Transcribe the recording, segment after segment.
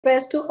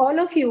request to all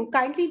of you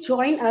kindly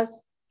join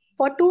us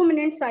for 2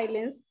 minutes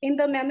silence in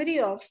the memory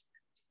of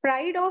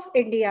Pride of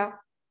India,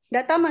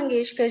 Lata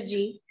Mangeshkar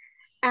ji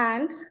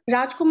and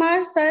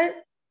Rajkumar sir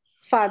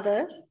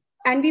father,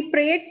 and we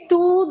prayed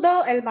to the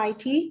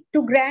Almighty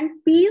to grant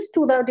peace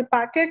to the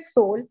departed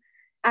soul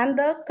and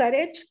the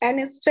courage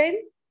and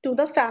strength to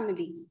the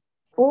family.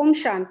 Om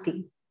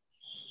Shanti.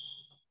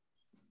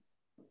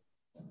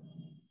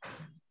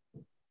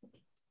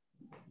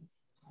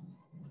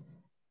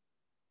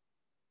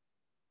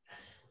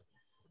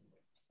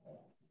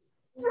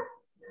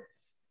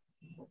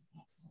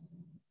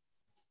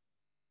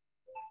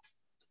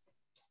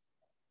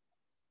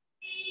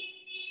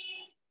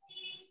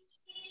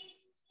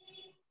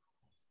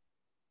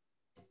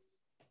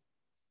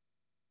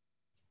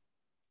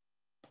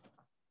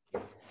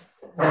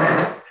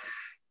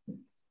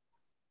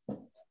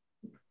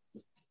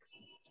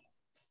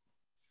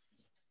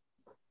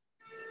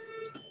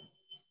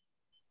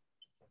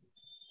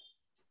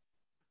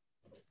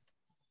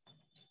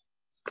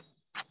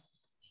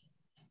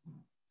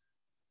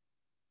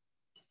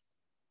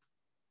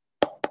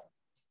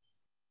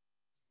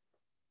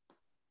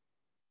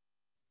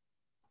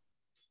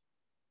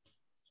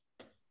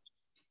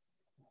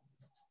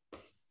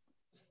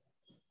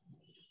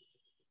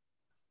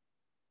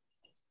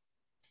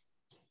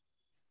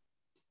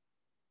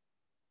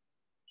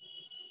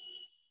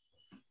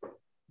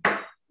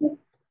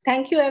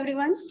 Thank you,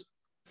 everyone.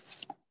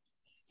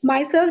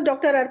 Myself,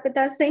 Dr.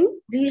 Arpita Singh,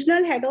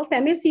 Regional Head of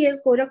MACS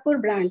Gorakhpur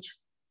branch,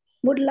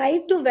 would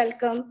like to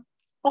welcome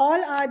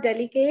all our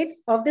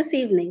delegates of this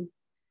evening.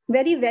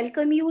 Very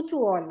welcome you to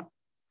all.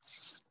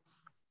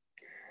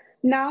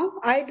 Now,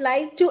 I'd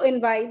like to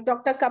invite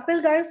Dr.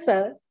 Kapil Garg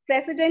sir,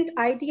 President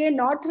IDA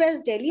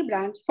Northwest Delhi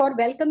branch, for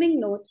welcoming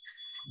note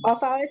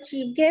of our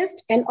chief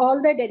guest and all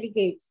the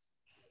delegates.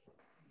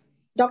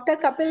 Dr.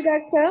 Kapil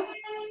Garg sir.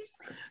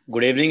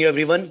 Good evening,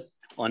 everyone.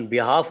 On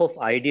behalf of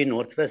IDA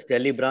Northwest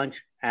Delhi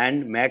branch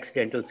and Max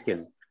Dental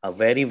Skill, a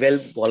very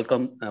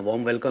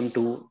warm welcome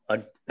to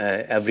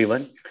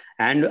everyone,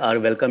 and our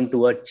welcome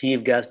to our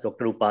chief guest,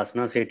 Dr.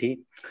 Upasana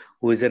Sethi,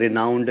 who is a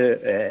renowned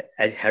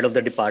head of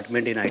the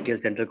department in ITS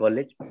Dental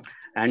College,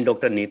 and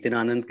Dr. Nitin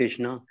Anand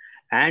Krishna,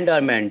 and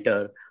our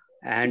mentor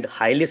and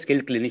highly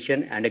skilled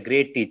clinician and a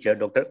great teacher,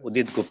 Dr.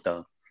 Udit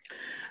Gupta,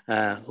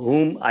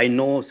 whom I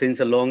know since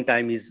a long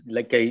time. He's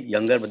like a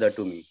younger brother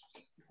to me.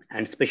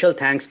 And special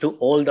thanks to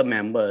all the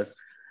members,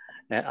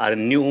 our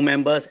new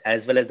members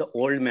as well as the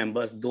old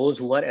members, those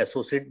who are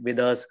associated with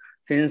us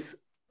since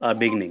our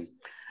beginning,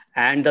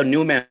 and the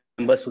new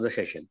members to the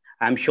session.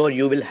 I'm sure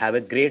you will have a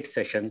great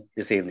session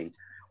this evening.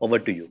 Over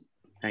to you.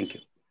 Thank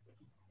you.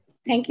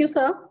 Thank you,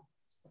 sir.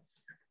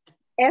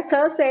 As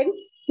sir said,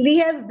 we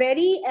have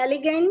very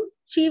elegant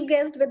chief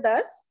guest with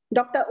us,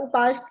 Dr.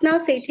 Upasana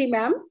Sethi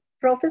ma'am,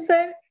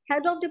 Professor,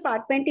 Head of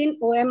Department in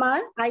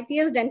OMR,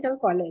 ITS Dental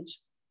College.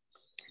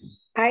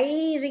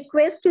 I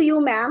request to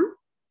you, ma'am,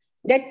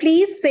 that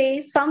please say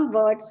some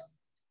words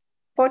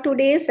for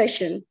today's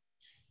session.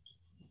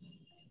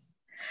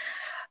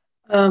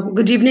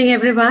 Good evening,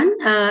 everyone.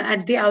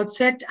 At the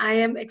outset, I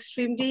am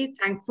extremely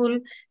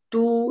thankful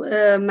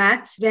to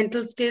Max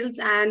Dental Skills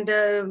and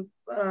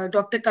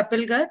Dr.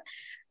 Kapil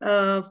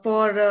Garg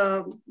for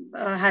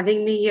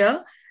having me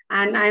here.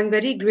 And I'm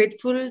very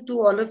grateful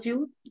to all of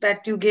you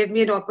that you gave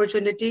me an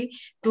opportunity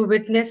to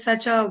witness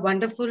such a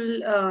wonderful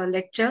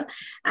lecture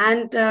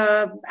and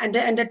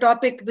a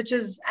topic which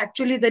is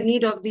actually the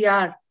need of the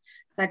hour,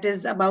 that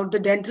is about the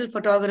dental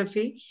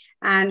photography.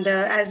 And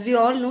as we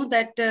all know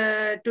that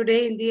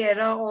today in the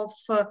era of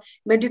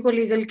medical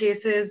legal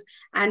cases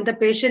and the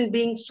patient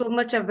being so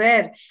much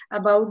aware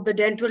about the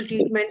dental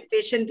treatment,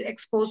 patient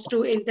exposed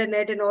to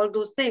internet and all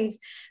those things.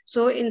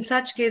 So in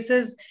such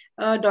cases,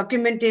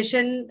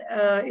 documentation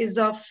is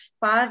of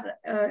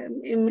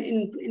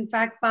in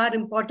fact, par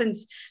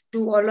importance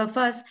to all of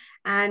us.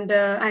 And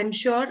I'm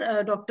sure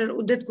Dr.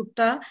 Udit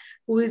Gupta,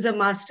 who is a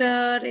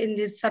master in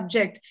this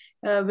subject,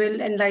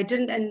 will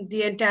enlighten and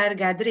the entire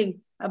gathering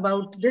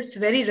about this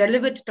very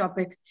relevant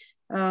topic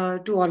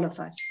to all of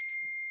us.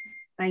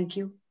 Thank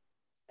you.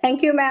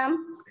 Thank you, ma'am,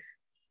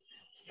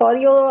 for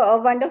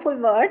your wonderful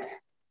words.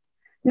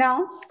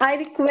 Now, I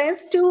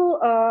request to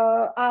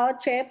our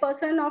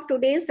chairperson of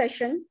today's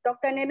session,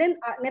 Dr. Nitin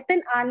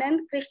Anand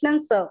Krishnan,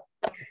 sir,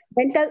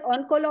 dental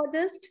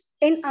oncologist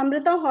in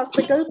Amrita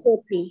Hospital,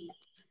 Kochi.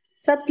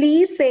 Sir,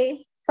 please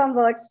say some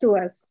words to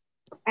us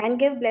and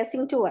give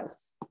blessing to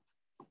us.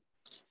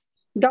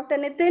 Dr.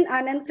 Nitin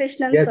Anand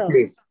Krishnan, yes, sir.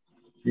 Please.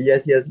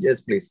 Yes,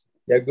 please.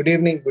 Yeah, good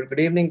evening. Good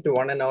evening to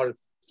one and all.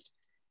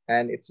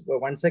 And it's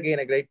once again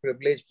a great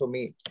privilege for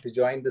me to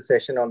join the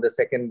session on the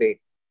second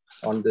day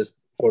on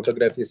this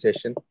photography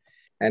session.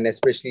 And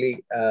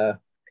especially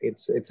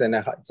it's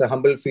a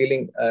humble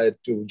feeling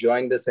to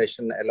join the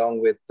session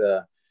along with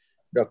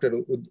Dr.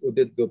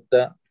 Udit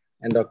Gupta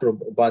and Dr.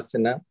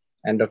 Upasana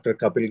and Dr.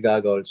 Kapil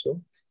Garg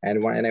also.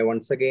 And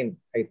once again,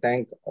 I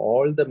thank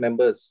all the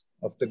members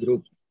of the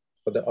group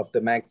of the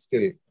Max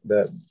Skill,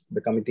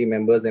 the committee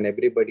members and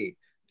everybody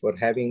for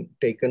having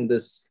taken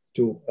this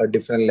to a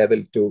different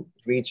level to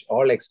reach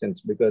all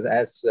extents, because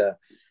as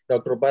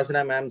Dr.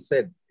 Upasana ma'am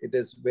said, it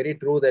is very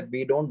true that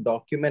we don't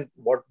document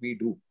what we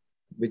do,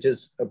 which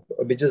is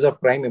of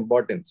prime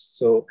importance.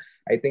 So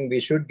I think we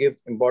should give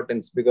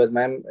importance, because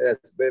ma'am,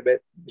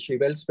 she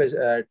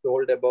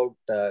told about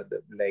a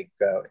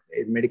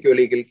medico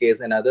legal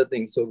case and other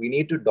things. So we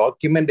need to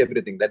document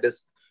everything. That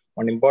is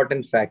one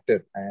important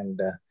factor,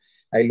 and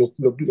I look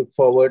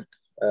forward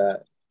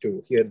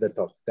to hear the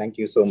talk. Thank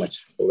you so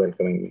much for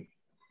welcoming me.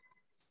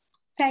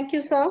 Thank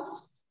you, sir.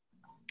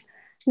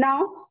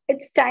 Now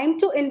it's time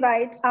to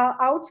invite our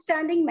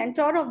outstanding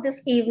mentor of this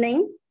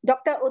evening,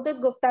 Dr.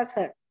 Udit Gupta,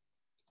 sir.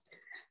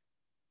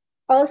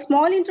 A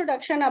small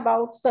introduction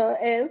about sir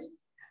is,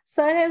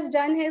 sir has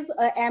done his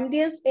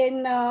MDS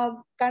in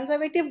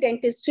conservative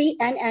dentistry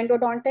and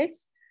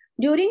endodontics.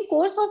 During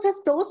course of his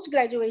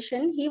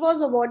post-graduation, he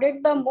was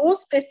awarded the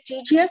most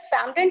prestigious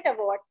FAMDent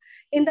Award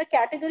in the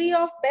category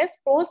of Best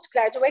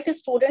Postgraduate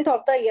Student of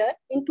the Year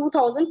in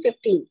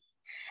 2015.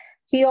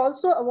 He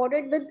also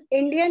awarded with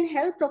Indian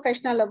Health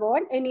Professional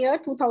Award in year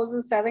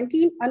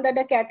 2017 under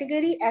the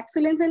category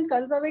Excellence in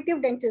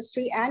Conservative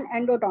Dentistry and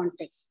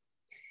Endodontics.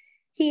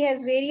 He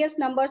has various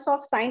numbers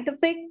of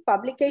scientific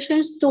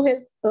publications to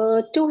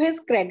his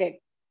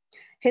credit.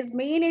 His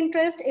main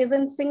interest is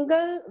in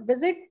single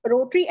visit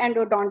rotary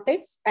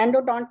endodontics,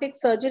 endodontic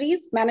surgeries,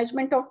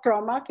 management of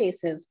trauma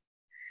cases,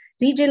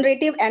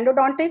 regenerative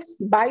endodontics,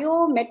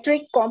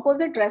 biometric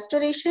composite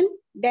restoration,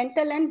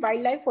 dental and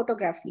wildlife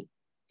photography.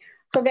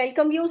 So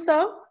welcome you,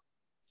 sir.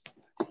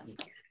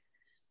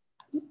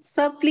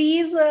 Sir,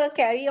 please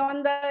carry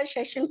on the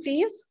session,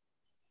 please.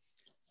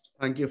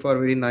 Thank you for a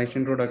very nice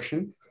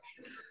introduction.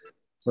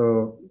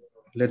 So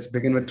let's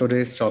begin with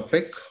today's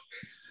topic.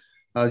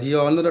 As you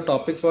all know, the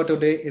topic for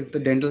today is the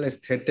dental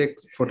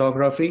aesthetics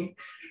photography.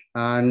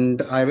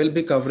 And I will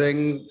be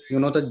covering,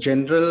 the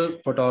general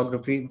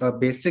photography, the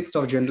basics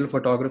of general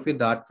photography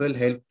that will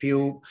help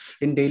you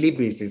in daily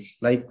basis,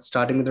 like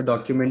starting with the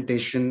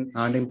documentation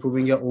and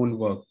improving your own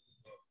work.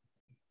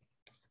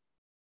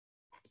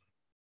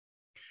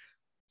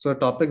 So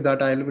topics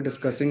that I will be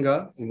discussing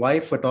are why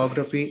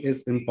photography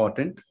is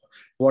important,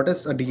 what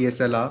is a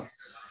DSLR,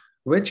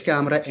 which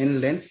camera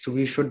and lens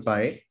we should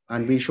buy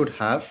and we should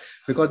have,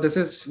 because this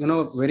is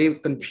very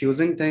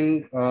confusing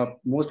thing.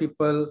 Most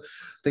people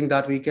think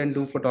that we can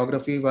do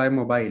photography via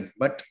mobile,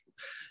 but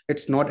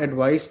it's not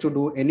advised to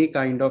do any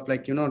kind of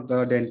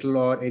the dental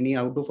or any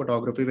outdoor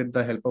photography with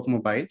the help of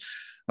mobile.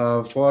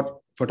 For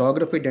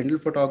photography, dental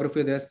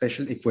photography, there are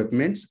special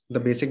equipments, the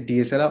basic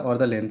DSLR or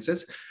the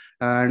lenses,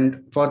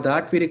 and for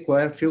that we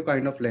require few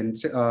kind of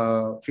lenses,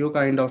 few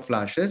kind of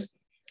flashes.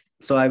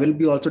 So I will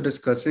be also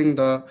discussing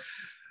the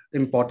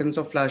importance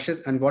of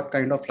flashes and what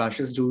kind of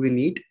flashes do we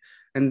need,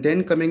 and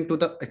then coming to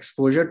the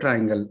exposure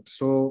triangle.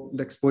 So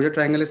the exposure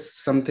triangle is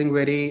something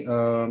very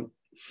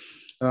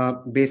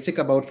basic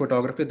about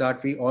photography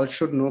that we all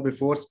should know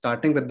before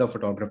starting with the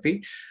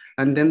photography.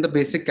 And then the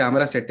basic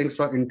camera settings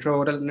for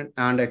intraoral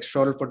and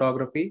extraoral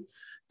photography,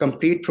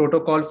 complete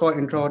protocol for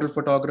intraoral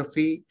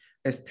photography,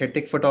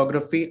 aesthetic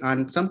photography,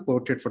 and some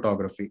portrait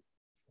photography.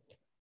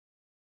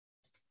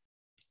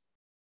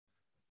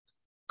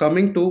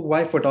 Coming to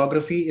why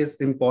photography is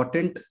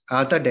important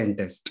as a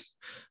dentist.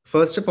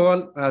 First of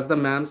all, as the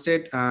ma'am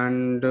said,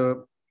 and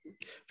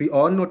we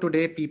all know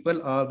today,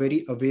 people are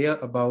very aware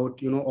about,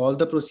 all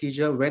the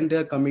procedure. When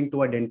they're coming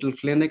to a dental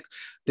clinic,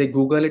 they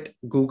Google it,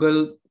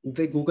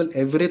 they Google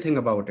everything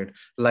about it,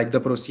 like the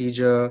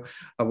procedure,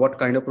 what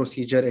kind of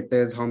procedure it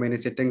is, how many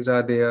settings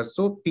are there.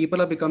 So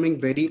people are becoming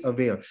very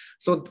aware.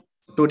 So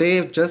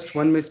today, just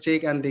one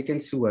mistake and they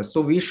can sue us.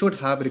 So we should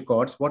have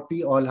records, what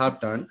we all have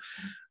done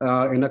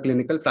in a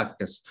clinical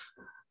practice.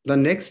 The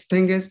next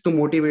thing is to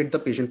motivate the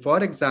patient.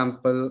 For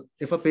example,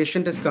 if a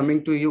patient is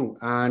coming to you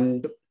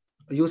and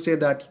you say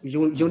that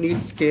you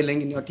need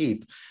scaling in your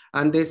teeth,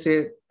 and they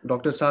say,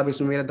 Dr. Saab,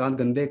 isme mera dant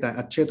gande ka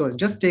hai, achhe to,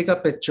 just take a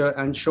picture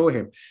and show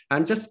him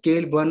and just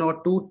scale 1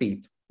 or 2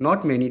 teeth,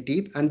 not many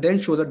teeth, and then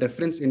show the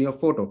difference in your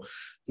photo.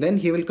 Then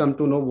he will come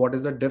to know what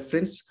is the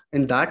difference.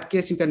 In that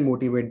case, you can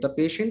motivate the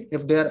patient.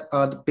 If there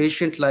are the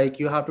patient, like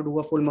you have to do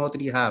a full mouth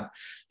rehab,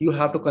 you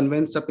have to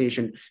convince the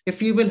patient.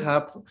 If you will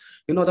have,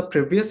 the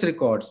previous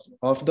records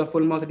of the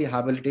full mouth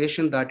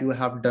rehabilitation that you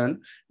have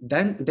done,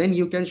 then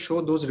you can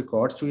show those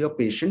records to your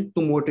patient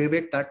to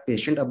motivate that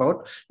patient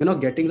about,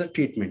 getting the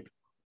treatment.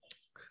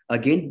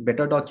 Again,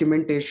 better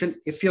documentation.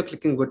 If you're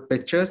clicking good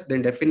pictures,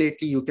 then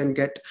definitely you can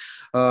get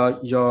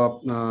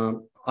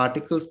your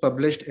articles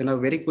published in a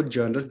very good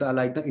journals,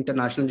 like the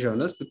international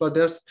journals, because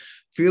there's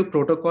few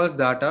protocols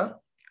that are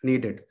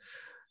needed.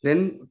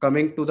 Then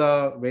coming to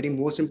the very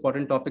most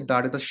important topic,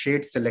 that is the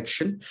shade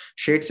selection.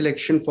 Shade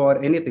selection for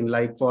anything,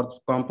 like for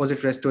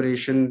composite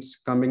restorations,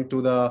 coming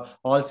to the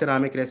all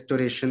ceramic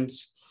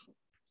restorations.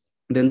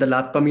 Then the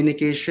lab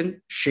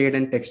communication, shade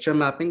and texture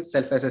mapping,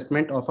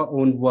 self-assessment of our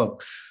own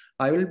work.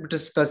 I will be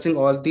discussing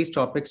all these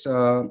topics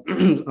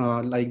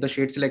like the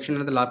shade selection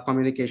and the lab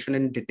communication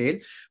in detail.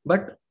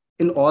 But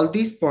in all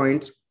these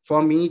points,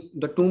 for me,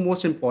 the two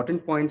most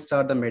important points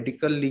are the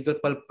medical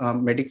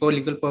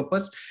legal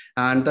purpose,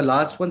 and the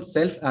last one,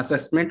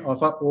 self-assessment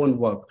of our own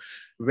work.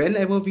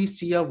 Whenever we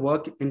see a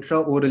work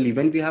intraorally,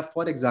 when we have,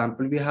 for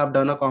example, we have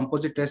done a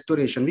composite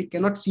restoration, we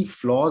cannot see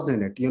flaws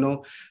in it,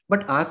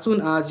 but as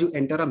soon as you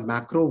enter a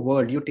macro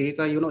world, you take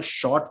a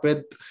shot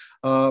with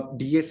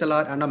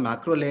DSLR and a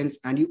macro lens,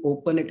 and you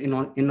open it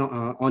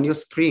on your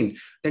screen,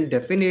 then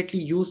definitely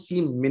you see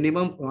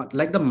minimum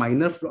like the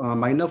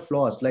minor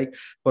flaws like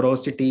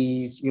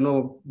porosities.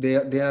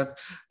 They are,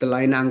 the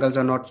line angles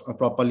are not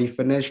properly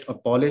finished or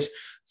polished.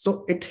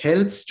 So it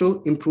helps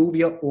to improve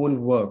your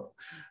own work.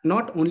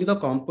 Not only the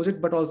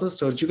composite, but also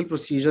surgical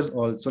procedures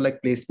also,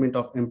 like placement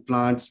of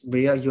implants,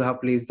 where you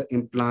have placed the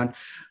implant.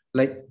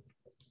 Like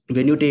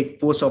when you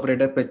take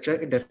post-operative picture,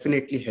 it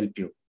definitely help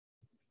you.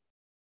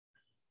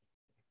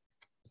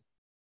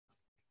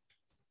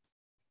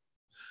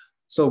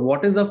 So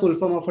what is the full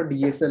form of a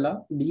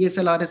DSLR?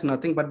 DSLR is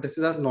nothing but this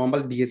is a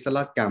normal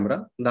DSLR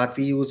camera that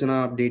we use in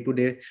our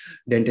day-to-day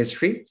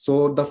dentistry.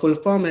 So the full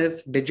form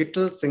is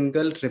digital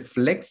single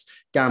reflex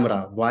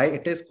camera. Why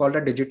it is called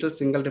a digital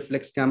single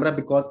reflex camera?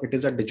 Because it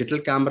is a digital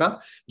camera.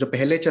 जो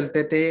पहले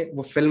चलते थे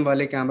वो film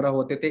वाले camera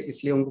होते थे,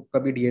 इसलिए उनको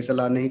कभी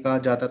DSLR नहीं कहा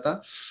जाता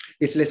था,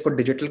 इसलिए इसको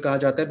डिजिटल कहा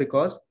जाता है,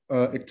 because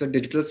it's a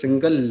digital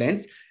single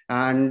lens.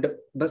 And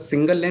the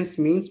single lens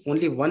means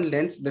only one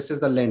lens. This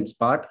is the lens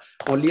part.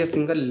 Only a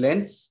single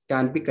lens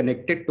can be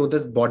connected to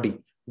this body.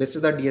 This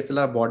is the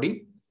DSLR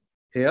body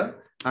here,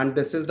 and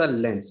this is the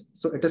lens.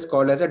 So it is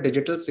called as a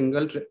digital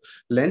single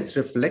lens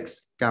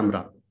reflex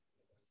camera.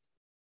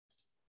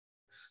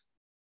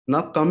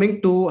 Now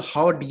coming to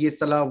how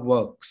DSLR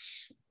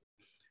works.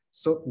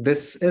 So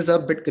this is a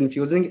bit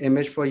confusing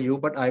image for you,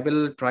 but I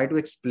will try to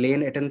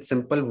explain it in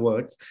simple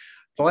words.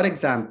 For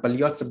example,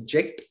 your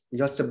subject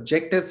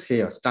is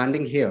here,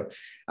 standing here,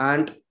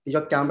 and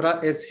your camera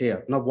is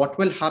here. Now, what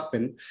will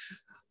happen?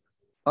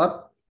 A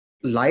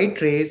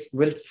light rays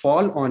will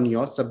fall on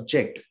your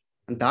subject,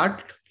 and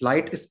that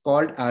light is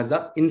called as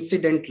an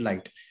incident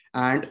light.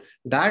 And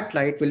that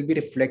light will be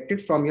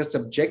reflected from your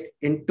subject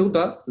into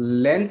the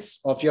lens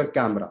of your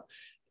camera.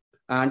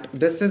 And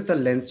this is the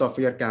lens of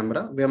your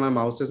camera where my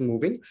mouse is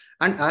moving.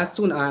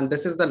 And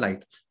this is the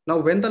light. Now,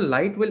 when the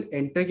light will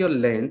enter your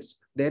lens,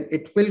 then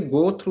it will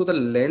go through the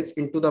lens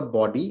into the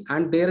body,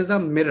 and there is a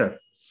mirror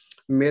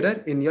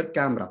in your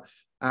camera,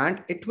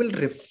 and it will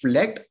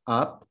reflect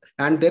up,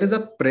 and there is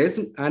a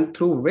prism, and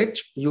through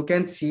which you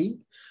can see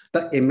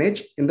the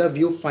image in the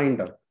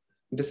viewfinder.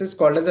 This is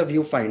called as a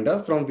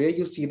viewfinder, from where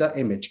you see the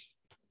image.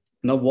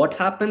 Now, what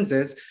happens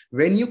is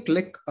when you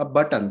click a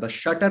button, the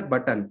shutter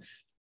button,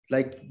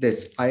 like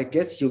this, I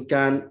guess you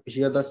can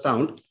hear the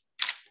sound.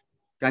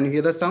 Can you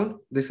hear the sound?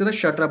 This is the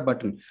shutter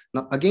button.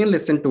 Now, again,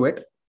 listen to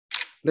it.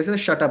 This is a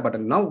shutter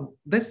button. Now,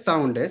 this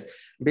sound is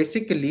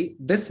basically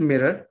this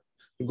mirror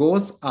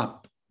goes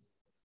up.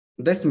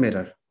 This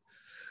mirror.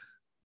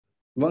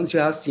 Once you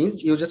have seen,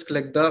 you just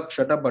click the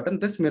shutter button.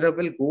 This mirror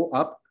will go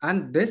up,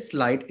 and this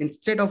light,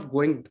 instead of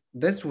going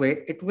this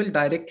way, it will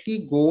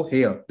directly go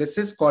here. This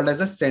is called as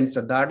a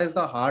sensor. That is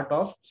the heart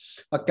of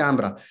a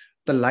camera.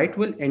 The light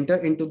will enter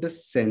into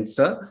this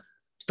sensor.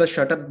 The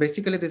shutter,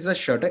 basically, this is a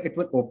shutter. It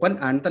will open,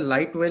 and the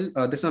light will,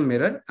 this is a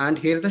mirror, and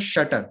here's the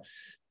shutter.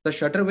 The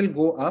shutter will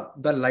go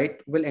up, the light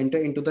will enter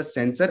into the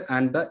sensor,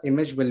 and the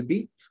image will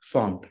be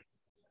formed.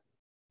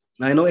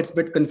 I know it's a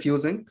bit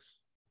confusing,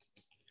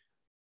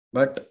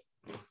 but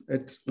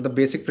it's the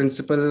basic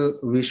principle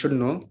we should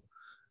know.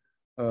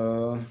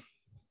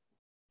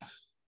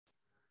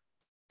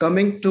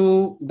 Coming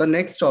to the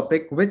next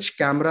topic, which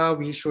camera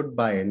we should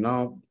buy.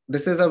 Now,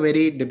 this is a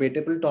very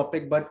debatable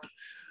topic, but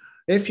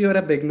if you're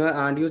a beginner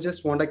and you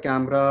just want a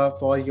camera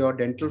for your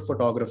dental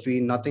photography,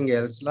 nothing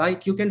else,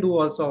 like you can do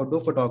also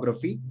outdoor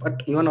photography,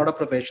 but you are not a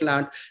professional.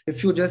 And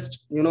if you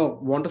just,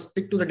 want to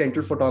stick to the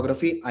dental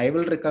photography, I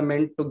will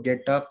recommend to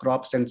get a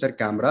crop sensor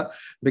camera,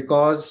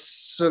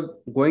 because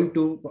going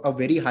to a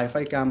very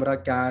hi-fi camera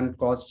can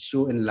cost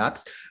you in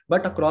lakhs,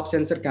 but a crop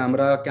sensor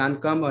camera can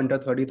come under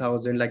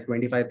 30,000, like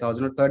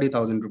 25,000 or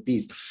 30,000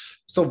 rupees.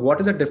 So what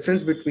is the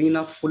difference between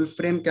a full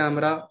frame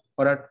camera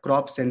or a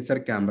crop sensor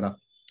camera?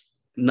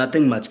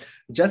 Nothing much.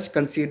 Just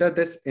consider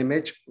this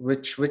image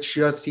which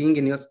you are seeing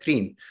in your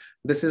screen.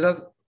 This is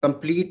a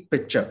complete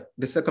picture.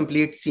 This is a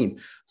complete scene.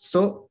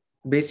 So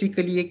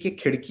basically एक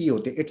खिड़की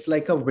होती है. It's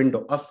like a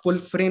window. A full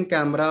frame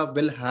camera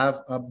will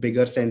have a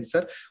bigger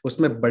sensor.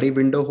 उसमें बड़ी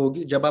window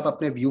होगी. जब आप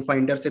अपने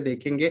viewfinder से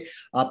देखेंगे,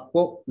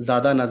 आपको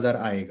ज़्यादा नजर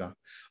आएगा.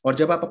 और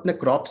जब आप अपने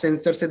क्रॉप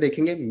सेंसर से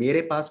देखेंगे,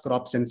 मेरे पास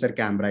क्रॉप सेंसर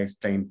कैमरा है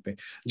इस टाइम पे,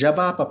 जब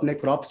आप अपने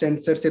क्रॉप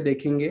सेंसर से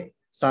देखेंगे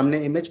सामने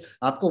इमेज,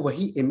 आपको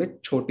वही इमेज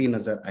छोटी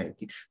नजर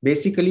आएगी.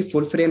 Basically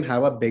full frame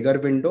have a bigger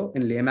window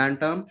in layman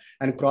term,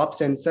 and crop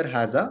sensor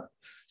has a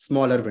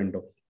smaller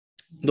window.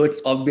 दो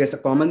इट्स ऑब्वियस,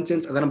 कॉमन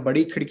सेंस. अगर हम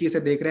बड़ी खिड़की से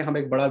देख रहे हैं,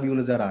 हमें एक बड़ा व्यू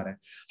नजर आ रहा है.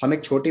 हम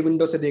एक छोटी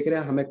विंडो से देख रहे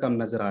हैं, हमें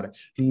कम नजर आ रहा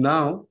है.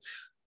 Now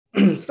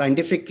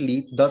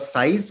scientifically, the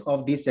size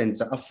of the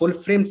sensor, a full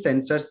frame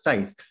sensor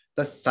size,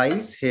 the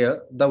size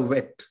here, the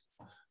width,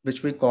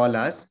 which we call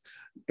as,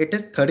 it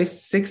is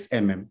 36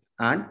 mm,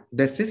 and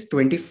this is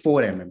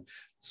 24 mm.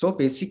 So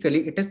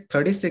basically it is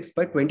 36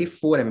 by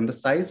 24 mm. The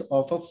size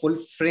of a full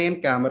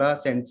frame camera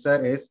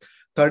sensor is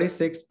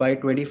 36 by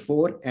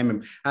 24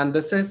 mm. And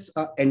this is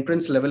an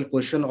entrance level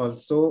question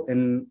also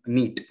in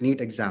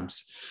NEET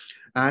exams.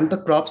 And the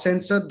crop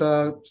sensor,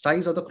 the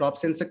size of the crop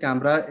sensor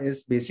camera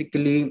is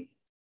basically,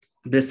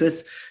 this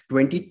is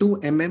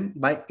 22 mm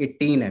by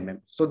 18 mm.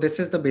 So this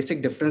is the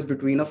basic difference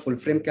between a full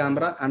frame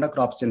camera and a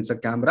crop sensor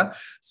camera.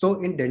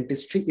 So in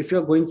dentistry, if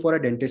you're going for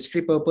a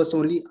dentistry purpose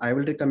only, I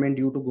will recommend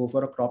you to go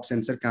for a crop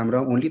sensor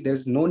camera only.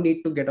 There's no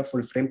need to get a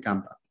full frame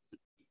camera.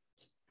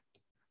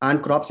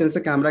 And crop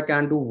sensor camera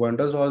can do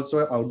wonders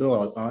also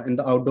outdoor, in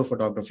the outdoor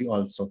photography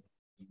also.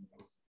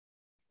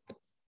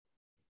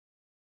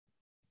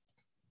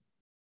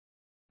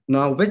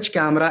 Now, which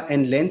camera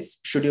and lens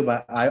should you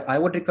buy? I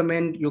would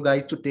recommend you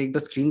guys to take the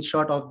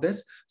screenshot of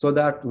this so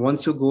that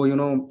once you go,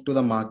 to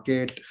the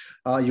market,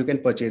 you can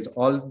purchase.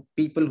 All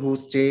people who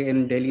stay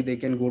in Delhi, they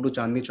can go to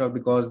Chandni Chowk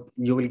because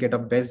you will get a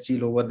best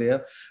deal over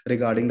there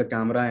regarding the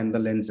camera and the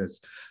lenses.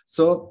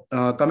 So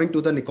coming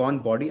to the Nikon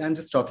body, I'm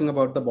just talking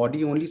about the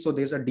body only. So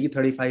there's a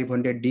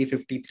D3500,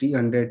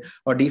 D5300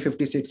 or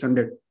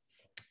D5600.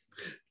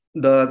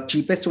 The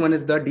cheapest one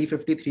is the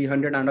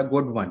D5300 and a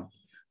good one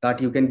that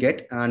you can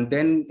get. And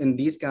then in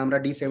these camera,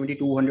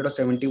 D7200 or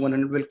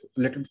 7100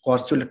 will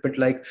cost you a little bit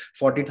like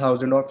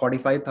 40,000 or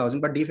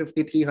 45,000, but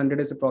D5300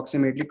 is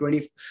approximately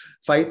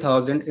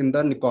 25,000 in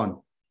the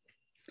Nikon.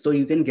 So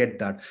you can get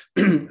that.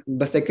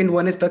 The second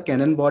one is the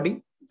Canon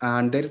body,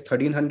 and there's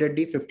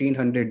 1300D,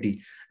 1500D,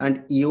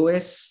 and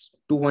EOS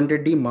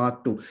 200D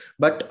Mark II.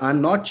 But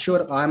I'm not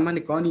sure, I'm a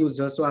Nikon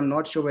user, so I'm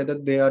not sure whether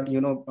they are,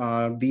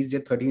 these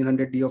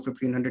 1300D or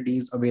 1500D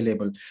is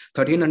available.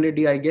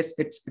 1300D, I guess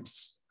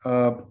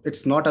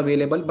it's not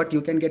available, but you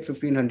can get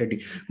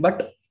 1500D.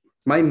 But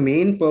my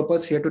main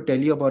purpose here to tell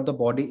you about the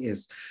body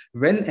is,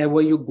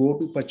 whenever you go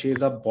to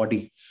purchase a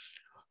body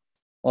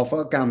of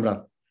a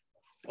camera,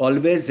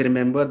 always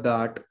remember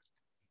that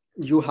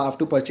you have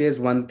to purchase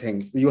one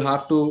thing. You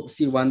have to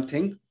see one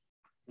thing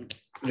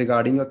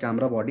regarding your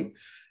camera body.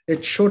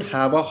 It should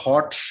have a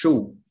hot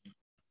shoe.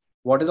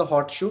 What is a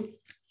hot shoe?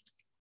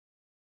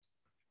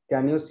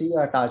 Can you see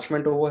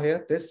attachment over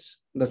here?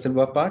 The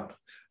silver part.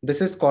 This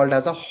is called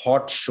as a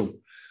hot shoe.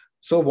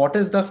 So what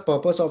is the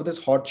purpose of this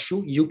hot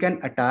shoe? You can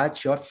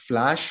attach your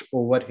flash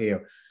over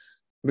here,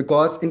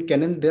 because in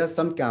Canon, there are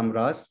some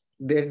cameras,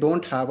 they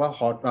don't have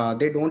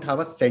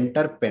a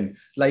center pin.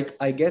 Like,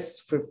 I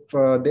guess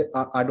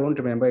I don't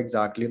remember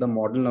exactly the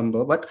model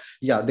number, but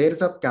yeah, there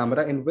is a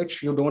camera in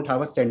which you don't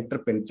have a center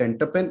pin.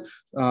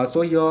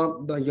 So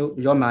your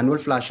manual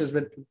flashes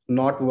will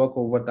not work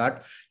over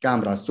that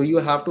camera. So you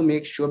have to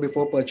make sure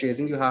before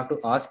purchasing, you have to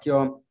ask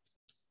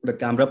the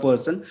camera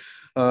person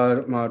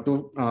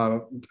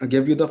to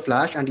give you the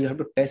flash, and you have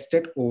to test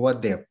it over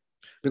there,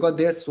 because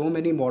there are so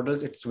many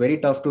models. It's very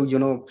tough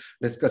to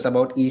discuss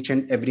about each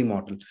and every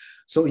model.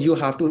 So you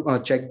have to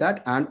check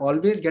that, and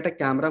always get a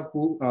camera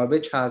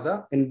which has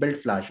a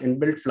inbuilt flash.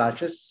 Inbuilt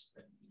flashes,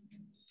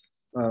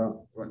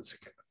 one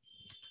second.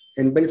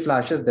 Inbuilt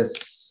flashes,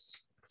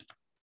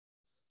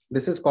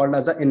 this is called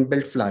as a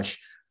inbuilt flash.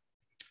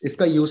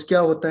 Iska use kya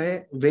hota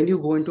hai? When you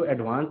go into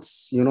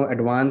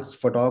advanced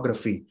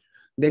photography,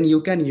 then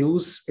you can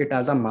use it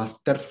as a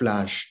master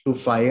flash to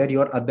fire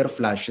your other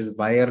flashes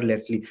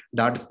wirelessly.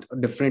 That's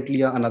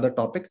definitely another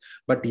topic.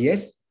 But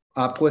yes,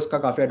 आपको इसका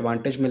काफी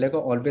advantage मिलेगा.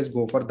 Always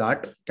go for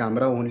that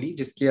camera only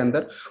जिसके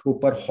अंदर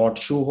ऊपर hot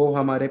shoe हो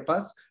हमारे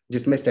पास,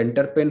 जिसमें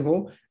center pin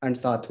हो, and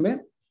साथ में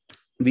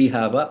we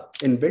have a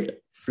inbuilt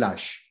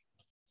flash,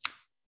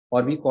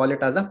 or we call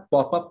it as a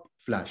pop-up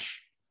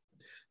flash.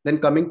 Then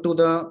coming to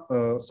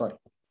the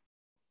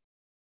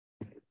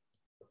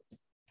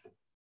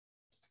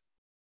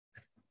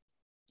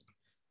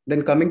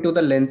Then coming to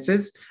the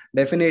lenses,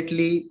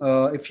 definitely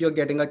if you're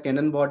getting a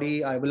Canon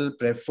body, I will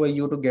prefer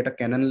you to get a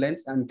Canon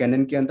lens. And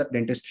Canon के अंदर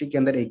dentistry के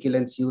अंदर एक ही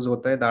lens use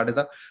होता है, that is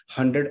a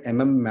 100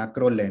 mm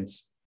macro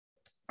lens.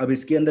 अब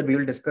इसके अंदर we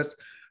will discuss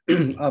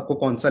आपको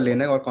कौन सा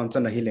लेना है और कौन सा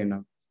नहीं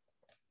लेना.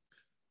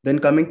 Then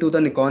coming to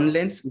the Nikon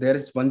lens, there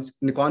is one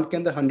Nikon के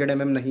अंदर 100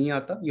 mm नहीं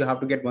आता. You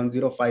have to get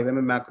 105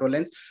 mm macro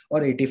lens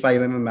or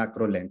 85 mm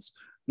macro lens.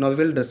 Now we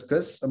will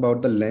discuss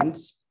about the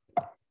lens.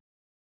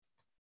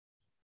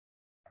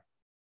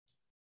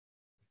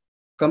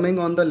 Coming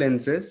on the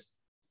lenses.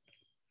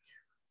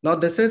 Now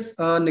this is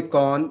a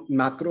Nikon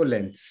macro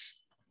lens.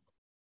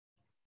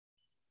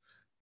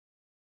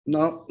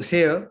 Now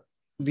here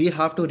we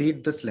have to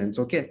read this lens,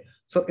 okay?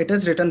 So it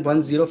is written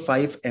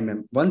 105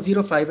 mm.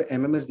 105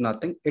 mm is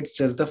nothing, it's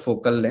just the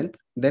focal length.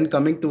 Then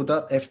coming to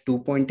the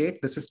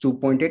f2.8, this is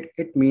 2.8,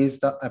 it means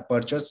the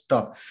aperture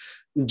stop.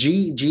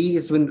 G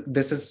is when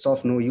this is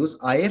of no use.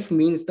 IF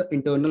means the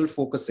internal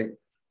focusing.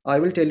 I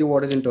will tell you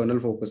what is internal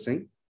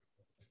focusing.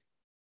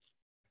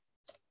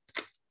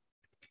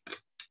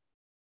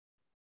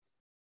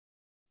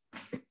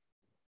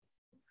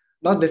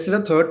 Now, this is a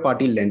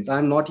third-party lens.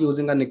 I'm not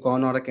using a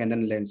Nikon or a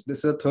Canon lens. This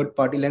is a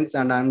third-party lens,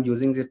 and I'm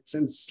using it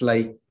since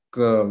like,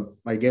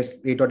 I guess,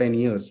 8 or 10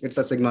 years. It's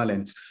a Sigma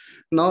lens.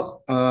 Now,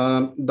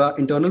 the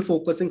internal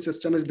focusing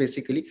system is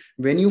basically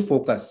when you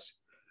focus,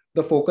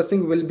 the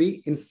focusing will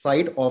be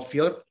inside of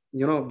your,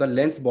 the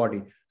lens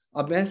body.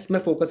 अब मैं इसमें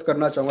focus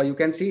करना चाहूँगा. You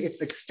can see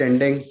it's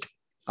extending,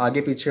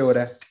 आगे पीछे हो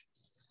रहा है,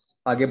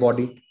 आगे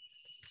body.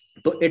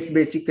 So it's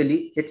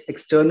basically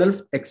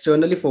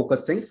externally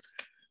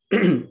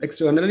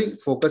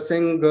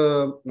focusing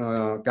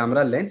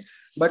camera lens.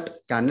 But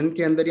Canon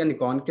के अंदर या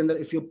Nikon के अंदर,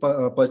 if you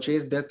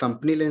purchase their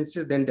company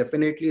lenses, then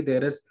definitely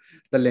there is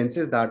the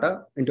lenses that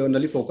are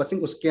internally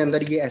focusing. उसके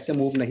अंदर ये ऐसे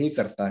move नहीं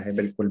करता है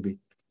बिल्कुल भी.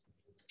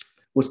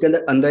 उसके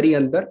अंदर ही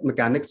अंदर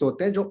mechanics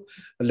होते हैं जो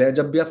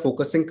जब भी आप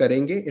focusing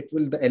करेंगे,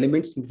 the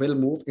elements will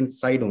move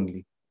inside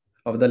only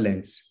of the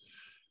lens.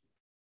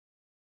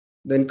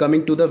 Then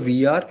coming to the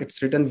VR,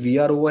 it's written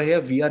VR over here.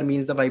 VR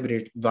means the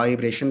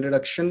vibration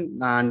reduction,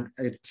 and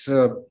it's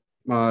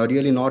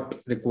really not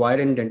required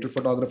in dental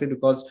photography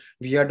because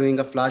we are doing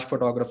a flash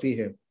photography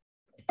here.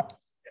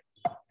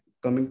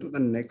 Coming to the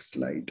next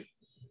slide.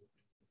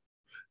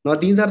 Now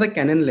these are the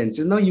Canon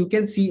lenses. Now you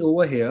can see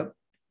over here,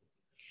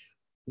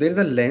 there is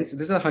a lens.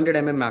 This is a 100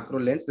 mm macro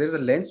lens. There is a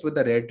lens with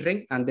the red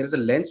ring and there is a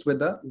lens with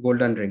the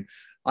golden ring.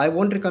 I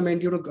won't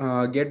recommend you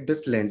to get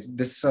this lens,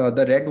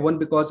 the red one,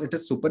 because it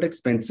is super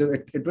expensive.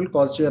 It will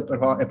cost you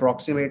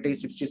approximately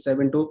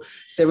 67 to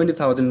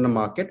 70,000 in the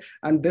market,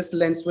 and this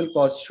lens will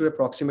cost you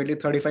approximately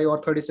 35 or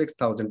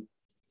 36,000.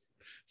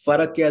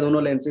 फर्क क्या है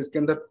दोनों lenses के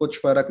अंदर? कुछ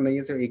फर्क नहीं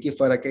है, सिर्फ एक ही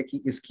फर्क है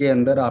कि इसके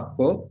अंदर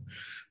आपको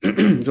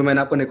जो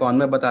मैंने आपको निकॉन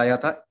में बताया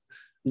था,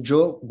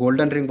 जो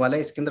गोल्डन रिंग वाला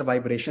है, इसके अंदर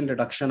वाइब्रेशन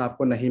रिडक्शन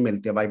आपको नहीं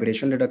मिलती है.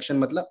 वाइब्रेशन रिडक्शन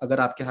मतलब अगर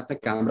आपके हाथ में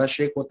कैमरा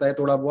शेक होता है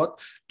थोड़ा बहुत,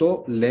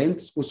 तो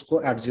लेंस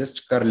उसको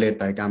एडजस्ट कर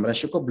लेता है, कैमरा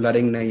शेक को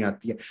ब्लरिंग नहीं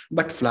आती है.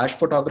 बट फ्लैश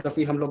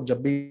फोटोग्राफी हम लोग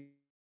जब भी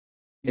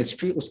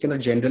हिस्ट्री, उसके अंदर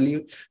जनरली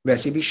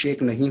वैसे भी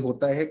शेक नहीं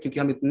होता है क्योंकि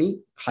हम इतनी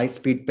हाई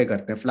स्पीड पे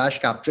करते हैं. Flash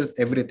captures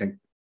everything.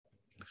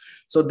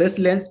 So this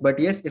lens, but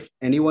yes, if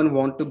anyone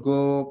want to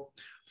go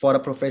for a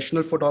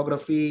professional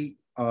photography,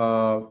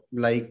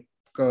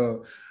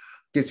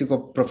 किसी को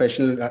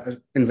प्रोफेशनल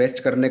इन्वेस्ट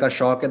करने का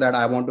शौक है, that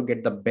I want to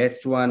get the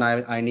best one,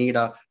 I need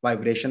a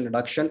vibration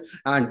reduction,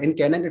 and in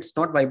Canon it's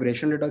not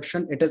vibration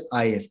reduction, it is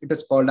IS, it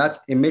is called as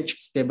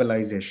image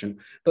stabilization.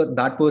 So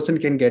that person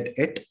can get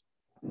it.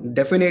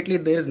 Definitely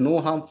there is no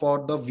harm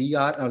for the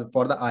VR,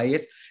 for the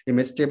IS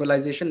image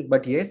stabilization,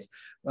 but yes,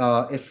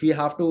 if we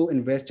have to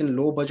invest in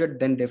low budget,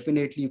 then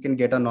definitely you can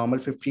get a normal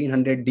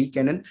 1500D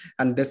Canon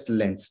and this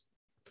lens.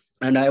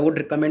 And I would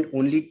recommend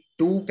only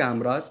two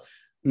cameras,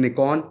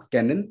 Nikon,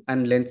 Canon,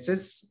 and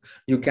lenses.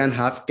 You can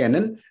have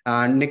Canon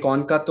and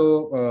Nikon ka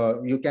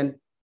to you can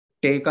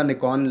take a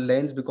Nikon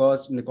lens,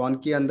 because Nikon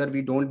ke andar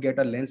we don't get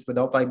a lens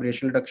without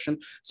vibration reduction,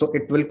 so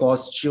it will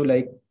cost you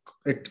like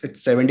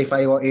it's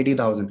 75 or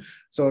 80,000.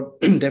 So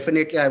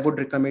definitely I would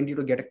recommend you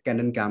to get a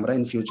Canon camera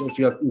in future if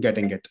you're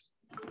getting it.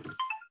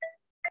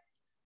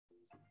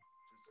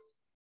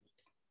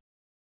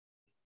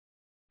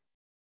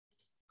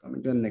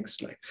 Coming to the next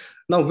slide.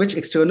 Now, which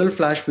external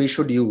flash we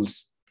should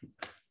use?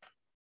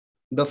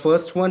 The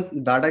first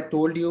one that I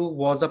told you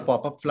was a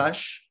pop-up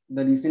flash.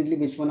 The recently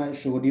which one I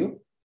showed you.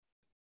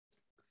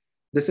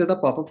 This is the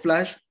pop-up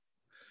flash.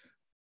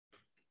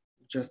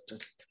 Just a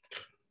second.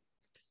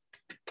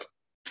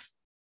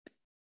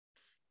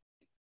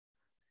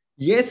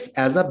 Yes,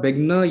 as a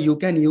beginner, you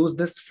can use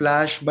this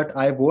flash, but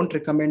I won't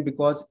recommend,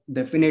 because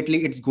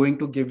definitely it's going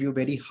to give you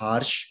very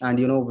harsh and,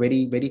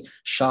 very, very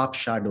sharp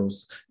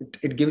shadows.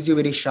 It gives you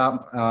very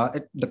sharp,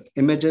 the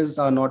images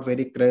are not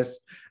very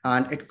crisp,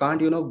 and it can't,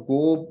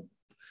 go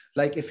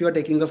like if you're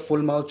taking a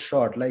full mouth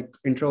shot, like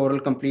intraoral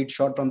complete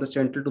shot from the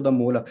central to the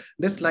molar,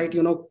 this light,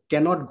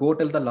 cannot go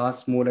till the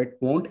last molar. It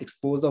won't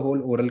expose the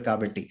whole oral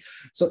cavity.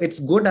 So it's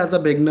good as a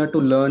beginner to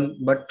learn,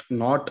 but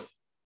not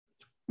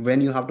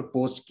when you have to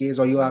post case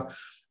or you are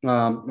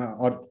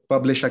or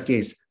publish a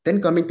case.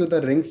 Then coming to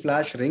the ring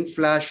flash,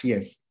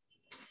 yes.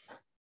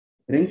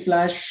 Ring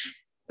flash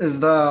is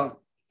the,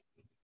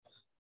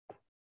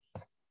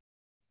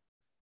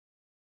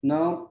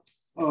 now,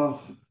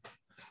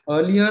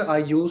 earlier I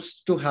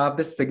used to have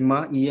the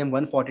Sigma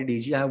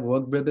EM140DG. I have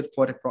worked with it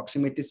for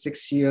approximately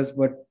 6 years,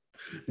 but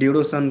due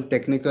to some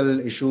technical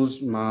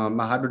issues,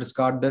 I had to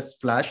discard this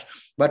flash,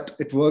 but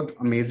it worked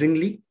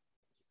amazingly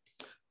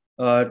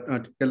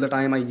till the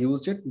time I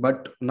used it.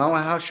 But now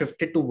I have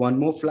shifted to one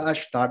more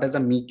flash, that is a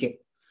Miike.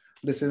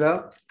 This is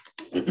a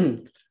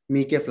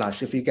Miike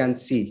flash. If you can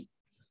see,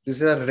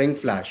 this is a ring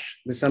flash.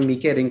 This is a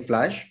Miike ring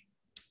flash.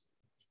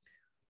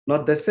 Now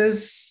this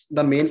is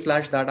the main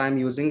flash that I'm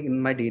using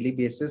in my daily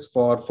basis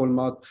for full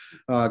mouth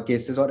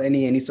cases or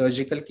any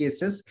surgical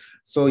cases.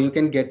 So you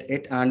can get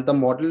it, and the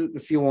model,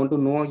 if you want to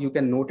know, you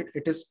can note it.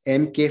 It is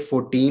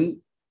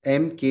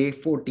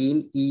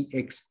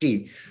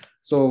MK14EXT.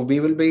 So I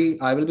will be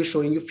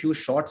showing you a few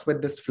shots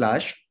with this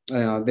flash.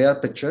 There are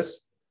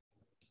pictures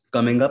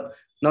coming up.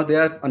 Now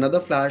there are another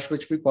flash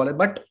which we call it,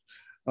 but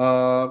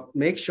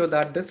make sure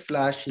that this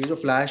flash, ये जो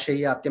flash है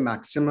ये आपके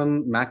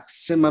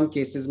maximum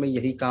cases में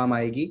यही काम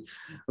आएगी,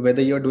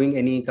 whether you're doing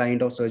any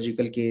kind of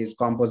surgical case,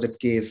 composite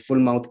case, full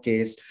mouth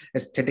case,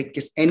 aesthetic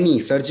case, any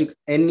surgical,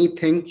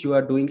 anything you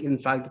are doing. In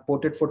fact,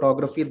 portrait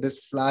photography,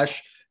 this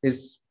flash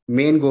is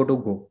main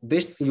go.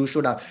 This you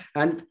should have.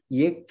 And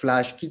ये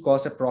flash की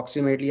cost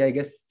approximately I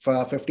guess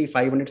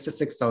 5,500 से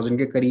 6,000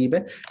 के करीब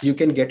है. You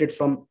can get it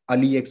from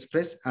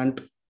AliExpress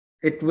and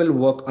it will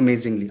work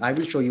amazingly. I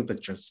will show you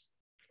pictures.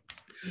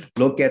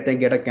 लोग कहते हैं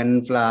get a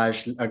Canon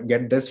flash,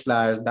 get this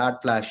flash,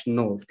 that flash.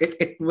 No,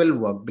 it will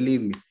work,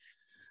 believe me.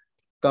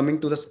 Coming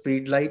to the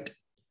speed light,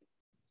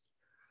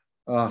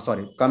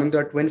 coming to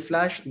a twin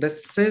flash.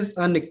 This is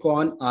a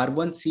Nikon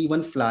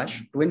R1C1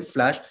 flash, twin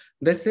flash.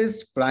 This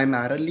is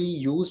primarily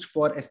used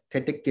for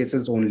aesthetic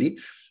cases only.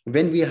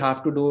 When we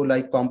have to do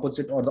like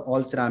composite or the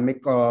all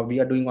ceramic, we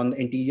are doing on the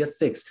interior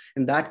 6.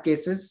 In that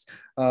cases,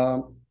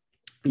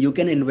 you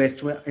can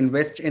invest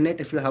in it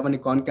if you have a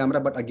Nikon camera,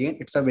 but again,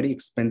 it's a very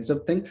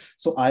expensive thing.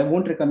 So I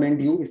won't recommend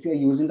you, if you're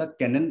using a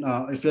Canon,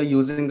 if you're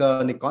using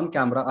a Nikon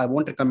camera, I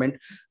won't recommend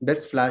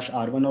this flash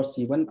R1 or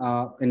C1.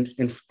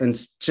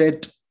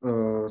 Instead,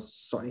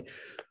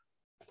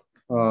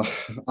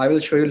 I will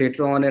show you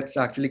later on. It's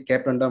actually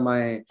kept under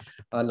my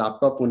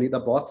laptop only,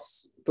 the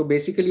box. So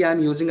basically,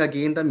 I'm using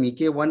again the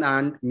Miike 1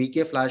 and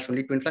Miike flash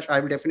only, twin flash. I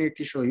will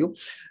definitely show you,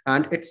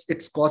 and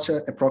it's cost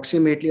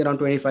approximately around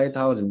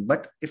 25,000.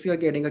 But if you are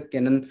getting a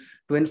Canon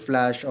twin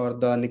flash or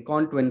the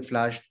Nikon twin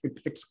flash,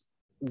 it's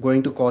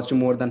going to cost you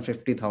more than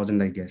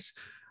 50,000, I guess.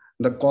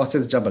 The cost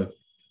is double.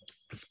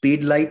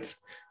 Speed lights.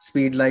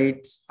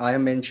 I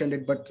have mentioned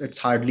it, but it's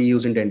hardly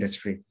used in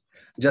dentistry.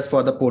 Just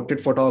for the portrait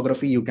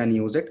photography, you can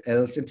use it,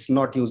 else it's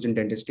not used in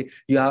dentistry.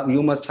 You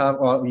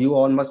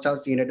all must have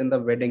seen it in the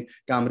wedding.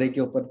 Camera ke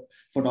upar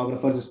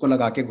photographers isko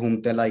laga ke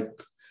ghumte, like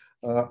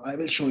I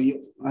will show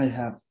you. I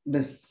have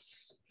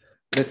this.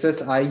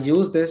 I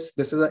use this.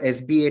 This is a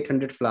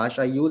SB800 flash.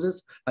 I use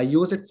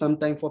it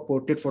sometime for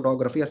portrait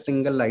photography, a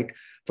single light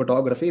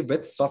photography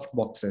with soft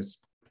boxes.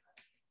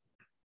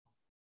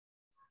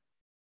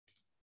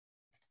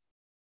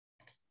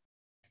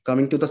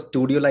 Coming to the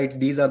studio lights,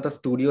 these are the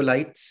studio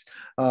lights.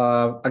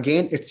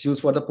 Again, it's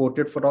used for the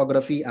portrait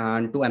photography,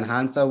 and to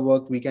enhance our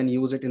work, we can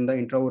use it in the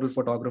intraoral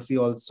photography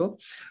also.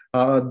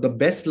 The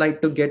best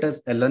light to get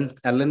is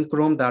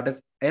Elinchrom, that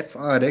is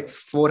FRX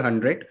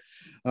 400.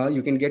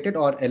 You can get it,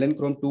 or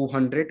Elinchrom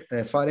 200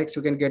 FRX,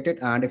 you can get it.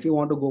 And if you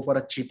want to go for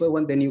a cheaper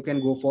one, then you can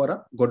go for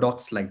a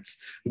Godox lights.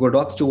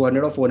 Godox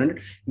 200 or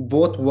 400,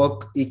 both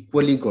work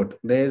equally good.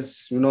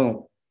 There's,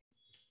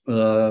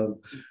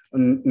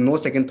 no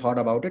second thought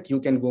about it. You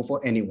can go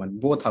for anyone.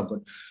 Both are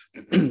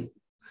good.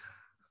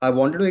 I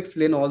wanted to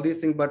explain all these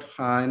things, but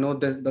I know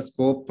the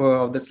scope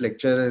of this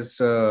lecture is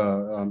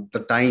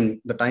the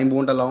time. The time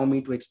won't allow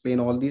me to explain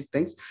all these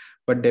things,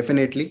 but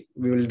definitely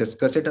we will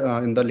discuss it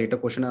in the later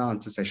question and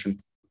answer session.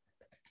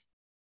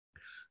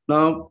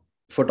 Now,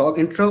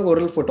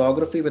 intraoral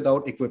photography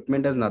without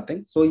equipment is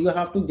nothing. So you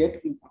have to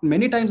get,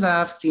 many times I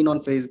have seen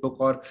on Facebook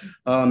or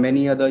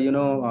many other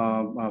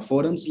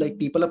forums, like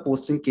people are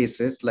posting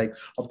cases like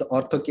of the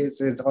ortho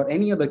cases or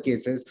any other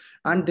cases,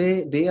 and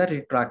they are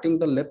retracting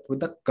the lip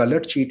with a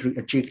colored cheek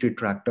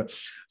retractor.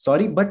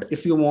 Sorry, but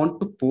if you want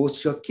to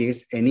post your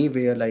case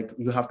anywhere, like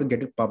you have to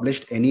get it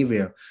published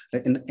anywhere,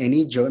 like in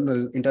any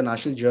journal,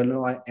 international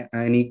journal, or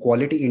any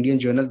quality Indian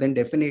journal, then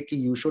definitely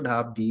you should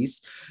have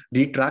these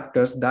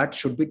retractors that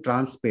should be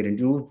transparent.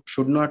 You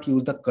should not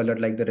use the color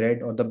like the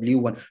red or the blue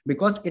one,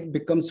 because it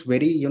becomes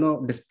very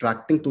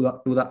distracting to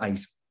the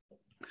eyes.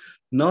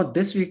 Now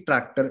this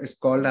retractor is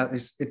called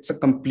it's a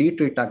complete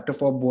retractor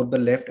for both the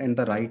left and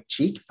the right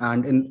cheek,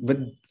 and with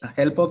the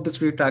help of this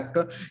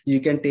retractor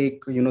you can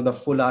take the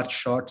full arch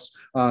shots,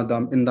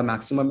 in the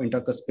maximum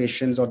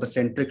intercuspations or the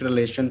centric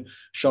relation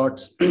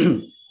shots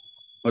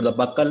or the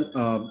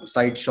buccal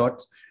side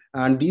shots.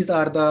 And these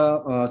are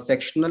the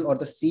sectional or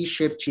the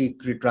C-shaped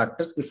cheek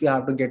retractors. If you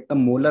have to get the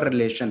molar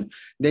relation,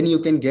 then you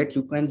can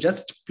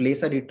just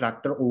place a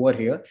retractor over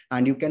here,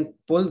 and you can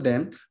pull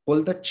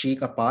the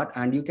cheek apart,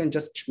 and you can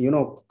just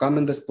come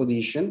in this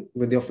position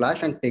with your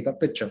flash and take a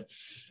picture.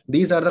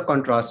 These are the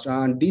contrast,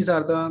 and these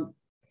are the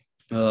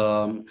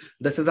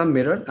this is a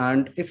mirror.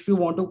 And if you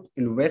want to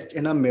invest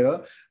in a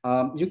mirror,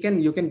 you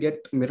can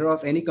get mirror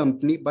of any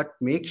company, but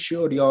make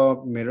sure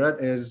your mirror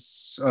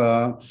is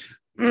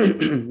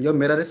your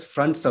mirror is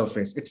front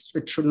surface.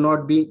 It should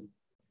not be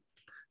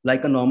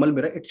like a normal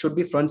mirror. It should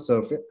be front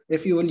surface.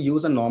 If you will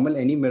use a normal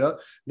any mirror,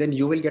 then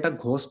you will get a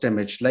ghost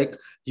image. Like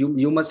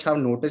you must have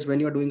noticed when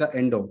you're doing an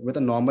endo with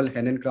a normal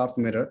Hanencraft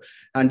mirror,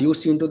 and you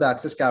see into the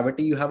axis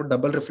cavity, you have a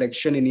double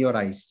reflection in your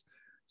eyes.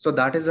 So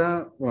that is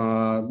a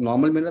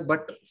normal mirror.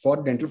 But for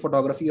dental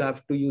photography, you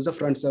have to use a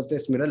front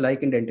surface mirror.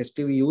 Like in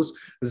dentistry, we use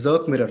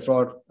Zerk mirror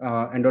for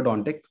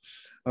endodontic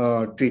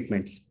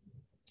treatments.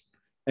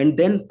 And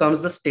then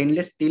comes the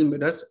stainless steel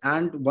mirrors.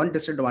 And one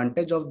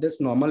disadvantage of this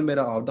normal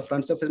mirror or the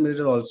front surface mirror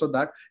is also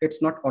that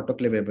it's not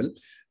autoclavable.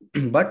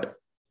 But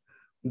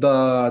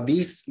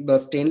the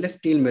stainless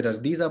steel mirrors,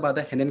 these are by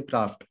the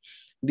Hanencraft.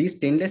 These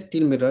stainless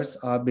steel mirrors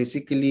are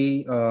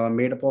basically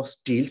made up of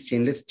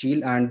stainless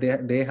steel, and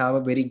they have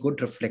a very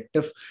good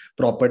reflective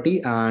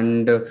property,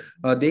 and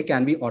they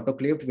can be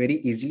autoclaved very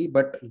easily.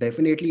 But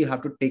definitely you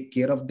have to take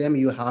care of them.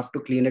 You have to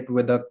clean it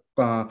with a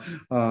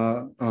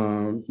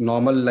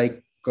normal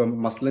like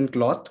muslin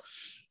cloth,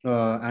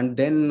 and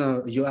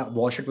then you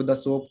wash it with the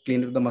soap,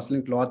 clean it with the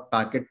muslin cloth,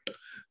 pack it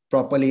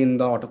properly in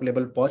the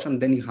autoclavable pouch,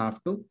 and then you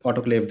have to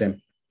autoclave them.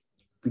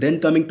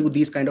 Then coming to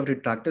these kind of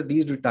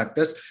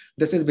retractors,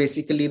 this is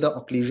basically the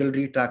occlusal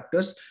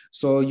retractors.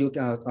 So you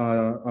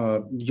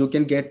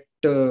can get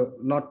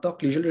not the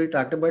occlusal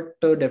retractor, but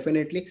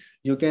definitely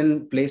you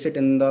can place it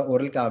in the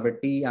oral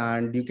cavity,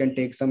 and you can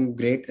take some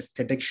great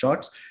aesthetic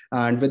shots.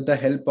 And with the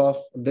help of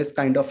this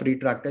kind of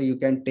retractor, you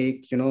can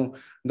take,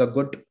 the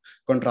good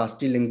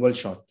contrasty lingual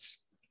shots.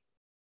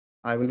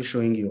 I will be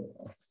showing you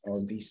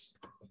all these.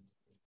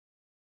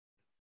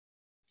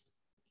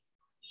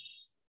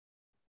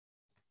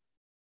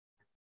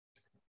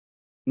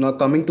 Now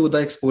coming to the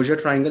exposure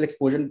triangle,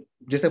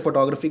 जिसे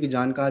photography की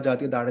जान कहा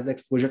जाती है, that is the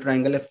exposure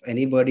triangle. If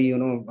anybody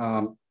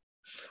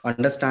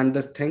understand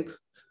this thing,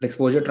 the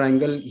exposure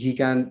triangle, he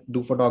can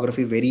do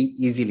photography very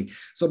easily.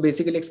 So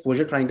basically,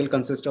 exposure triangle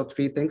consists of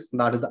three things.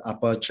 That is the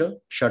aperture,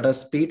 shutter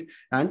speed,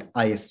 and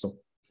ISO.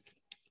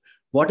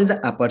 What is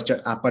the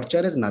aperture?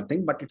 Aperture is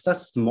nothing but it's a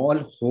small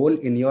hole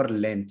in your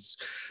lens.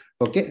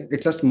 Okay,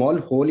 it's a small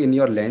hole in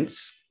your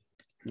lens.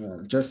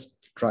 Just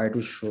try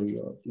to show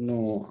you.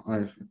 No,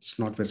 it's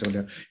not visible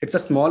here. It's a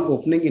small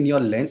opening in your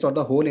lens, or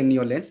the hole in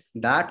your lens,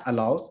 that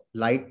allows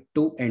light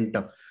to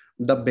enter.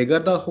 The bigger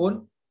the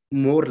hole,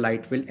 more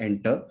light will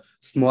enter.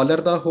 Smaller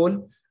the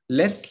hole,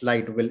 less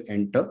light will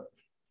enter.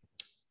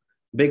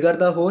 Bigger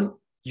the hole,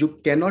 you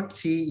cannot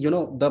see,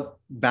 the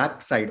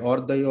back side, or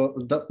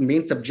the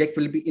main subject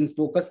will be in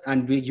focus,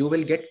 and you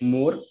will get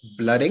more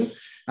blurring.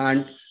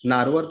 And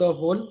narrower the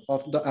hole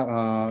of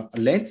the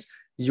lens,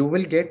 you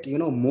will get,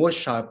 more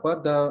sharper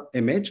the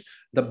image.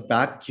 The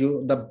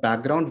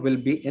background will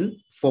be in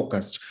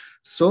focused.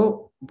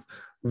 So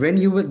when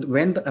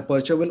the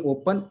aperture will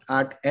open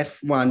at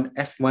f1,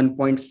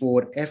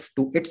 f1.4,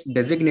 f2, it's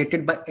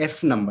designated by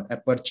f number.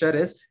 Aperture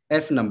is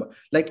f number.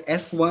 Like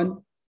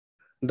f1,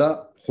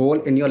 the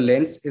hole in your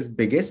lens is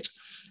biggest.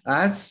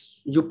 As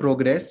you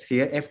progress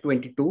here,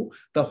 f22,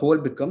 the hole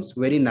becomes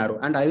very narrow,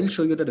 and I will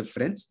show you the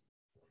difference.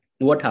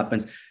 What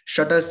happens?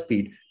 Shutter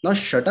speed. Now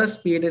shutter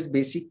speed is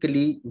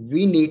basically,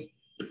 we need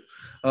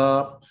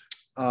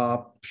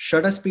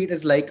shutter speed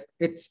is like,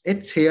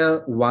 it's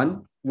here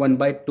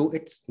 1/2,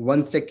 it's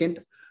 1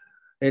 second,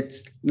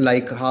 it's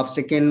like half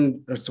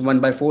second, it's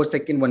 1/4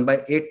 second,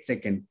 1/8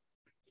 second.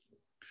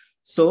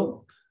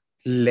 So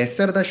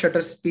lesser the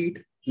shutter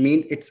speed,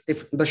 mean it's,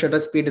 if the shutter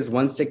speed is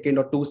 1 second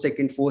or 2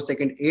 second, 4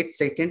 second, 8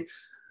 second,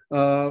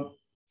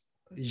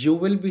 you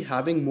will be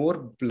having more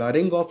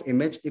blurring of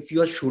image if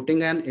you are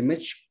shooting an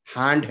image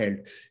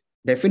handheld.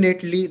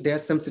 Definitely there are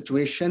some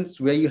situations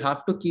where you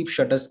have to keep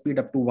shutter speed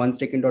up to 1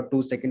 second or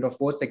 2 second or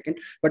 4 second,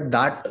 but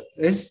that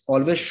is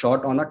always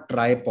shot on a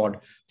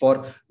tripod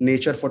for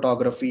nature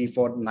photography,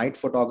 for night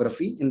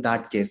photography in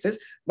that cases.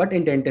 But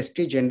in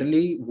dentistry,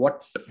 generally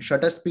what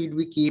shutter speed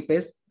we keep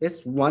is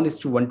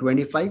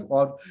 1:125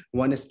 or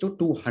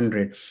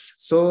 1:200.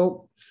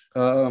 So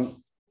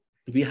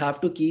we have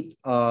to keep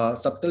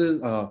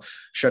subtle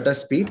shutter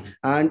speed.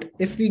 And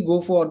if we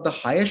go for the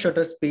higher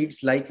shutter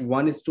speeds, like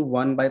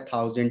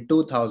 1:1/1000,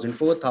 2000,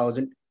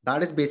 4000,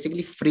 that is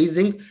basically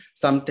freezing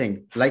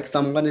something. Like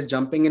someone is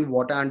jumping in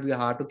water and we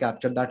have to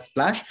capture that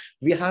splash,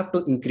 we have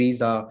to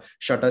increase our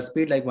shutter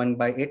speed, like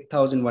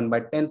 1/8000,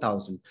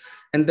 1/10,000.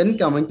 And then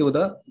coming to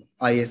the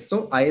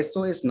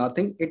ISO is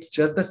nothing, it's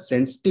just the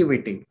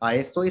sensitivity.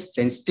 ISO is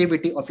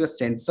sensitivity of your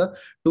sensor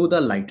to the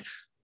light.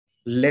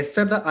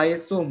 Lesser the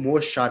ISO,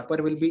 more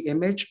sharper will be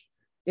image.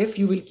 If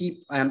you will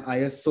keep an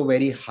ISO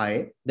very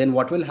high, then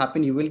what will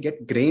happen? You will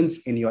get grains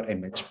in your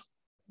image.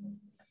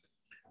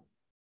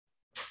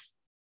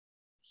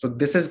 So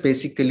this is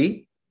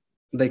basically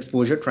the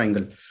exposure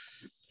triangle.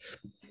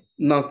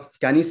 Now,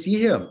 can you see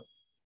here?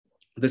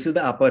 This is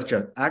the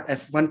aperture. At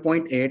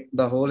f1.8,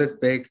 the hole is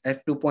big.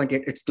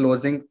 f2.8, it's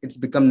closing. It's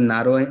become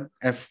narrowing.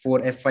 f4,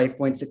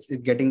 f5.6 is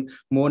getting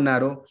more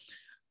narrow.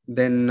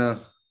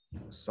 Then,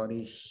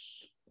 sorry.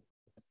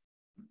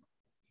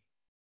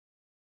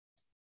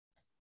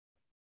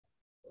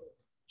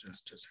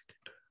 Just a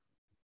second.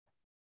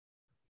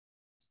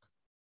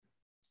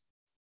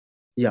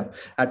 Yeah,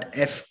 at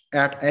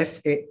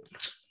f8.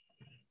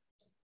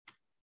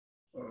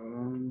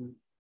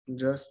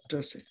 Just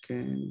a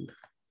second.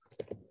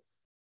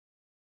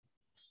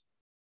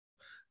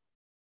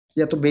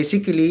 Yeah, so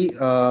basically,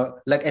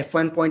 like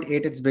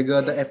f1.8, it's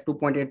bigger, the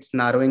f2.8 it's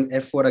narrowing,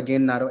 f4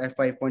 again narrow,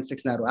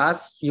 f5.6 narrow.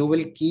 As you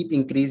will keep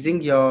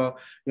increasing your,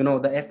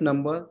 the f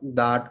number,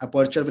 that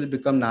aperture will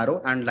become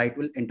narrow and light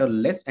will enter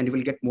less, and you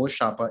will get more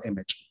sharper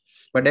image.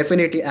 But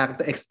definitely at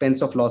the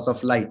expense of loss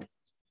of light.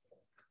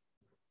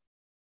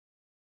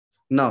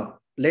 Now,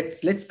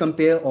 let's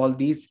compare all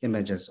these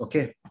images,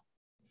 okay?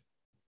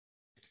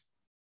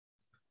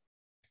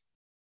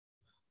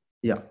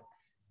 Yeah.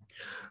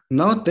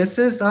 Now this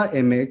is our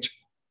image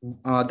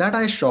that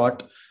I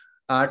shot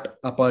at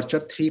aperture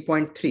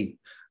 3.3.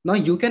 Now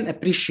you can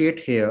appreciate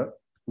here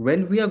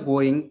when we are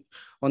going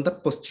on the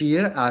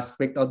posterior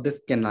aspect of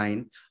this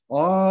canine,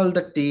 all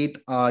the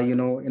teeth are,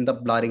 in the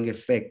blurring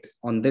effect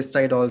on this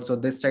side also,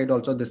 this side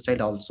also, this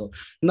side also.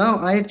 Now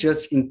I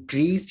just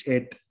increased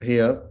it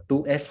here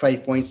to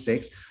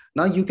f5.6.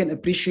 Now you can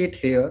appreciate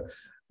here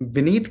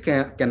beneath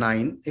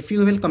canine, if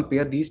you will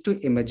compare these two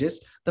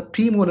images, the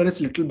premolar is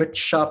a little bit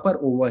sharper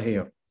over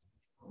here.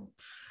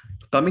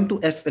 Coming to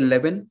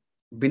F11,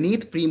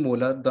 beneath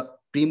premolar, the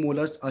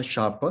premolars are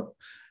sharper.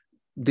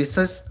 This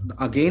is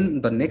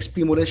again the next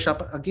premolar is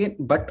sharper again,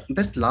 but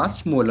this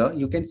last molar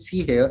you can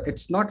see here,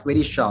 it's not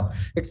very sharp.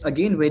 It's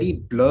again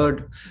very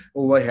blurred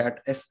over here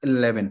at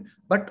F11.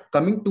 But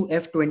coming to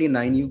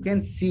F29, you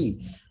can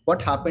see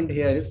what happened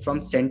here is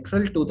from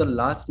central to the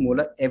last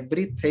molar,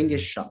 everything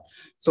is sharp.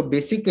 So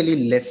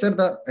basically, lesser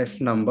the F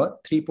number,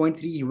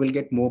 3.3, you will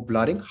get more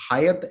blurring.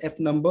 Higher the F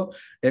number,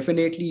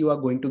 definitely you are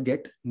going to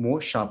get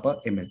more sharper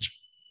image.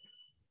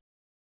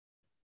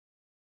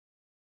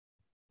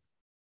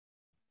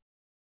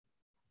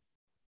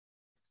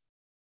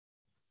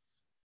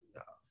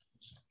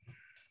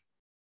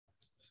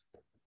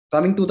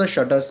 Coming to the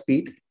shutter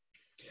speed.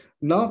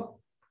 Now,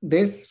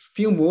 there's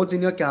few modes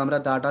in your camera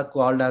that are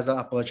called as a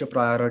aperture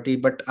priority,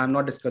 but I'm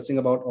not discussing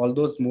about all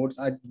those modes.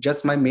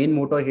 Just my main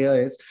motto here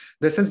is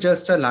this is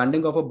just a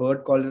landing of a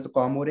bird called as a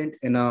cormorant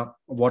in a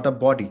water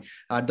body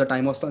at the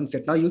time of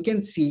sunset. Now you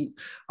can see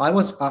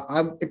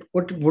it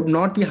would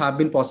not have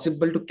been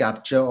possible to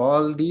capture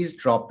all these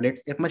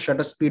droplets if my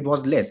shutter speed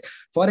was less.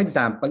 For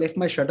example, if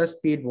my shutter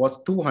speed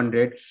was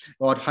 200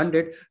 or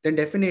 100, then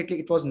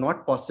definitely it was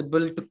not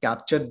possible to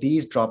capture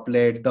these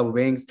droplets, the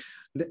wings.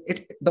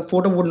 The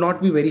photo would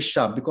not be very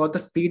sharp because the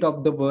speed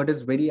of the bird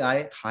is very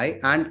high,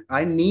 and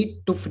I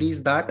need to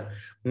freeze that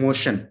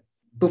motion.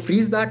 To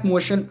freeze that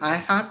motion, I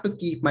have to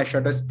keep my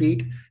shutter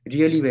speed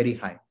really very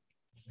high.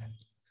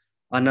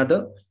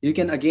 Another, you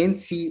can again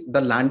see the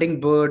landing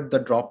bird, the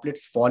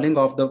droplets falling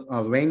off the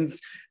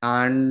wings,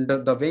 and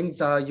the wings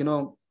are,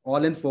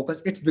 all in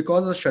focus. It's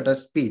because of the shutter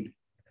speed.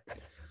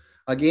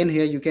 Again,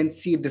 here you can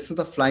see this is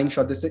the flying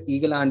shot. This is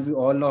eagle, and we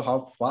all know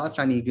how fast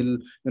an eagle,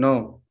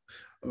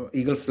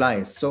 eagle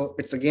flies. So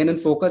it's again in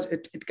focus.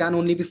 It can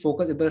only be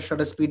focused if the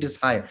shutter speed is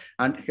high.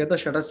 And here the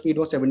shutter speed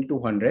was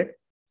 7200.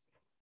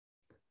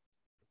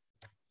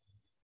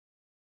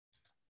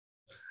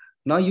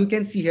 Now you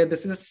can see here,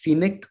 this is a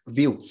scenic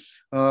view.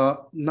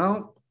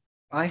 Now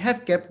I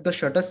have kept the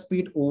shutter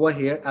speed over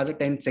here as a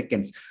 10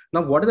 seconds.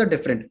 Now, what is the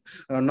difference?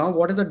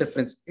 What is the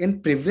difference?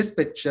 In previous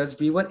pictures,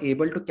 we were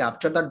able to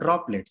capture the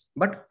droplets,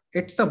 but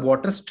it's a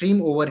water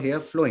stream over here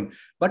flowing.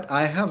 But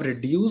I have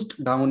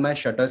reduced down my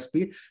shutter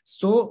speed.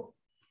 So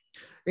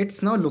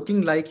it's now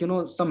looking like,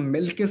 some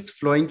milk is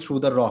flowing through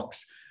the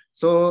rocks.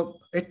 So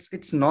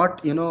it's not,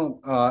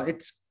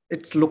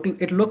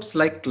 it looks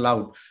like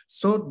cloud.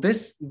 So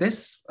this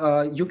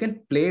you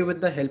can play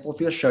with the help of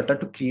your shutter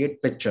to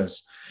create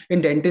pictures. In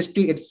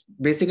dentistry, it's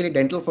basically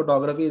dental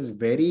photography is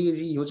very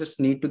easy. You just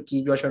need to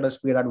keep your shutter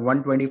speed at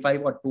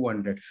 125 or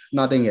 200,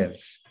 nothing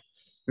else.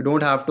 You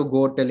don't have to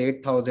go till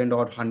 8,000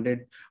 or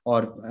 100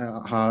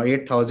 or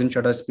 8,000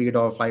 shutter speed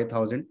or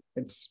 5,000.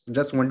 It's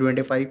just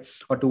 125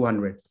 or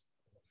 200.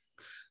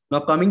 Now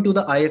coming to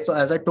the ISO,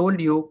 as I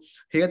told you,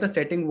 here the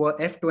setting were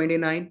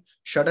f29,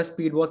 shutter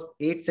speed was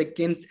 8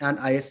 seconds, and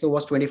ISO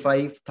was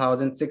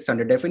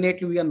 25,600.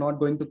 Definitely, we are not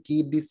going to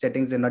keep these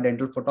settings in a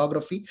dental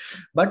photography,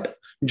 but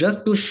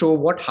just to show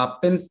what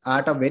happens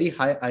at a very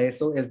high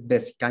ISO is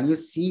this. Can you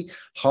see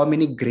how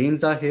many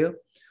grains are here?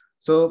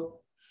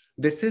 So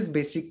this is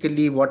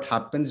basically what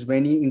happens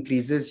when you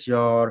increases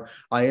your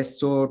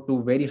ISO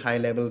to very high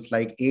levels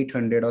like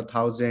 800 or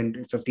 1000,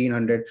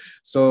 1500.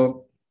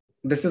 So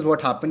this is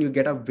what happened. You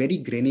get a very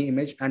grainy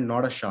image and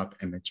not a sharp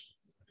image.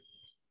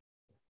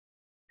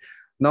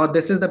 Now,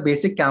 this is the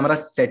basic camera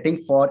setting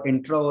for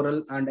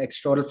intraoral and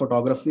extraoral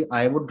photography.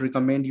 I would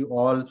recommend you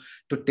all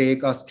to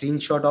take a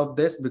screenshot of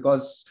this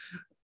because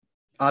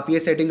आप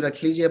ये setting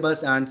रख लीजिए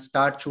बस and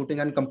start shooting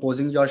and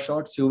composing your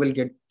shots. You will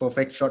get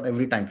perfect shot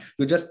every time.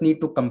 You just need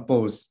to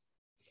compose.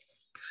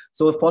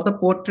 So for the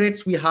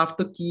portraits, we have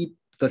to keep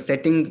the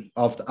setting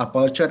of the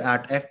aperture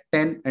at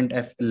f10 and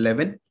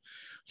f11.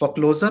 For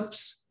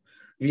close-ups,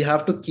 we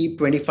have to keep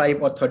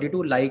 25 or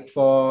 32, like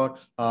for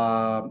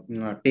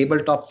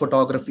tabletop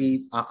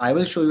photography. I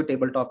will show you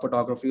tabletop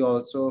photography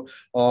also,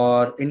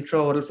 or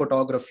intraoral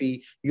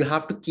photography. You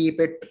have to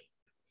keep it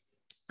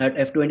at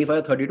f25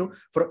 or 32.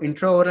 For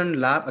intraoral and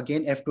lab,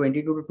 again,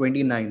 f22 to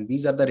 29.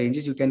 These are the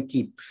ranges you can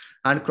keep.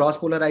 And cross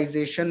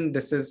polarization,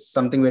 this is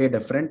something very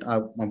different. I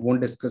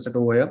won't discuss it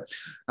over here.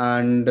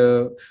 And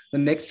the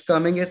next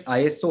coming is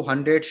ISO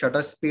 100,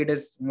 shutter speed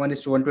is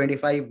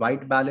 1:125,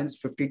 white balance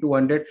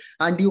 5200.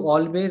 And you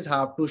always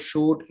have to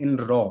shoot in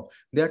RAW.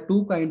 There are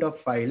two kind of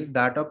files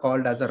that are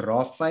called as a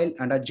RAW file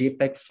and a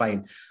JPEG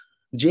file.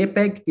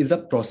 JPEG is a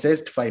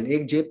processed file.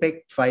 एक JPEG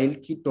file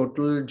की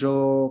total जो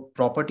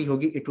property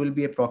होगी it will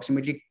be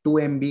approximately 2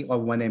 MB और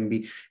 1 MB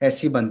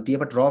ऐसी बनती है.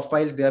 But raw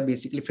files they are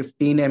basically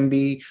 15 MB,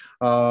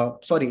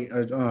 sorry,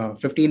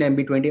 15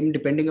 MB, 20 MB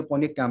depending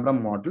upon your camera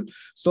model.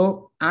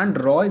 So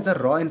and raw is a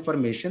raw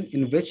information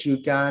in which you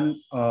can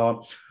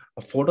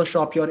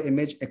Photoshop your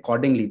image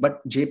accordingly.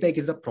 But JPEG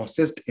is a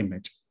processed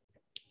image.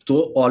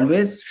 So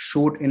always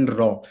shoot in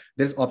raw.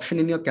 There's option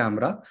in your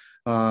camera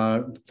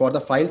for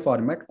the file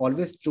format.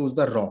 Always choose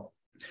the raw.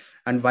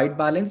 And white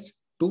balance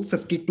to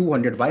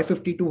 5200. Why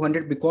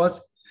 5200?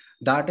 Because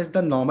that is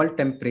the normal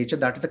temperature.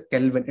 That is a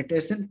Kelvin. It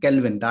is in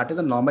Kelvin. That is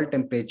a normal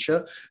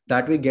temperature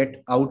that we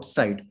get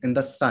outside in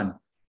the sun,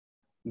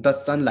 the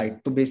sunlight.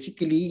 So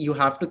basically you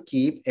have to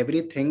keep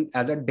everything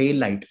as a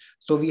daylight.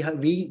 So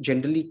we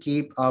generally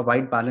keep our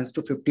white balance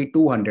to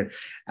 5200.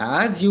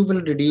 As you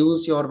will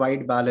reduce your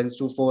white balance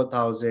to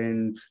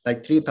 4000,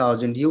 like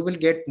 3000, you will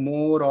get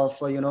more of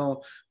a,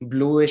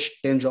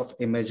 bluish tinge of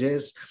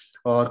images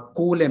or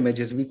cool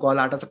images. We call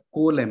that as a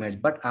cool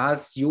image. But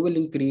as you will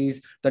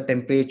increase the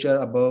temperature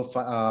above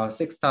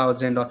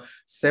 6000 or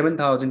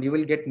 7000, you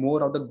will get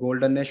more of the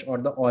goldenish or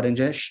the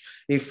orangish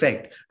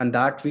effect, and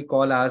that we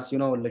call as, a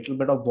little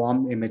bit of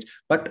warm image.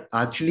 But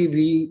actually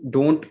we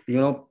don't,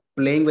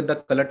 playing with the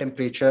color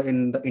temperature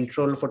in the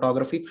intro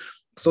photography.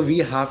 So we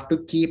have to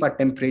keep a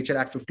temperature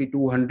at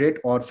 5200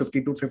 or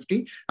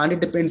 5250, and it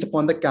depends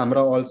upon the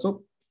camera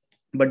also.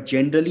 But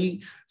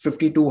generally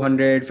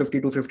 5200,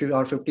 5250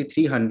 or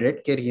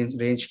 5300 के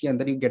range के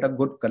अंदर you get a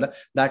good color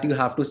that you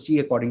have to see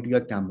according to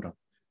your camera.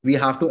 We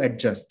have to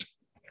adjust.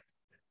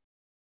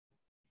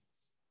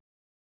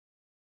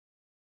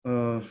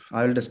 I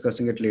will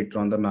discussing it later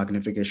on, the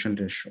magnification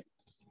ratio.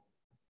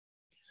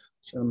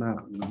 So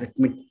let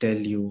me tell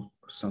you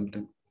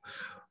something.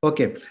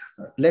 Okay,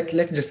 let's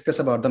discuss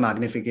about the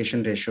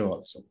magnification ratio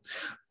also.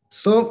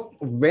 So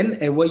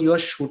whenever you are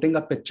shooting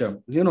a picture,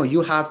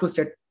 you have to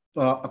set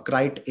a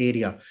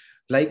criteria.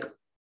 Like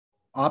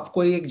आप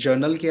कोई एक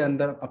journal के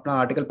अंदर अपना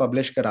article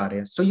publish करा रहे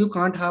हैं, so you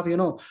can't have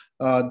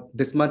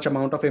this much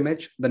amount of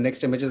image, the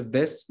next image is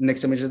this,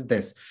 next image is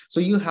this.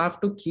 So you have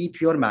to keep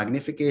your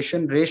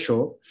magnification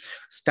ratio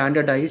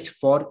standardized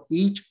for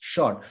each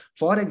shot.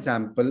 For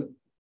example,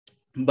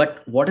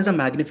 but what is a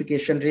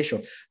magnification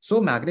ratio?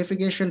 So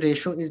magnification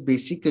ratio is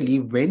basically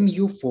when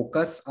you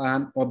focus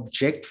an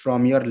object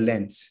from your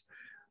lens.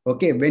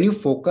 Okay, when you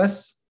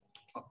focus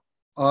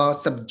a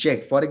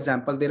subject, for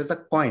example, there is a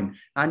coin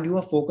and you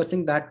are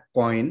focusing that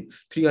coin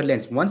through your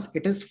lens. Once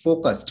it is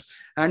focused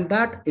and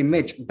that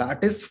image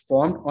that is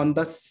formed on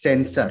the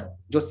sensor,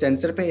 जो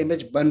sensor पे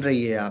image बन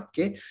रही है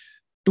आपके,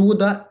 to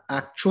the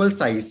actual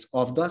size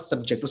of the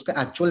subject, उसका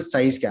actual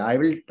size क्या? I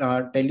will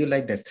tell you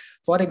like this.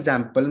 For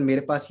example,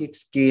 मेरे पास ये एक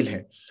scale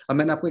है. अब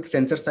मैंने आपको एक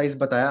sensor size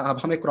बताया. अब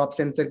हम एक crop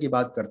sensor की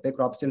बात करते हैं.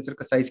 Crop sensor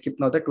का size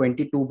कितना होता है?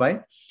 22 by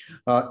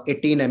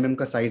 18 mm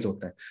का size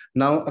होता है.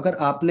 Now अगर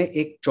आपने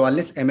एक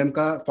 44 mm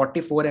का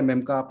 44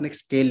 mm का आपने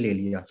scale ले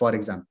लिया, for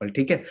example,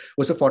 ठीक है?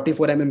 उसमें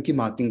 44 mm की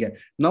marking है.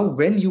 Now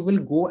when you will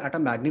go at a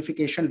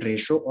magnification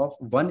ratio of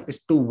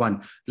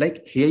 1:1,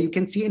 like here you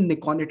can see in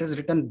Nikon it is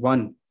written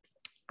 1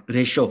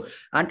 ratio,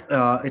 and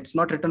it's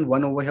not written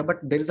 1 over here, but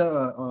there is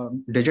a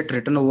digit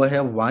written over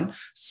here 1,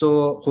 so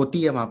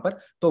होती है वहां पर.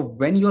 तो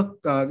when you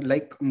are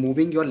like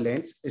moving your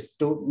lens, is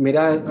to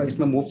मेरा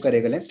इसमें move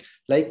करेगा lens,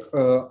 like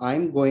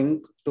I'm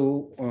going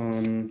to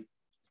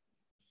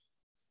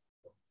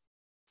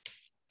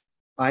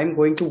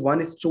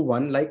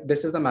 1:1, like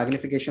this is the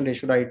magnification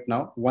ratio right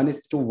now,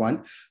 1:1.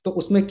 तो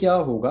उसमें क्या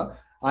होगा?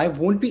 I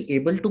won't be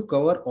able to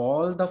cover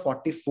all the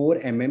 44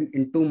 mm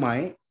into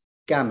my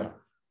camera.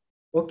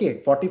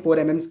 Okay, 44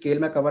 mm scale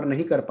में cover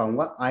नहीं कर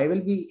पाऊंगा. I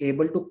will be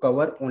able to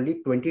cover only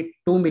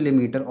 22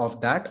 millimeter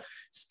of that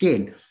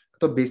scale.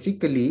 तो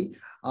basically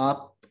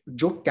आप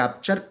जो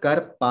कैप्चर कर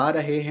पा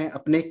रहे हैं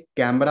अपने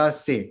कैमरा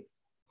से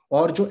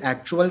और जो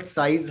एक्चुअल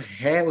साइज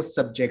है उस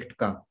सब्जेक्ट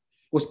का,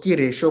 उसकी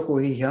रेशो को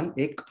ही हम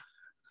एक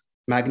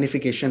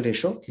मैग्निफिकेशन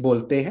रेशो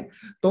बोलते हैं.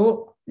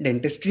 तो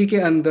डेंटिस्ट्री के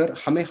अंदर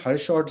हमें हर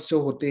शॉट्स जो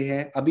होते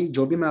हैं, अभी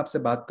जो भी मैं आपसे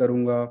बात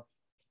करूंगा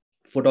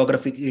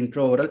photography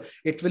intro oral,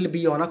 it will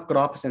be on a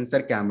crop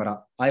sensor camera.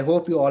 I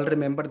hope you all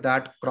remember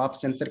that crop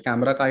sensor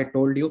camera का I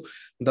told you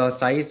the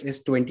size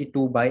is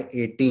 22 by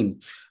 18.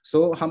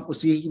 So हम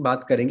उसी की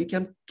बात करेंगे कि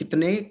हम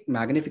कितने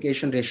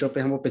मैग्निफिकेशन रेशियो पे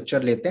हम वो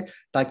पिक्चर लेते हैं,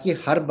 ताकि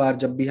हर बार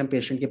जब भी हम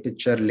पेशेंट की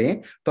पिक्चर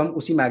लें तो हम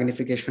उसी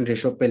मैग्निफिकेशन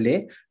रेशियो पे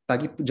लें,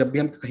 ताकि जब भी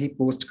हम कहीं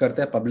पोस्ट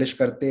करते हैं, पब्लिश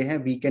करते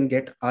हैं, we can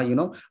get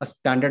a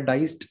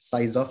standardized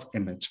size of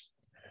image.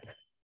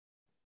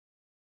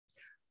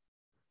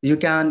 You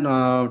can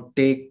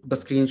take the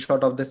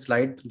screenshot of this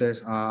slide.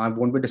 I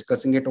won't be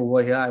discussing it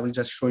over here. I will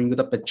just showing you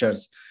the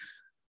pictures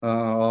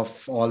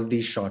of all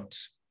these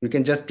shots. You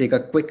can just take a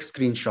quick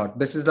screenshot.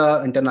 This is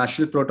the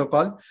international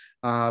protocol.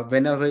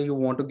 Whenever you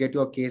want to get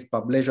your case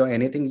published or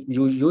anything,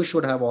 you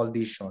should have all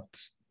these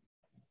shots.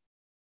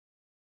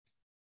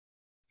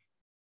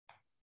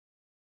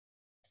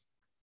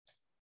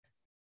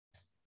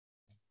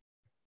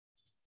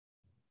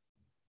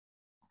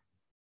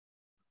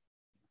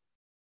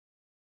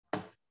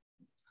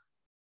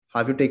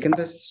 Have you taken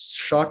this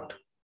shot?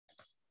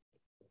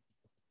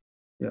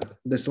 Yeah,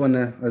 this one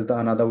is the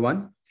another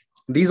one.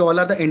 These all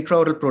are the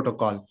intraoral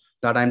protocol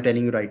that I'm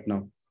telling you right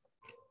now.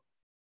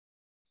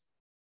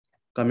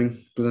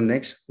 Coming to the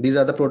next, these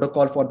are the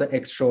protocol for the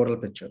extraoral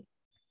picture.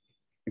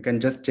 You can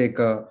just take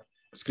a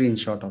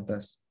screenshot of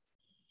this.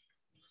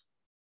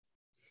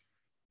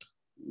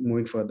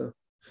 Moving further.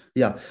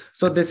 Yeah,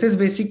 so this is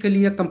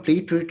basically a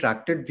complete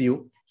retracted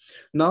view.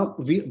 Now,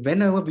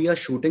 whenever we are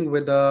shooting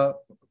with a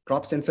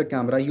crop sensor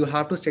camera, you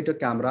have to set your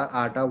camera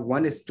at a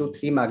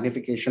 1:3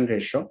 magnification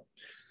ratio,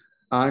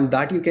 and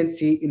that you can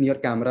see in your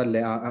camera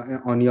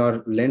on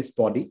your lens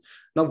body.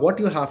 Now, what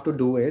you have to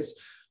do is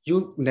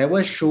you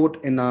never shoot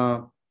in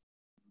a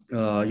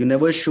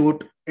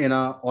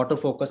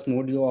autofocus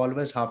mode. You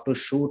always have to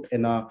shoot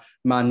in a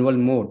manual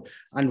mode.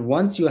 And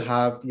once you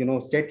have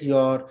set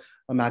your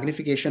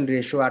magnification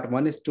ratio at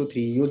 1:3,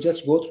 you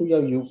just go through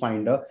your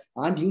viewfinder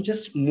and you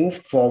just move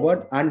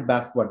forward and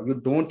backward. You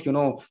don't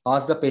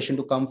ask the patient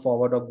to come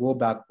forward or go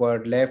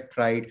backward, left,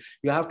 right.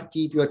 You have to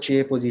keep your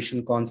chair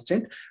position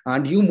constant,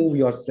 and you move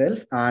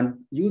yourself and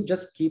you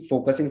just keep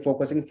focusing,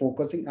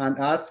 and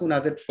as soon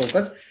as it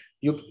focuses,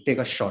 you take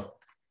a shot.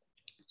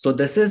 So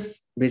this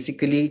is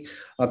basically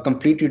a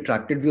complete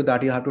retracted view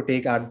that you have to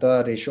take at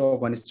the ratio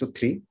of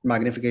 1:3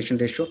 magnification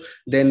ratio.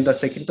 Then the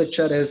second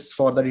picture is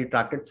for the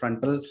retracted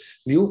frontal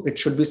view. It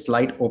should be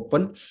slight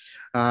open,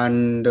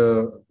 and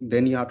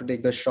then you have to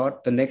take the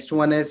shot. The next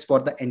one is for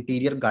the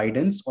anterior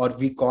guidance, or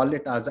we call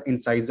it as an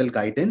incisal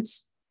guidance.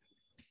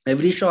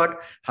 Every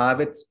shot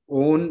have its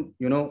own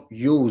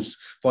use.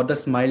 For the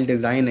smile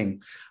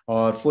designing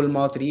or full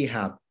mouth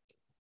rehab,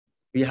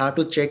 we have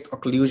to check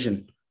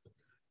occlusion.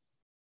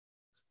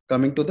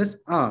 Coming to this,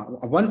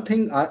 one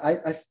thing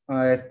I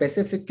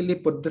specifically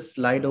put this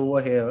slide over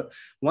here.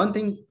 One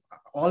thing,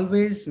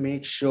 always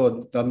make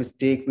sure the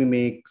mistake we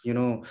make,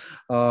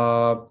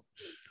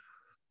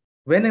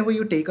 whenever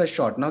you take a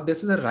shot. Now,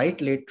 this is a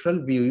right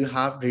lateral view. You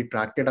have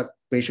retracted a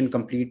patient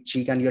complete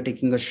cheek and you're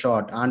taking a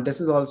shot. And this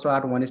is also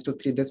at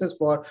 1:3. This is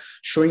for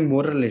showing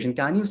molar relation.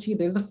 Can you see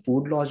there's a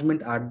food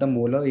lodgement at the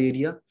molar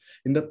area,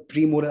 in the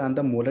premolar and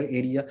the molar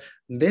area?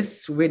 This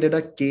we did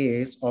a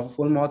case of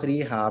full mouth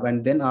rehab, and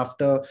then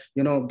after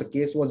the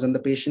case was done,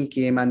 the patient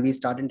came and we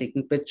started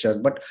taking pictures,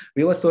 but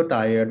we were so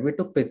tired, we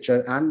took picture,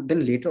 and then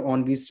later on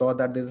we saw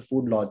that there's a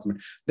food lodgement.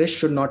 This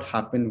should not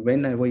happen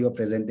whenever you're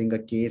presenting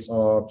a case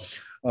or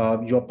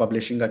you're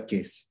publishing a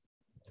case.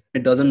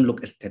 It doesn't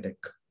look aesthetic.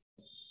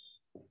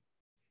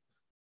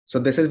 So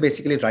this is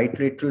basically right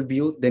lateral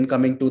view. Then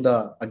coming to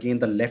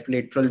the left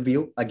lateral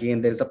view, again,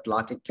 there's a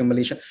plaque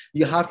accumulation.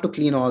 You have to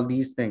clean all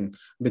these things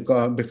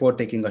before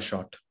taking a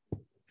shot.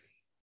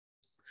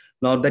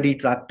 Now, the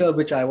retractor,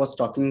 which I was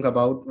talking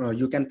about,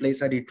 you can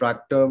place a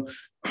retractor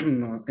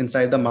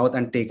inside the mouth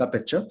and take a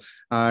picture.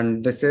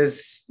 And this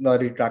is the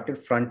retracted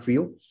front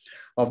view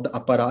of the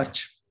upper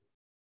arch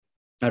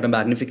at a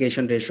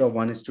magnification ratio of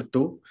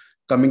 1:2.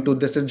 Coming to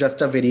this is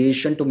just a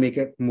variation to make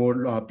it more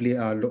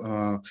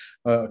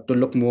to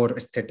look more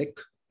aesthetic.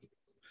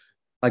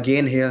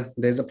 Again, here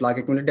there's a plaque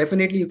accumulation.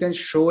 Definitely you can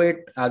show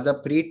it as a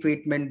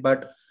pre-treatment,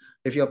 but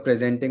if you're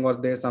presenting or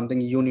there's something,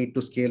 you need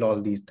to scale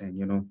all these things.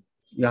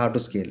 You have to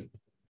scale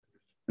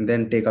and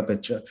then take a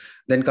picture.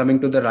 Then coming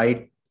to the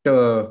right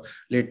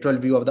lateral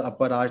view of the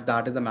upper arch,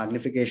 that is the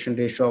magnification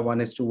ratio of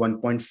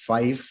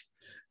 1:1.5.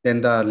 Then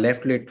the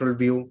left lateral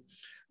view,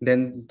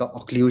 then the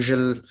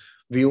occlusal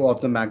view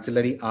of the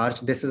maxillary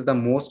arch. This is the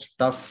most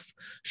tough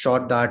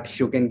shot that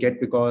you can get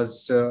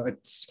because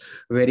it's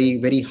very,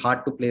 very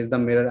hard to place the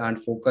mirror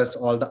and focus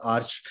all the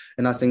arch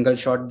in a single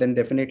shot. Then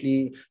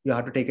definitely you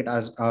have to take it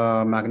as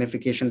a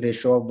magnification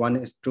ratio of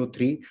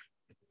 1:3.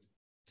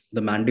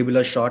 The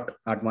mandibular shot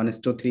at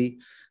 1:3.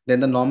 Then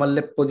the normal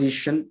lip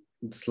position,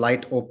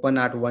 slight open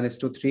at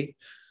 1:3.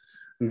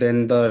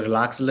 Then the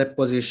relaxed lip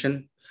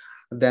position.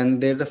 Then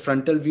there's a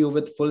frontal view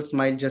with full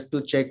smile just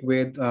to check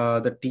where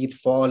the teeth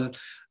fall.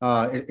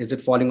 Is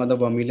it falling on the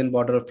vermilion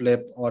border of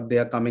lip, or they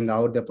are coming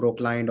out, they're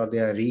proclined or they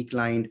are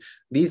reclined.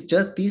 These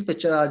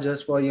pictures are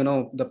just for,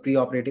 the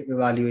preoperative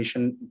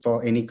evaluation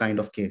for any kind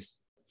of case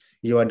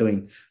you are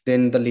doing.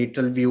 Then the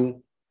lateral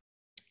view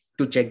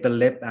to check the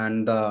lip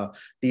and the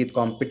teeth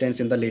competence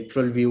in the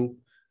lateral view.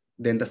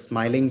 Then the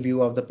smiling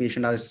view of the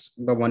patient has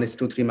the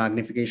 1:3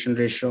 magnification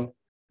ratio.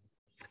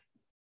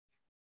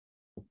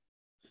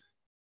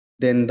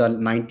 Then the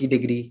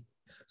 90-degree.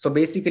 So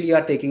basically you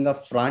are taking a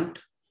front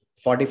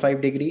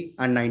 45-degree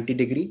and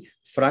 90-degree,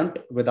 front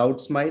without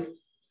smile,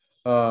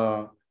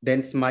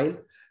 then smile,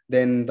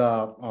 then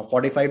the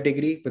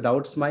 45-degree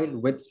without smile,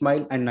 with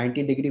smile, and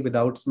 90-degree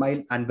without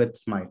smile and with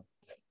smile.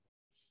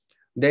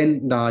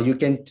 Then you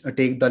can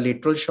take the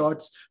lateral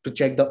shots to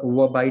check the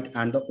overbite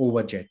and the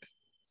overjet.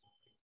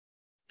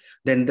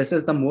 Then this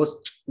is the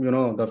most,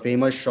 the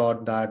famous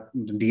shot that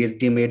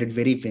DSD made it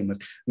very famous.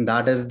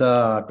 That is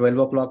the 12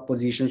 o'clock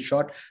position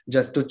shot,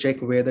 just to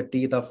check where the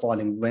teeth are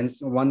falling.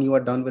 When you are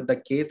done with the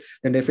case,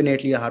 then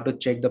definitely you have to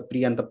check the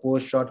pre and the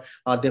post shot.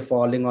 Are they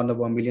falling on the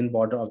vermilion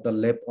border of the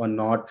lip or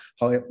not?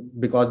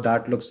 Because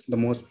that looks the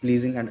most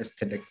pleasing and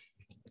aesthetic.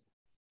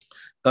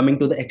 Coming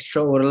to the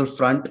extraoral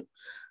front,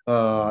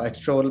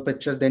 extraoral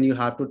pictures, then you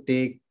have to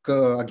take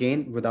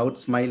again without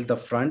smile the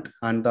front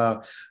and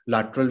the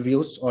lateral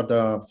views or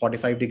the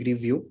 45-degree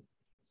view.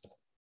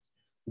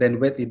 Then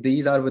with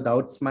these are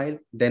without smile,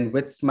 then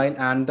with smile,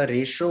 and the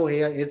ratio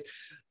here is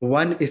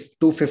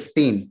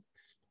 1:15.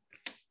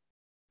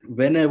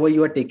 Whenever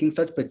you are taking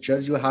such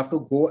pictures, you have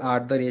to go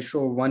at the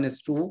ratio of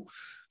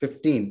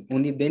 1:15.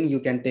 Only then you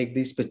can take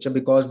this picture,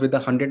 because with the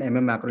 100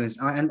 mm macro lens,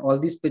 and all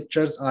these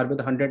pictures are with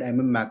 100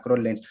 mm macro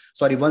lens,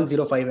 sorry,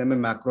 105 mm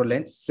macro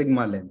lens,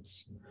 Sigma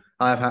lens.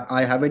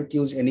 I haven't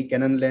used any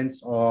Canon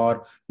lens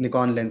or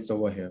Nikon lens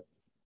over here.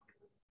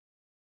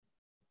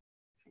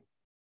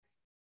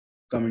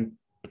 Coming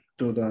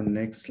to the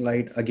next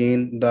slide,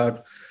 again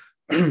the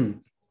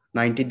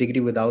 90-degree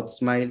without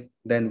smile,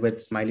 then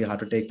with smile you have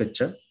to take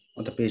picture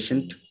of the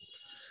patient.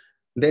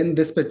 Then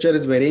this picture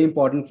is very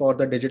important for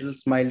the digital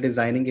smile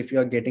designing. If you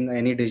are getting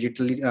any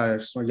digitally,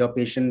 so your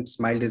patient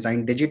smile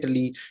designed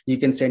digitally, you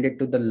can send it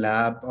to the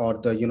lab or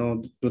the,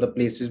 to the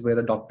places where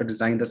the doctor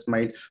designed the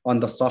smile on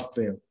the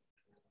software,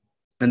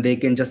 and they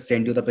can just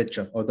send you the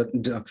picture or the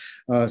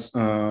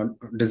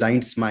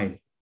designed smile.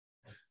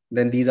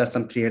 Then these are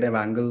some creative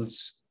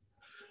angles.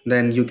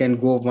 Then you can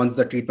go, once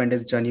the treatment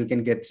is done, you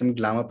can get some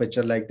glamour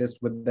picture like this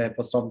with the help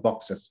of soft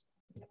boxes.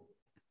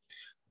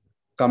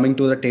 Coming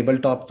to the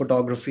tabletop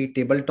photography,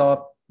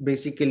 tabletop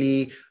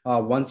basically,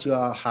 once you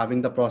are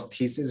having the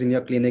prosthesis in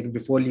your clinic,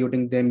 before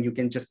loading them, you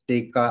can just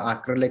take an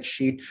acrylic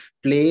sheet,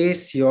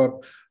 place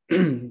your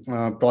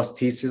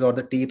prosthesis or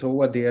the teeth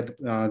over there,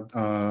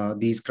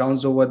 these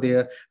crowns over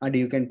there, and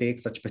you can take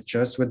such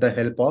pictures with the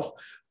help of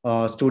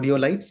studio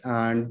lights.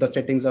 And the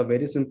settings are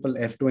very simple: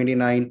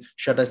 f29,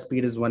 shutter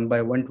speed is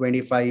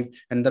 1/125,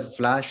 and the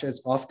flash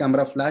is off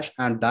camera flash,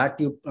 and that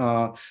you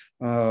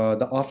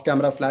the off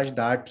camera flash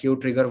that you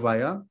trigger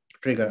via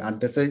trigger, and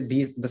this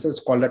is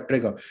called a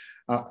trigger.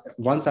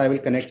 Once I will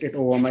connect it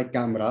over my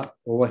camera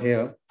over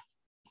here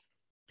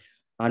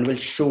and will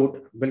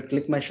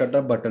click my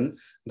shutter button,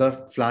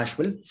 the flash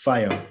will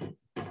fire.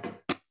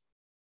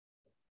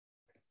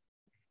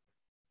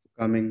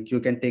 You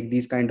can take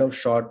these kind of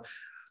shot.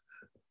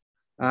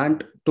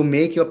 And to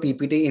make your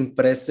PPT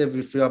impressive,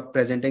 if you are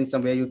presenting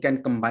somewhere, you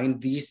can combine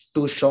these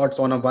two shots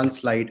on one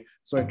slide,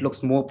 so it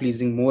looks more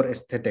pleasing, more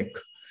aesthetic.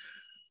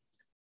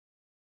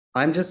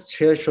 I'm just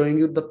here showing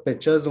you the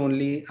pictures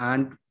only,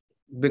 and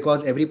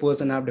because every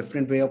person have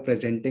different way of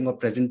presenting or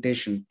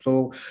presentation.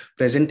 So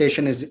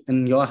presentation is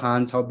in your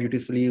hands, how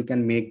beautifully you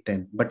can make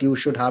them, but you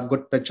should have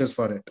good pictures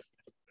for it.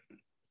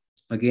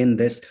 Again,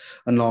 this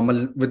a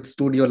normal with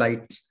studio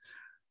lights.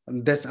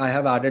 This I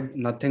have added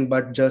nothing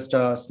but just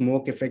a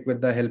smoke effect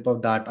with the help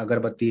of that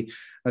agarbatti.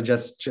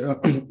 Just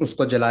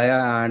usko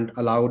jalaya and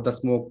allowed the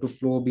smoke to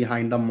flow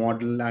behind the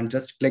model, and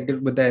just clicked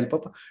it with the help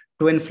of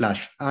twin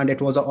flash, and it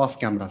was an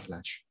off-camera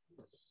flash.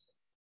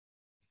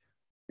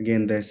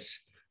 Again, this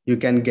you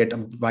can get a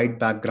white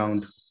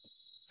background.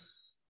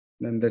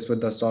 Then this with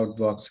the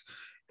softbox,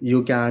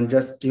 you can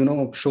just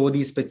show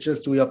these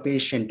pictures to your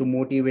patient to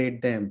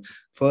motivate them.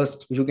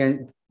 First, you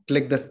can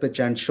click this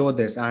picture and show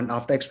this, and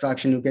after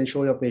extraction you can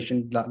show your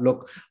patient,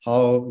 look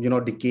how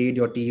decayed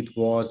your teeth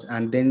was,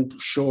 and then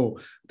show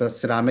the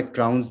ceramic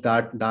crowns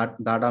that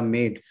are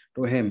made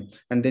to him,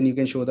 and then you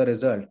can show the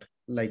result.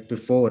 Like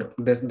before,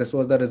 this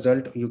was the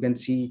result. You can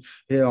see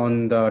here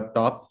on the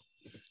top,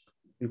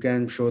 you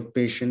can show the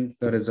patient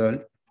the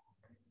result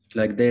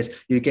like this.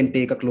 You can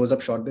take a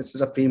close-up shot. This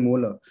is a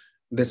premolar.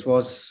 This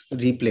was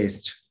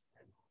replaced.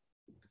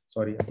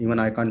 Sorry, even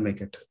I can't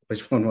make it.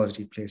 Which one was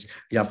replaced?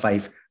 Yeah,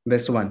 5.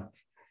 This one.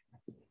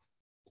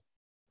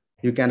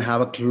 You can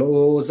have a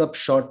close-up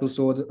shot to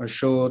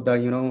show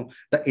the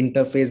the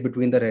interface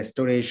between the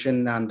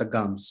restoration and the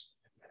gums.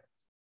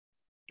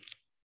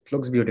 It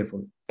looks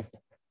beautiful.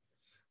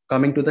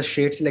 Coming to the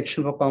shade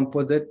selection for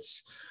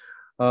composites,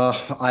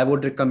 I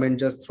would recommend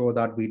just throw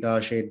that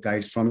beta shade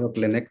guides from your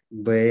clinic.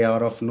 They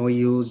are of no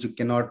use. You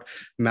cannot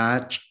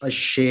match a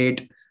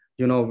shade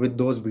with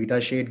those beta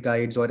shade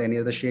guides or any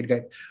other shade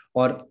guide,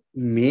 or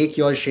make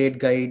your shade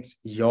guides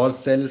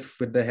yourself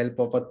with the help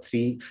of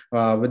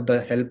with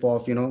the help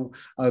of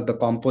the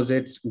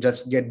composites.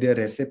 Just get their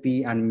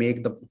recipe and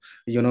make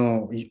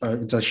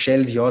the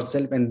shells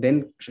yourself, and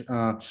then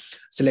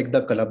select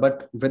the color.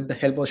 But with the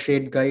help of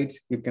shade guides,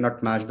 you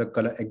cannot match the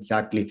color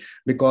exactly,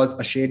 because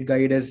a shade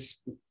guide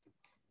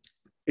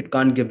it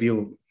can't give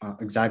you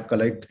exact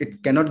color.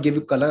 It cannot give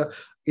you color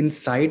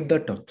inside the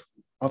tooth.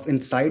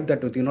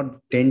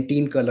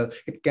 Dentine color,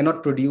 it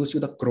cannot produce you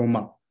the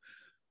chroma,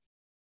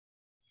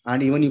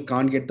 and even you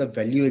can't get the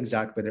value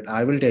exact with it.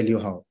 I will tell you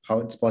how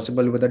it's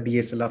possible with a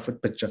DSLR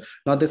fit picture.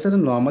 Now this is a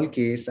normal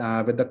case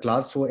with the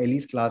class 4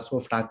 Ellie's class 4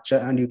 fracture,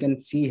 and you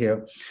can see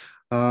here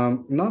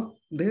now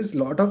there's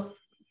a lot of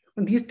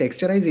these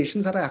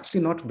texturizations are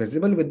actually not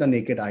visible with the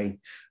naked eye.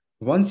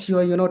 Once you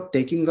are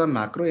taking a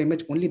macro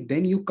image, only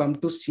then you come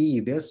to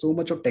see there's so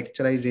much of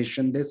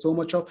texturization, there's so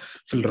much of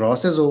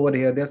fluorosis over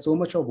here, there's so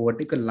much of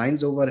vertical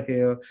lines over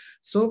here.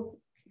 So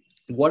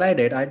What I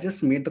did, I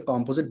just made the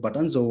composite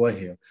buttons over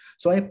here.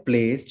 So I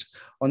placed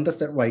on the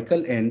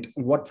cervical end,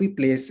 what we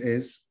place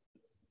is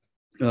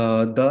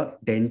the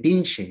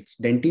dentine shades.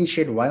 Dentine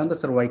shade, why on the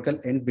cervical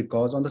end?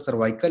 Because on the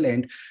cervical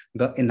end,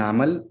 the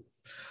enamel,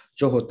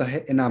 जो होता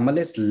है, enamel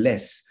is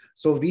less.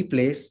 So we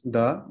place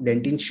the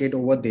dentine shade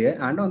over there,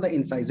 and on the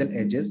incisal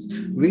edges,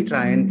 we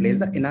try and place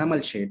the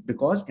enamel shade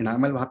because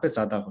enamel वहाँ पे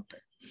ज़्यादा होता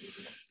है.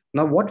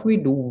 Now, what we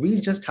do,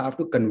 we just have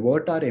to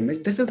convert our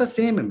image. This is the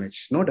same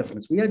image, no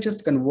difference. We are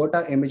just convert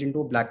our image into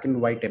a black and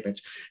white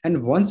image.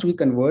 And once we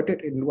convert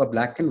it into a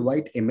black and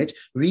white image,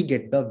 we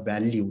get the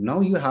value.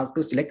 Now you have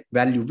to select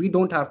value. We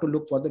don't have to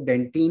look for the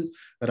dentine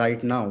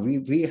right now.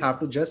 We have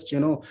to just,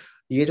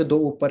 ये जो दो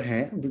ऊपर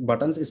हैं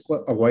buttons,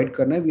 इसको avoid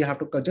करना है. We have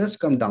to just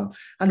come down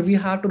and we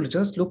have to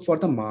just look for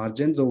the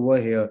margins over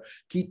here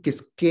कि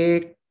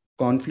किसके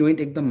confluent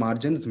एकदम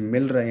margins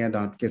मिल रहे हैं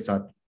दांत के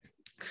साथ.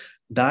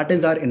 That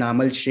is our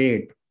enamel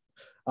shade.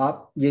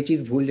 आप ये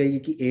चीज भूल जाइए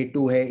कि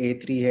A2 है,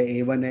 A3 है,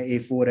 A1 है,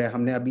 A4 है.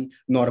 हमने अभी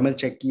नॉर्मल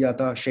चेक किया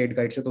था शेड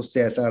गाइड से, तो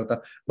उससे ऐसा आ रहा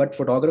था. But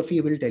photography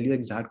will tell you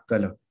exact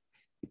colour.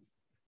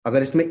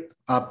 अगर इसमें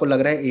आपको लग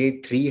रहा है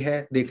A3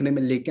 है देखने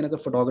में, लेकिन अगर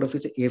फोटोग्राफी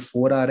से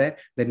A4 आ रहा है,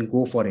 देन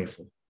गो फॉर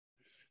A4.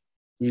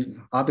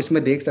 आप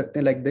इसमें देख सकते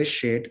हैं लाइक दिस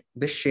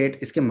शेड,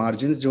 इसके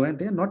मार्जिन जो हैं,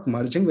 they are not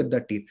merging with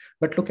the teeth,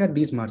 but look at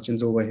these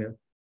margin over here.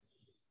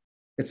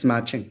 It's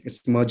matching,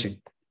 it's merging.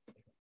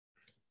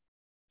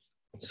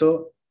 So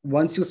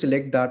once you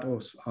select that, oh,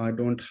 I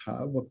don't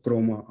have a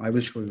chroma. I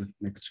will show you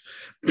next.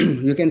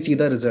 You can see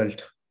the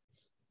result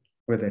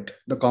with it,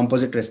 the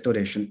composite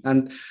restoration.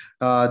 And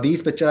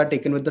these pictures are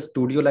taken with the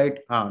studio light.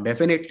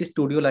 Definitely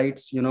studio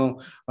lights,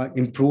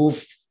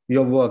 improve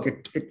your work.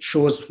 It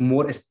shows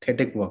more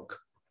aesthetic work.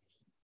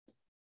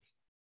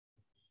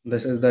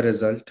 This is the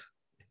result.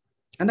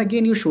 And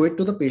again, you show it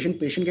to the patient.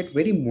 Patient get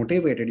very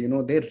motivated.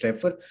 They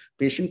refer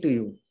patient to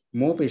you,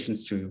 more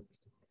patients to you.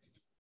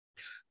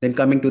 Then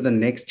coming to the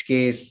next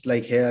case,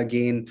 like here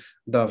again,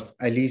 the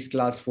Alice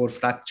class 4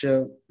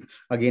 fracture,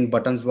 again,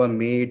 buttons were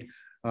made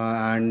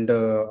and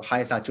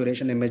high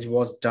saturation image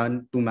was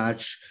done to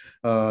match.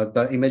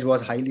 The image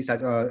was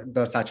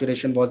the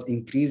saturation was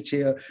increased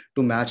here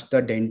to match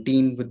the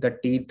dentine with the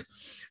teeth,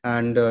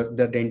 and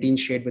the dentine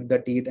shade with the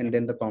teeth, and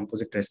then the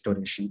composite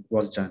restoration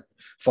was done,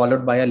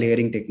 followed by a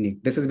layering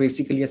technique. This is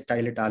basically a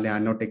style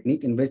Italiano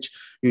technique in which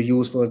you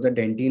use first the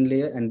dentine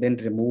layer and then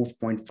remove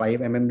 0.5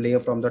 mm layer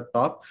from the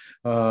top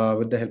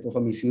with the help of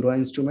a Misura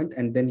instrument,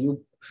 and then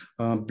you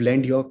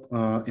blend your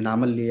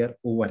enamel layer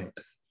over it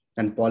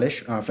and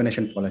finish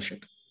and polish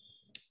it.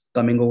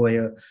 Coming over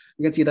here,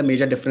 you can see the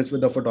major difference with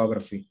the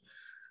photography.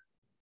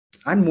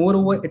 And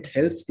moreover, it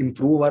helps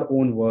improve our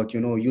own work.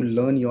 You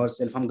learn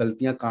yourself. हम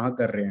गलतियां कहाँ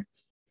कर रहे हैं.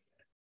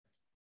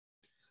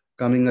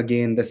 Coming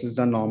again, this is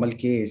a normal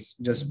case.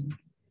 Just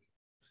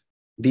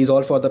these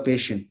all for the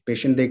patient.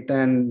 Patient देखता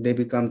है and they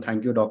become,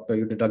 thank you doctor,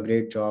 you did a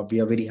great job.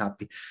 We are very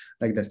happy.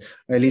 Like this.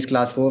 At least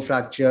class 4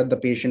 fracture. The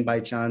patient by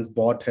chance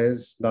bought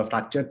the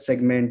fractured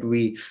segment.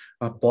 We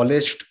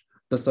polished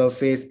the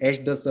surface,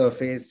 etched the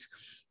surface,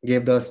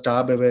 gave the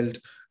star bevel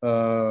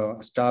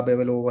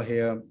over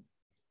here,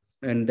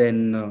 and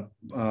then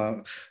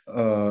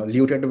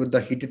luted with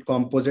the heated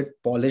composite,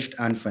 polished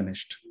and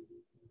finished.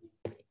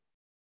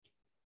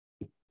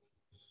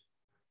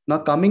 Now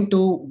coming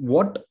to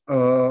what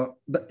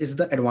is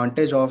the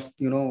advantage of,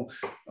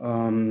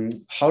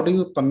 how do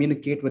you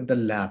communicate with the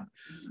lab?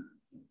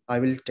 I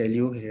will tell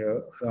you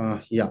here.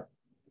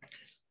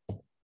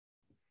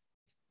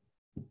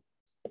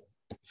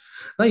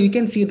 Now you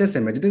can see this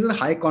image. This is a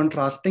high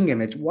contrasting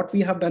image. What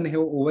we have done here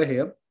over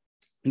here,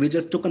 we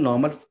just took a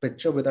normal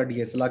picture with our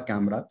DSLR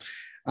camera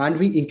and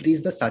we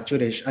increase the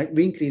saturation,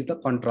 we increase the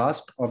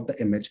contrast of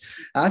the image.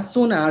 As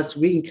soon as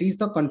we increase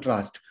the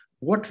contrast,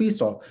 what we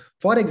saw,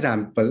 for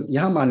example,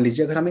 यहाँ मान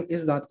लीजिए अगर हमें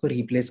इस दांत को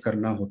replace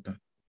करना होता,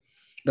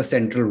 the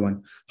central one,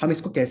 हम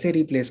इसको कैसे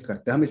replace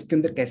करते हैं, हम इसके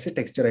अंदर कैसे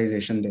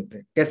texturization देते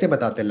हैं, कैसे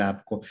बताते हैं lab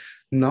को.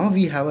 Now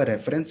we have a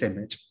reference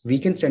image. We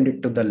can send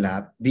it to the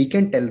lab. We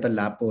can tell the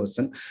lab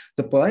person,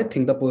 I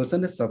think the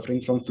person is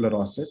suffering from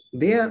fluorosis.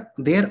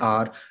 There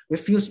are,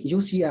 if you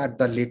see at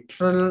the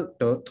lateral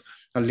tooth,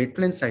 a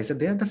lateral incisor,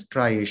 there are the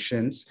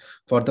striations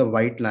for the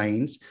white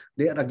lines.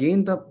 There are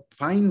again the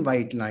fine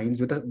white lines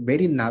with a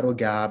very narrow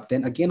gap.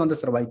 Then again on the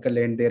cervical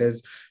end, there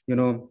is,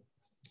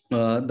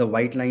 the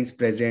white lines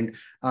present.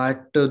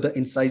 At the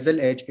incisal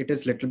edge, it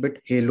is little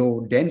bit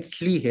halo,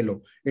 densely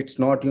halo. It's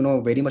not,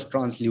 very much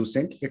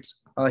translucent.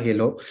 It's a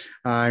halo.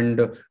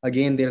 And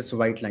again, there's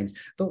white lines.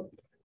 So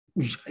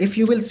if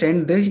you will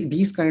send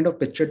these kind of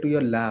picture to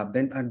your lab,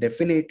 then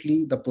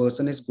definitely the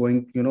person is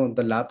going,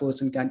 the lab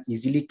person can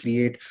easily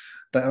create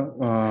the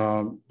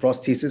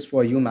prosthesis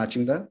for you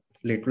matching the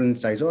lateral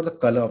incisor or the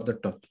color of the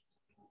tooth.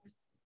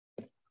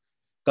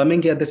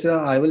 Coming here, this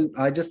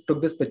I just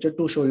took this picture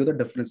to show you the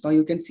difference. Now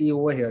you can see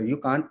over here, you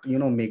can't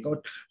make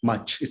out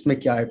much. इसमें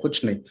क्या है,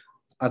 कुछ नहीं.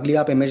 अगली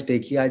आप image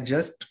देखिए, I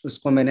just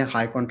उसको मैंने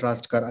high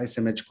contrast करा इस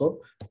image को.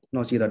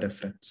 Now see the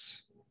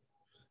difference.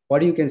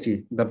 What you can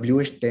see, the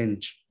bluish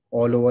tinge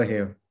all over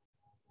here.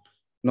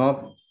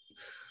 Now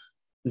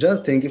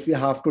Just think, if we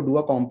have to do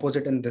a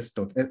composite in this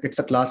tooth, it's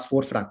a class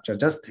 4 fracture.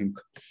 Just think,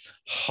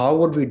 how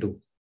would we do?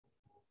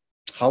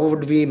 How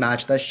would we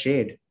match the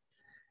shade?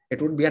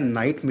 It would be a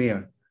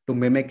nightmare to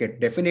mimic it.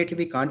 Definitely,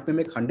 we can't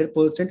mimic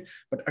 100%,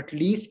 but at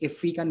least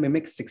if we can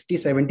mimic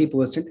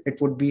 60-70%,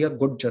 it would be a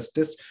good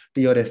justice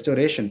to your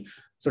restoration.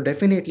 So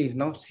definitely,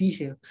 now see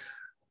here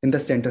in the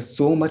center,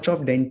 so much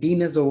of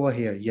dentine is over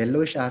here,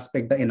 yellowish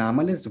aspect. The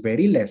enamel is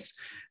very less,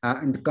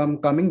 and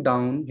coming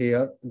down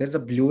here, there's a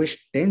bluish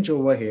tinge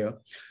over here.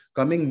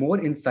 Coming more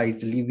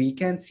incisively, we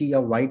can see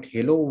a white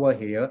halo over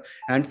here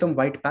and some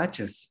white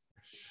patches.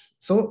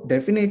 So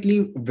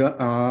definitely,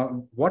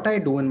 what I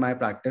do in my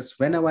practice,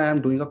 whenever I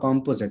am doing a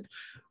composite,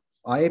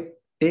 I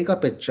take a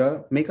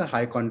picture, make a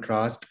high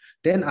contrast,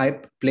 then I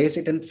place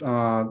it in,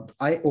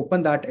 I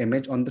open that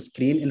image on the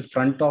screen in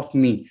front of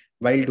me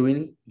while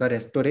doing the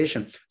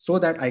restoration, so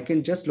that I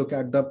can just look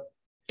at the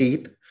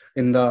teeth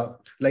in the,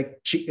 like,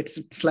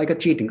 it's like a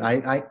cheating.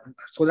 I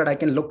so that I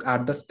can look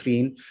at the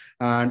screen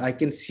and I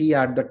can see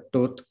at the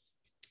tooth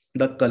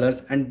the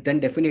colors, and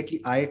then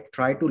definitely I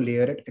try to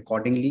layer it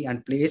accordingly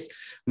and place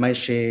my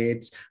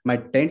shades, my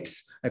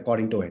tints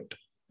according to it.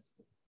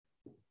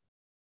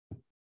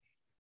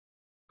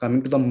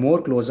 Coming to the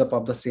more close-up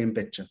of the same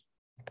picture.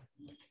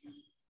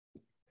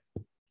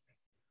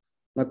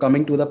 Now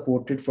coming to the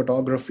portrait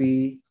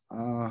photography,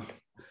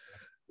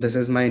 this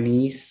is my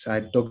niece.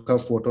 I took a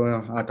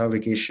photo at a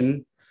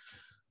vacation.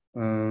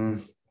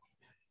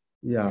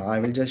 Yeah, I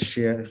will just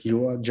share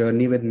you a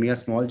journey with me, a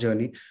small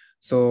journey.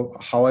 So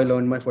how I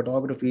learned my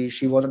photography,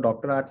 she was a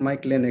doctor at my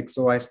clinic.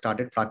 So I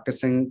started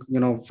practicing,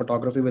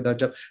 photography with her.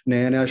 जब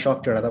नया नया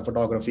शौक चढ़ा था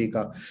photography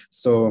का.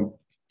 So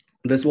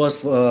this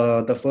was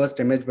the first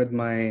image with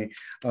my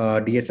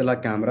DSLR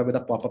camera with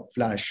a pop-up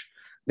flash.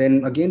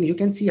 Then again, you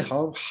can see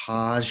how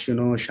harsh,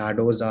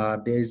 shadows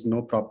are. There is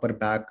no proper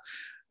back,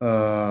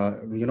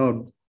 there's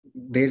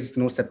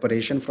no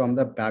separation from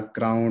the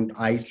background.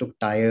 Eyes look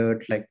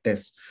tired like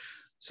this.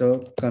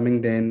 So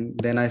coming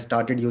then I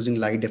started using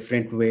light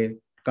different way,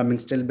 coming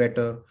still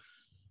better,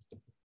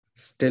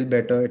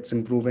 it's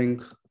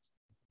improving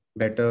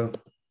better.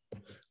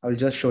 I'll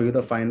just show you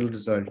the final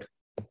result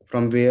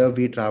from where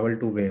we travel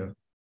to where.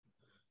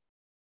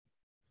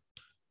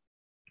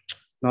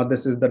 Now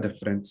this is the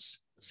difference.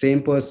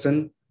 Same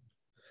person,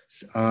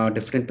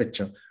 different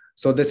picture.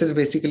 So this is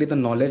basically the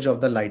knowledge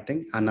of the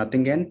lighting and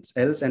nothing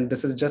else. And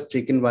this is just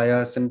taken by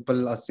a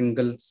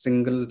single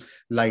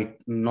light,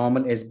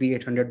 normal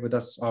SB800 with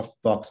a soft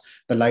box.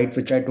 The light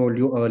which I told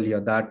you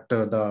earlier, that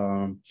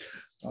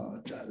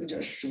I'll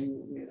just show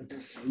you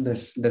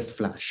this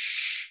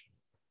flash.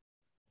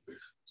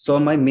 So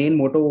my main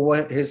motto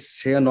over is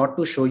here not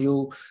to show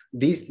you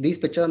these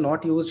pictures are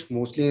not used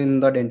mostly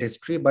in the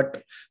dentistry,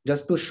 but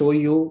just to show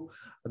you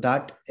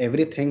that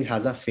everything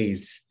has a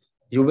phase.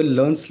 You will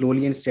learn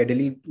slowly and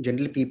steadily.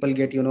 Generally, people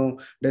get,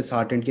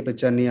 disheartened कि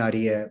picture नहीं आ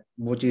रही है,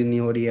 वो चीज नहीं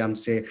हो रही है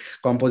हमसे,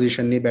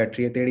 composition नहीं बैठ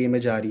रही है, तेरी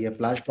image आ रही है,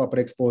 flash proper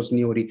expose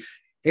नहीं हो रही.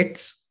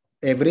 It's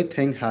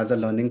everything has a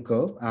learning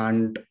curve,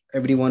 and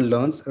everyone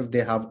learns if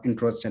they have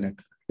interest in it.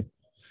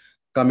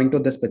 Coming to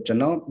this picture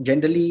now,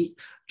 generally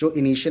जो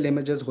initial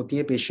images होती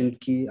है patient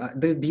की,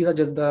 these are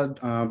just the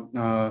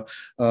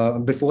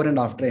before and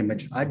after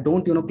image. I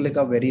don't click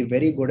a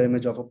very good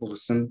image of a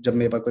person. जब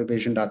मेरे पास कोई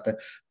patient आता है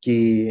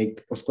कि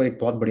उसको एक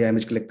बहुत बढ़िया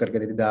image click करके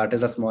देती, that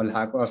is a small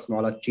hack or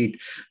small cheat.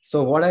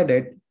 So what I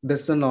did,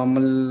 this is a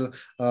normal,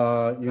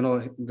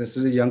 this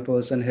is a young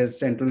person, his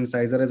central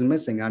incisor is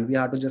missing and we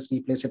have to just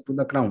replace it to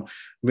the crown.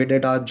 We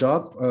did our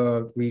job,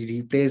 we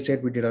replaced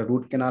it, we did a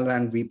root canal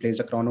and we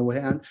placed a crown over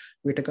here and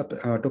we took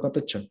a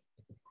picture.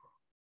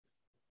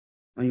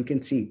 Now you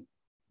can see,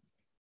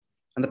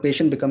 and the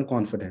patient become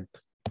confident.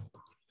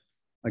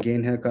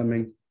 Again here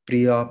coming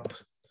pre-op,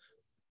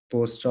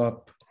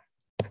 post-op,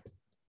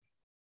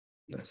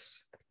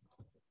 this.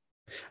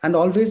 And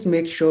always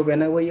make sure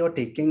whenever you're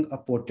taking a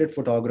portrait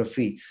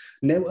photography,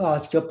 never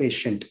ask your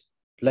patient,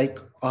 like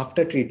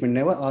after treatment,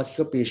 never ask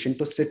your patient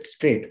to sit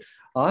straight.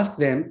 Ask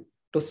them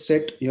to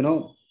sit,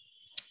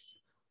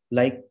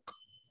 like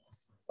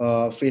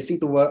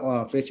facing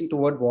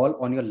toward wall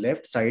on your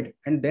left side,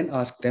 and then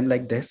ask them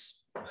like this,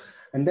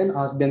 and then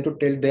ask them to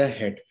tilt their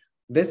head.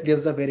 This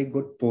gives a very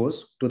good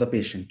pose to the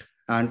patient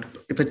and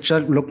the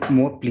picture look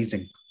more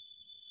pleasing.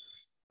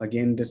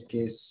 Again, this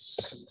case,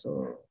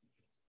 so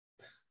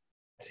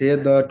here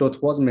the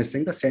tooth was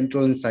missing, the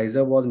central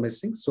incisor was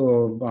missing.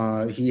 So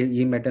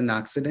he met an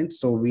accident.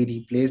 So we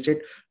replaced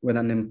it with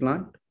an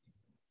implant.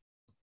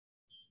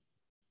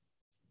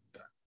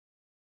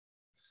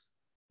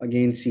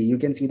 Again, you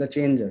can see the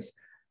changes.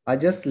 I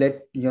just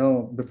let,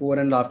 before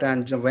and after,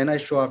 and when I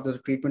show after the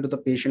treatment to the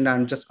patient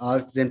and just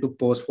ask them to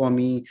pose for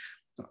me,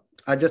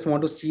 I just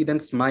want to see them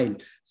smile.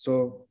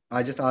 So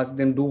I just ask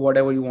them, do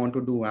whatever you want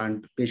to do,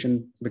 and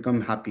patient become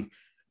happy.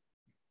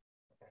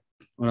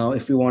 Now,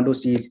 if you want to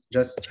see,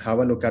 just have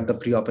a look at the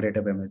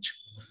preoperative image.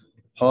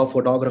 How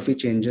photography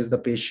changes the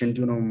patient,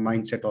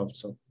 mindset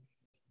also.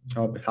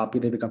 How happy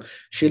they become.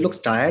 She looks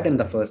tired in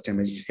the first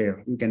image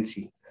here. You can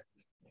see.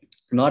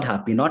 Not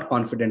happy, not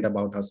confident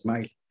about her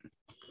smile.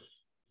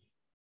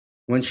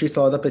 When she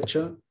saw the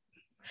picture,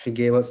 she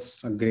gave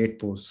us a great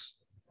pose.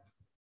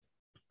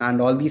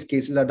 And all these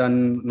cases are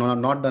done, no,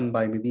 not done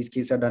by me. These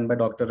cases are done by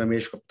Dr.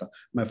 Ramesh Gupta,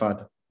 my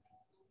father.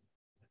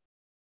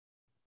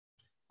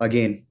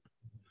 Again,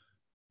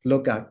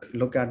 look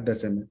at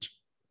this image.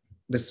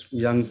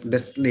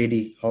 This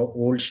lady, how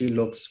old she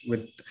looks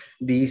with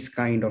these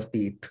kind of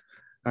teeth.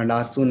 And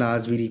as soon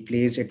as we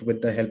replace it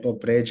with the help of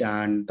bridge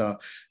and the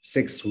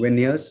 6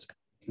 veneers,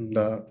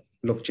 the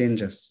look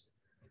changes.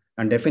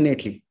 And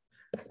definitely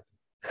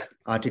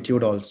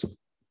attitude also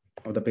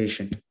of the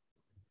patient.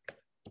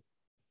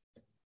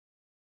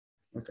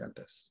 Look at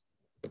this.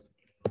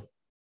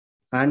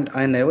 And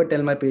I never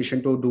tell my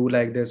patient to do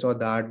like this or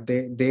that.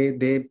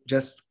 They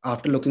just,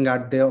 after looking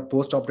at their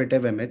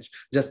post-operative image,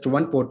 just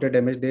one portrait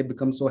image, they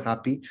become so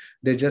happy.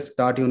 They just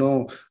start,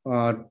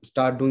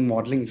 start doing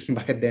modeling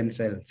by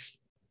themselves.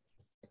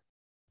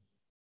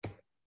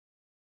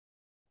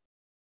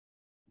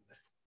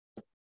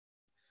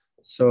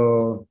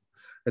 So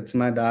it's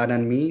my dad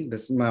and me.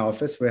 This is my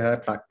office where I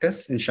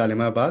practice in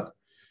Shalimar Bagh.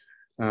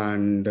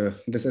 And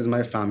this is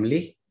my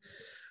family.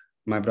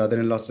 My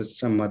brother-in-law,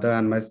 sister, mother,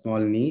 and my small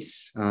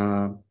niece.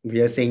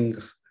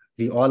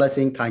 We all are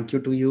saying thank you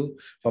to you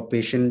for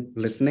patient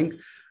listening.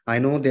 I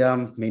know there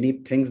are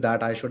many things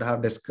that I should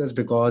have discussed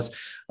because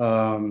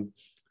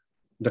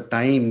the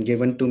time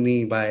given to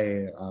me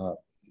by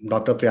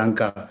Dr.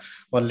 Priyanka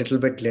was a little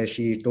bit less.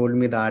 She told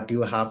me that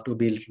you have to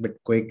be a little bit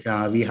quick.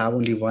 We have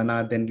only 1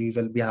 hour, then we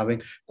will be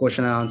having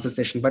question and answer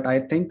session. But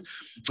I think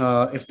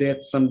if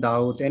there's some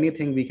doubts,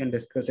 anything, we can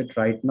discuss it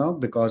right now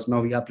because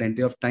now we have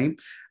plenty of time.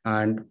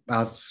 And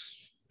as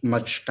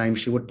much time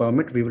she would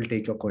permit, we will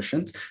take your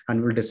questions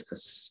and we'll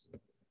discuss.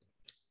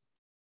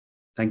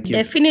 Thank you.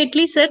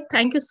 Definitely, sir.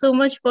 Thank you so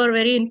much for a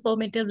very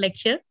informative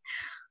lecture.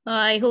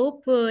 I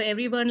hope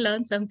everyone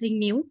learned something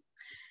new.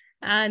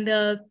 And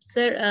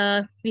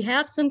sir, we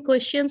have some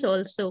questions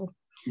also.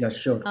 Yeah,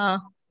 sure.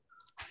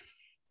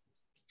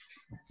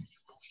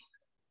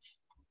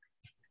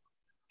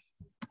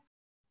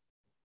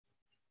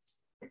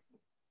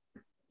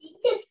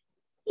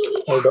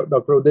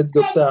 Dr. Udit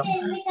Gupta,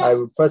 I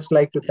would first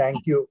like to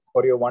thank you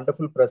for your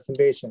wonderful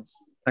presentation.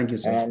 Thank you,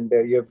 sir. And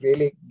you have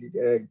really,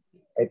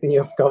 I think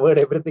you have covered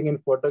everything in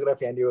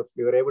photography, and you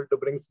were able to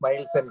bring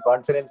smiles and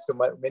confidence to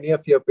many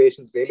of your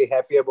patients. Really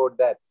happy about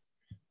that.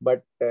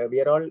 But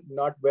we are all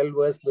not well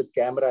versed with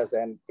cameras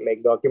and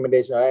like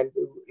documentation. And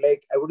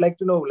like, I would like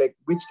to know, like,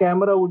 which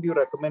camera would you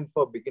recommend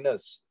for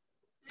beginners?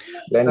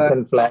 Lens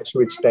and flash,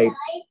 which type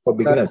for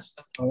beginners?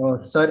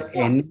 Sir,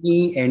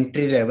 any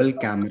entry-level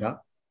camera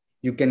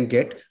you can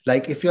get.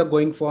 Like if you're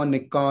going for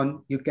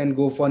Nikon, you can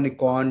go for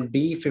Nikon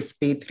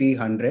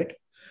D50-300.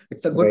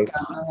 It's a good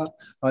camera.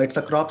 It's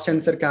a crop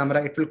sensor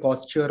camera. It will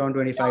cost you around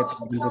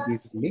 25,000 rupees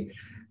only.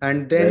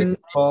 And then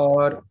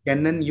for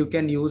Canon, you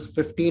can use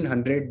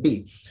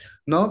 1500D.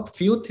 Now,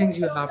 few things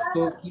you have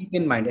to keep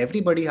in mind.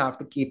 Everybody have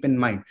to keep in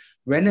mind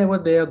whenever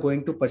they are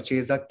going to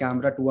purchase a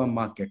camera to a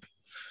market.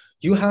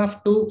 You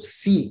have to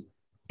see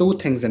 2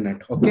 things in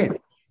it. Okay.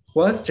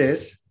 First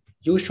is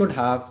you should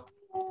have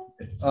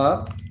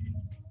a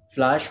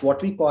flash,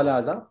 what we call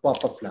as a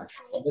pop-up flash.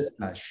 This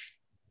flash.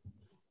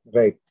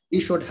 Right. We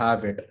should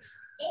have it.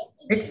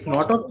 It's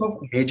not of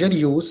major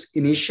use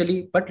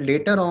initially, but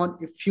later on,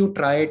 if you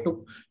try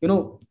to,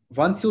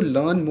 once you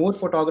learn more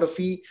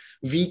photography,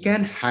 we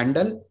can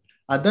handle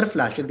other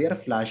flashes. There are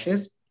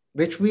flashes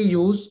which we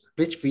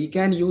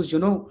can use,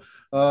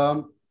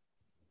 off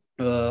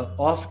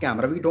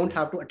camera. We don't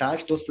have to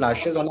attach those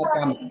flashes on our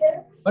camera.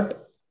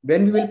 But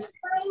when we will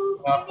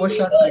push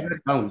our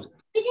trigger down,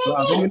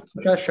 when we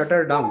push our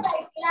shutter down,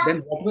 then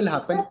what will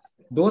happen?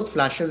 Those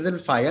flashes will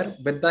fire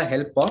with the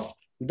help of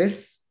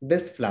this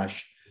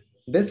flash.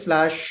 This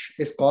flash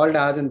is called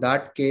as, in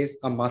that case,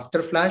 a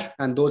master flash,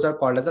 and those are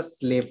called as a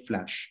slave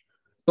flash.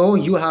 So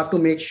you have to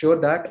make sure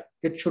that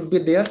it should be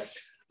there.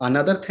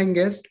 Another thing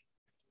is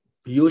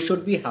you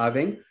should be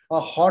having a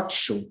hot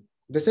shoe.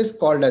 This is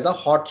called as a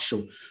hot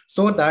shoe.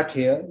 So that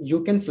here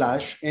you can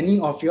flash any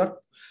of your,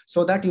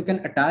 so that you can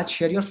attach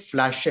here your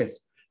flashes.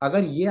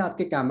 अगर ये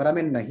आपके camera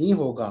में नहीं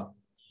होगा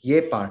ये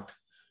part,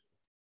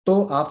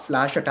 तो आप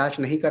flash attach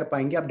नहीं कर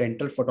पाएंगे, आप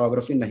डेंटल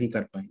फोटोग्राफी नहीं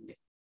कर पाएंगे.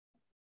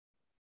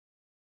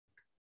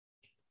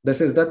 This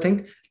is the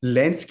thing.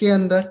 Lens के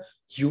अंदर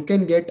you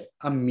can get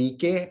a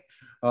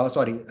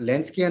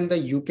lens के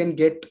अंदर you can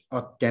get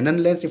a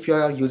Canon lens if you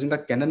are using a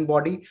Canon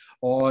body,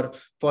 or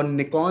for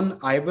Nikon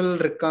I will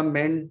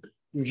recommend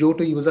you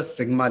to use a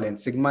Sigma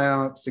lens.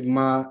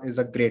 Sigma is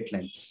a great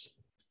lens.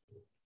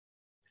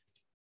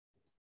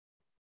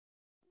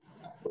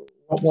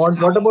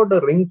 What about the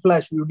ring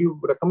flash? Would you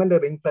recommend a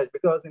ring flash?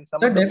 Because in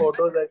some of the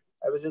photos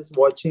I was just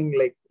watching,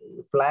 like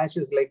flash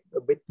is like a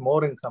bit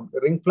more in some.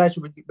 Ring flash,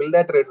 will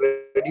that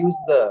reduce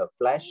the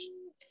flash?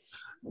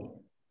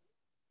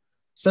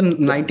 So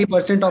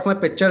 90% of my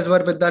pictures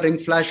were with the ring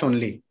flash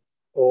only.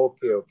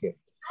 Okay.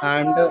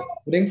 And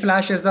ring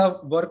flash is the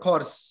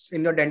workhorse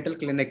in your dental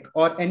clinic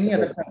or any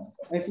other.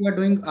 If you are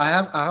doing, I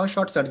have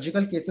shot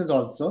surgical cases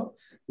also.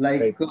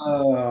 Like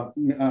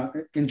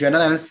in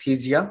general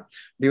anesthesia,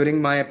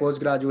 during my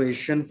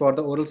post-graduation for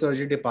the oral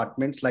surgery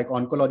departments, like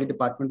oncology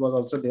department was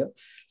also there.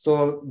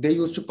 So they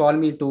used to call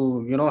me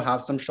to,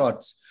 have some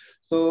shots.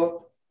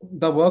 So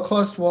the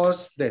workhorse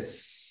was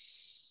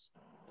this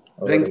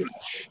ring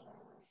flash.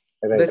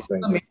 This is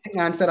the main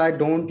answer. I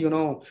don't,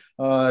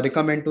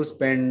 recommend to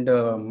spend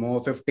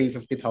more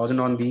 50,000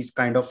 on these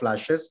kind of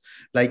flashes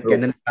like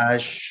Canon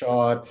flash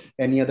or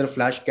any other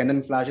flash.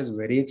 Canon flash is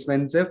very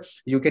expensive.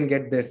 You can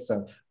get this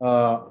a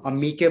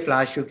Miike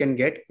flash. You can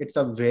get. It's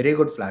a very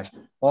good flash.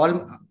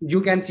 All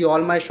you can see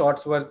all my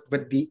shots were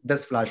with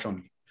this flash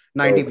only.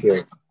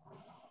 90%.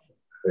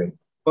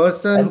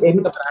 Person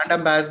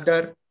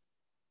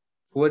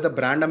who is a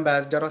brand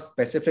ambassador, of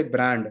specific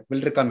brand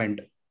will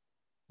recommend.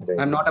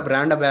 I'm not a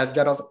brand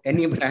ambassador of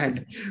any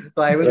brand,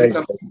 so I will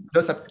recommend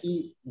जो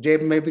सबकी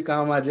जेब में भी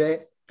काम आ जाए,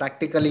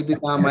 practically भी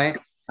काम आए,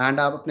 and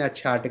आप अपने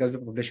अच्छे articles भी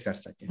publish कर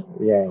सकें.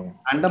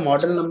 And the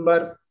model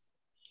number,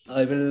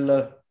 I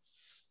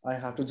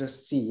have to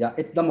just see. Yeah,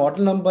 the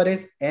model number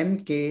is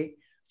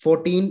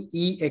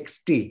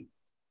MK14EXT.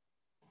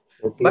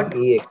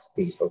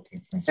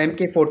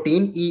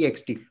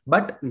 MK14EXT.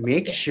 But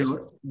make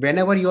sure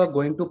whenever you are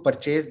going to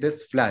purchase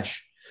this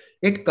flash,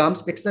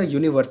 it's a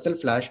universal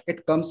flash.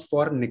 It comes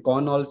for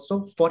Nikon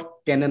also, for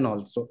Canon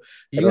also.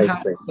 You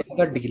have to tell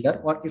the dealer,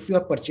 or if you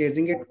are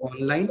purchasing it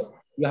online,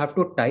 you have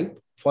to type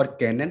for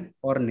Canon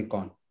or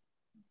Nikon.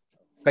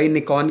 कहीं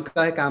Nikon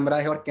का है camera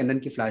है और Canon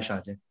की flash आ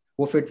जाए,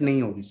 वो fit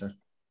नहीं होगी sir.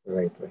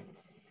 Right.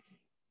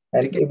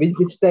 And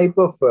which type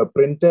of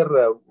printer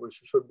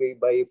should we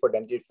buy for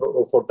dental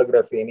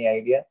photography? Any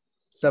idea?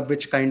 So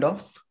which kind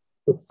of?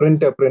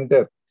 Printer.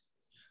 Printer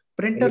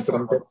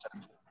for what?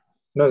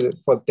 No,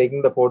 for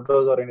taking the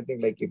photos or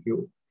anything, like if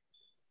you...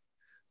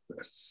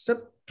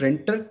 Sir,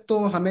 printer तो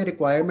हमें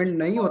requirement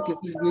नहीं होती.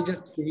 We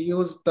just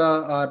use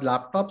the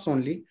laptops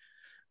only.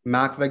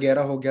 Mac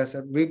वगैरह हो गया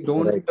sir. We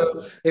don't.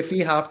 If we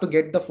have to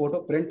get the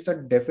photo print,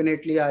 sir,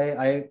 definitely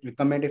I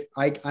recommend. If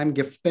I'm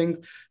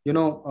gifting,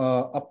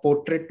 a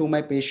portrait to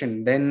my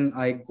patient, then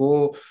I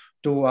go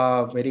to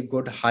a very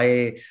good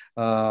high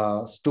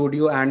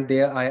studio, and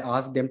there I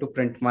ask them to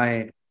print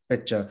my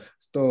picture.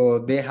 So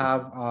they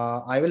have,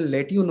 I will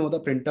let you know the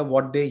printer,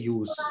 what they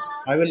use.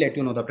 I will let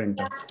you know the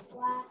printer.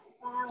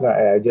 No,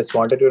 I just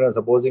wanted to know,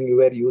 supposing you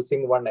were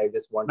using one, I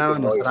just wanted to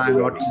know. No, sir, I'm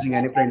not using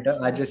any printer.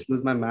 I just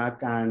use my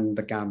Mac and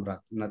the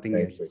camera, nothing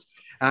else.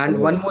 And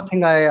one more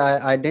thing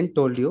I didn't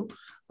told you.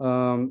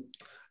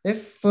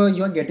 If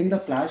you are getting the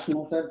flash,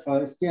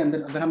 इसके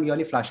अंदर अगर हम ये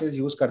वाली flashes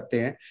use करते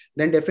हैं,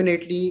 then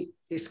definitely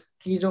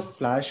इसकी जो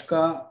flash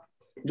का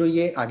जो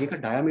ये आगे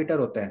का diameter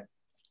होता है,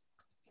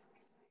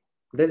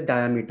 this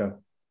diameter,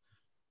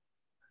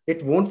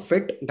 it won't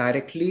fit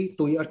directly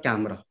to your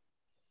camera.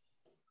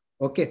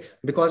 Okay,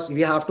 because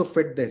we have to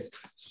fit this.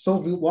 So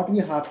what we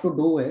have to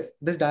do is,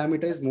 this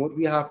diameter is more,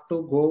 we have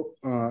to go,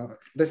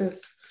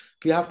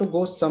 we have to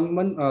go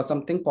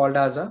something called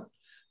as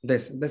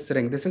this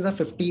ring. This is a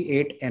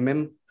 58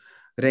 mm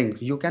ring.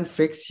 You can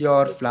fix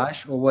your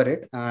flash over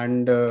it,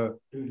 and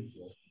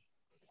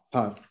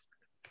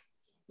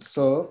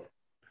so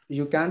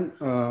you can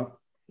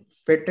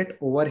fit it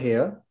over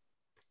here.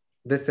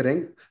 This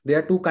ring, there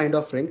are two kind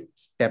of ring,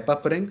 step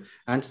up ring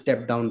and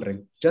step down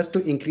ring, just to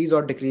increase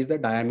or decrease the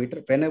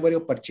diameter. Whenever you're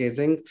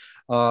purchasing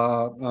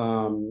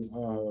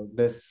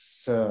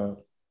this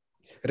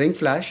ring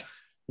flash,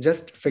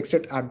 just fix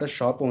it at the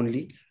shop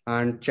only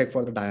and check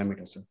for the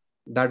diameter, sir.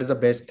 That is the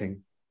best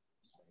thing.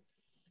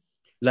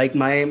 Like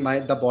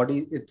the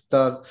body, it's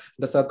the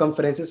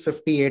circumference is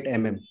 58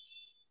 mm.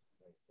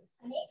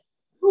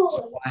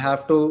 So I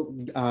have to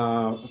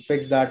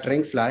fix that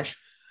ring flash.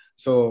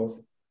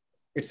 So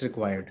it's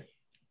required.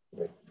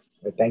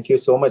 Thank you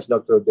so much,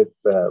 Dr. Udit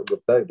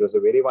Gupta. It was a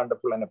very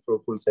wonderful and a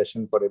fruitful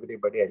session for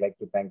everybody. I'd like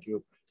to thank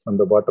you from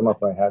the bottom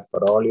of my heart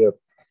for all your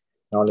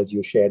knowledge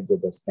you shared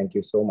with us. Thank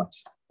you so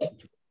much.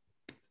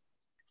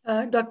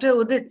 Dr.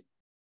 Udit,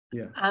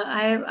 yeah.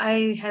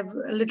 I have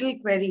a little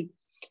query.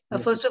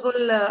 First of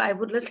all, I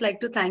would just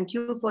like to thank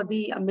you for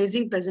the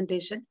amazing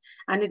presentation,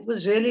 and it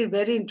was really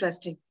very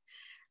interesting.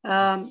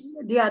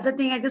 The other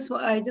thing, I just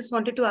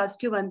wanted to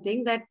ask you one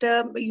thing, that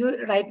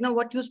you right now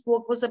what you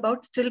spoke was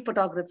about still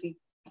photography.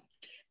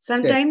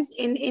 Sometimes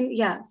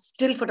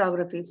still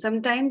photography.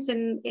 Sometimes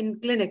in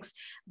clinics,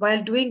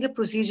 while doing a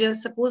procedure,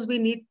 suppose we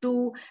need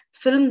to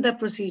film the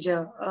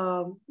procedure.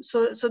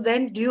 So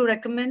then, do you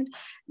recommend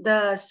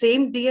the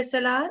same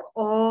DSLR,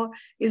 or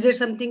is there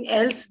something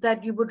else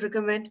that you would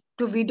recommend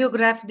to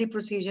videograph the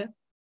procedure?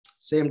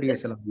 Same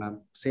DSLR,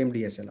 ma'am. Same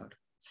DSLR.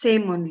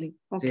 Same only.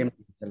 Okay. Same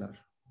DSLR.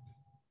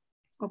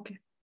 Okay.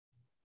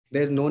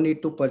 There's no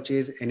need to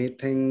purchase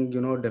anything,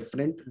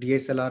 different.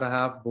 DSLR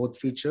have both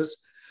features,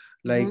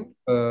 like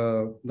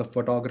the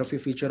photography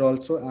feature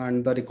also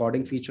and the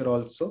recording feature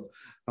also.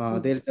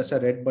 There's just a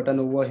red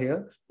button over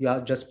here.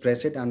 You just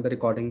press it and the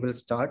recording will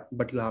start,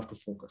 but you have to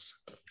focus.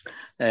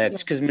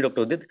 Excuse me,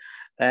 Dr. Udit.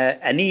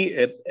 Any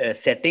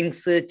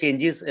settings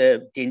changes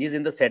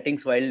in the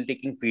settings while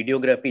taking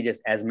videography,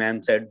 just as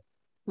ma'am said?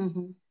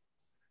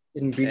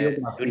 in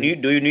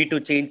videography. Do you need to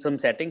change some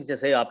settings?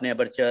 जैसे आपने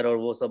aperture और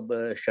वो सब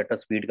shutter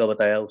speed का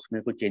बताया,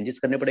 उसमें कुछ changes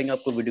करने पड़ेंगे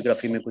आपको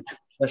videography में कुछ?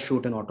 Just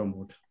shoot in auto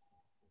mode.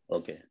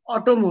 Okay.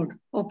 Auto mode.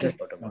 Okay.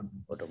 Auto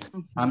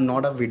mode. I'm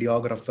not a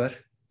videographer.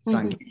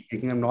 Frankly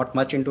speaking, I'm not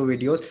much into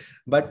videos,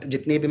 but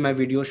जितने भी मैं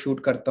video shoot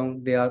करता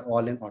हूँ, they are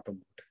all in auto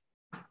mode.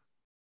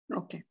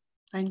 Okay.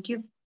 Thank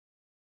you.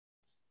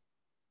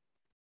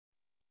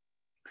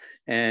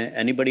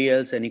 Anybody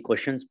else? Any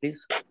questions, please?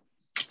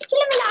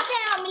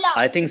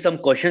 I think some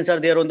questions are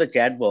there on the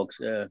chat box.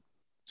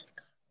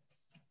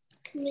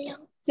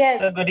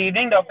 Yes. So good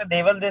evening, Dr.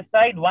 Deval this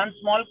side. One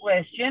small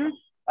question.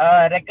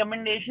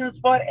 Recommendations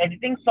for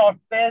editing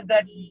software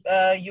that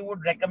you would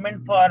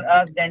recommend for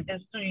us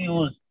dentists to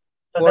use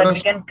so that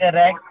we can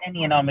correct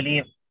any anomaly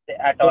if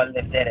at all,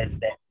 if there is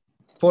there.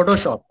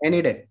 Photoshop,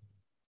 any day.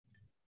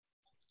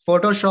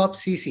 Photoshop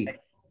CC.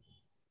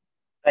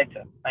 Right,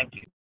 sir. Thank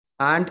you.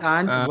 And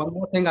one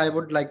more thing I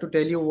would like to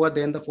tell you over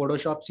there in the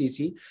Photoshop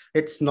CC,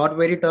 it's not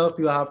very tough.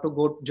 You have to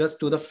go just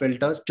to the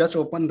filters, just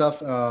open the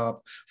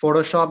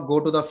Photoshop, go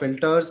to the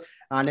filters,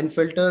 and in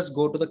filters,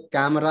 go to the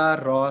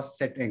camera raw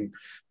setting,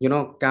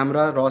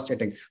 camera raw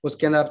setting.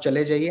 Uske andar aap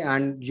chale jaiye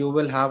and you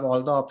will have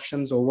all the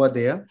options over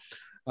there.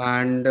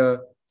 And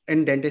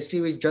in dentistry,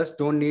 we just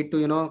don't need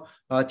to,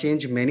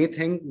 change many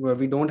things.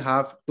 We don't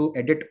have to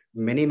edit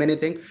many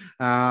things.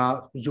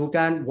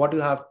 What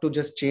you have to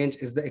just change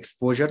is the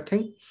exposure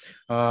thing,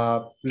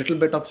 little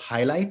bit of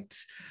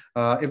highlights.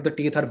 If the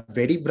teeth are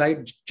very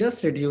bright,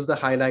 just reduce the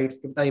highlights.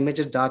 If the image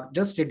is dark,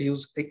 just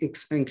increase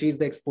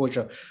the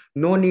exposure.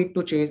 No need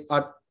to change.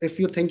 If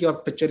you think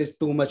your picture is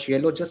too much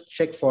yellow, just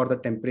check for the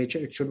temperature.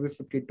 It should be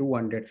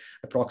 5200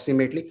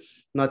 approximately.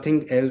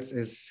 Nothing else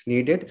is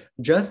needed.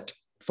 Just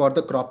for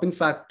the cropping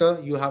factor,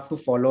 you have to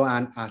follow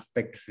an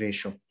aspect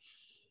ratio.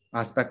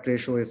 Aspect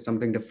ratio is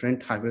something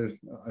different. I will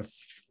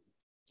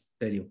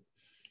tell you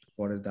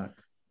what is that.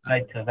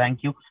 Right, sir.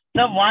 Thank you.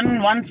 So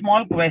one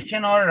small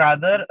question, or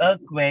rather a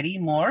query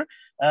more,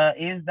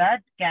 is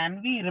that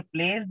can we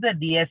replace the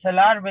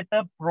DSLR with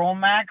a Pro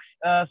Max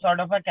sort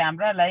of a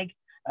camera? Like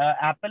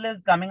Apple is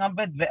coming up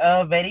with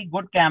a very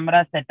good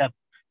camera setup.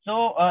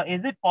 So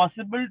is it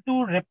possible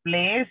to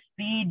replace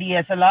the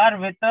DSLR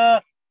with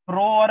a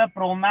Pro or a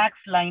Pro Max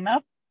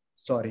lineup?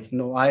 Sorry,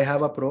 no, I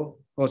have a Pro.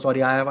 Oh,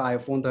 sorry, I have an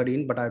iPhone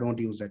 13, but I don't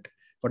use it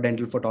for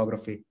dental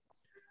photography.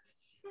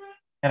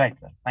 Right,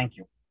 sir. Thank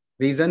you.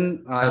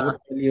 Reason I would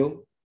tell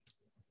you.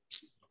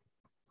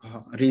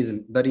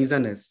 The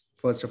reason is,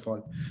 first of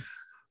all,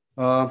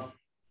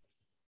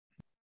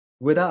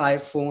 with an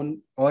iPhone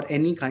or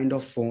any kind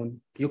of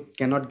phone, you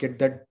cannot get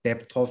that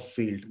depth of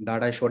field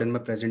that I showed in my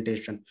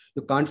presentation.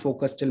 You can't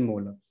focus till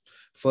molar.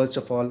 First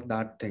of all,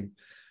 that thing.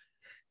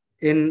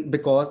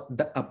 Because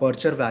the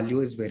aperture value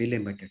is very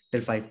limited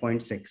till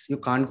 5.6. You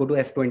can't go to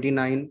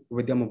f29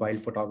 with your mobile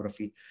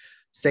photography.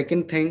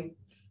 Second thing,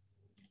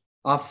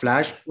 आप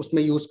flash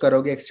उसमें use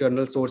करोगे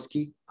external source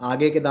की,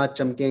 आगे के दांत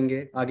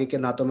चमकेंगे, आगे के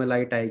दांतों में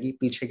लाइट आएगी,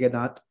 पीछे के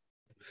दांत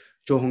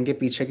जो होंगे,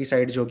 पीछे की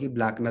साइड जो होगी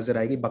ब्लैक नजर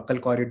आएगी, बक्कल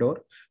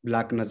कॉरिडोर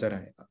ब्लैक नजर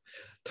आएगा.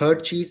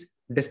 थर्ड चीज,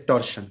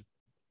 डिस्टॉर्शन.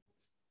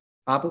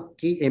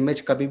 आपकी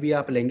इमेज कभी भी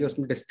आप लेंगे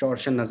उसमें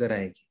डिस्टॉर्शन नजर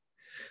आएगी.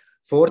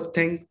 Fourth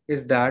thing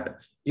is that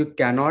you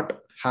cannot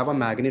have a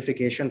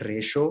magnification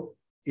ratio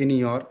in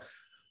your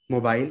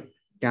mobile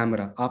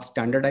camera. आप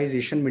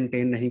standardization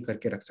maintain नहीं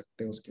करके रख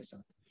सकते उसके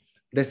साथ.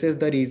 This is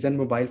the reason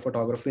mobile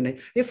photography नहीं.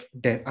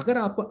 अगर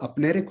आपको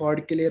अपने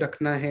रिकॉर्ड के लिए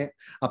रखना है,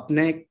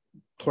 अपने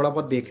थोड़ा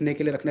बहुत देखने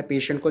के लिए रखना है,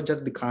 पेशेंट को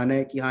जस्ट दिखाना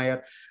है कि हाँ यार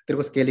तेरे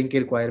को स्केलिंग की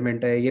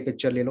रिक्वायरमेंट है, ये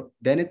पिक्चर ले लो,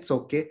 देन इट्स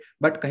ओके.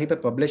 बट कहीं पे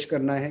पब्लिश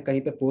करना है,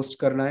 कहीं पे पोस्ट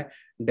करना है,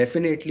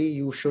 definitely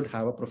you should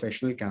have a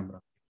professional camera.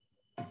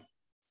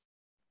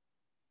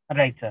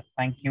 Right, sir.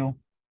 Thank you.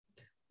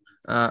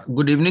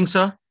 Good evening,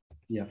 sir.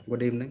 Yeah,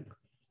 good evening.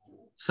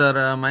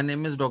 Sir, my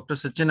name is Dr.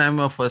 Sachin. I'm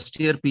a first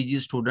year PG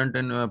student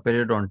in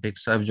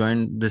periodontics. I've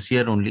joined this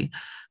year only.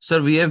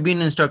 Sir, we have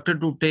been instructed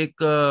to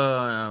take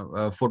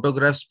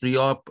photographs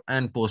pre-op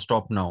and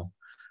post-op now.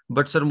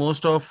 But sir,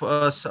 most of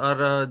us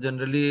are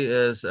generally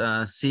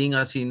seeing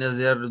our seniors,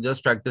 they are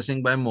just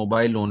practicing by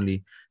mobile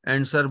only.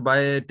 And sir,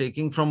 by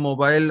taking from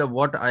mobile,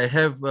 what I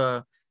have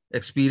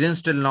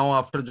experienced till now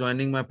after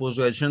joining my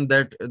post-graduation,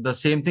 that the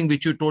same thing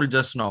which you told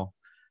just now,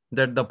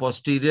 that the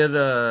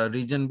posterior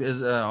region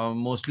is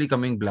mostly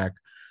coming black.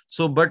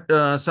 So, but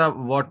sir,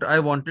 what I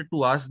wanted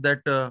to ask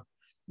that,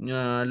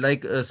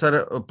 sir,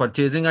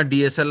 purchasing a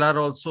DSLR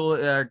also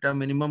at a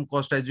minimum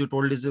cost, as you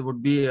told, is it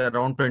would be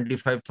around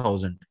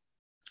 25,000.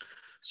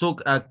 So,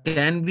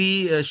 can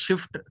we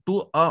shift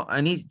to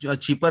any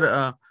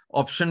cheaper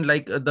option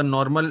like the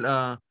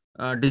normal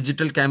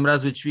digital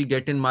cameras which we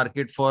get in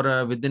market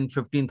for within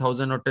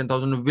 15,000 or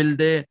 10,000? Will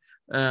they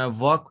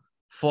work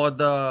for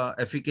the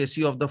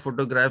efficacy of the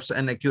photographs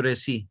and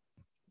accuracy,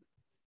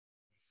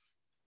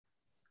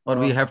 or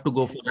we have to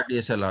go for the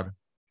DSLR?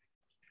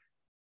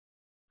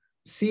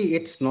 See,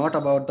 it's not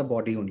about the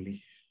body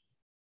only.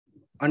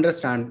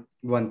 Understand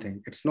one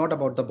thing. It's not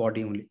about the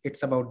body only.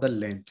 It's about the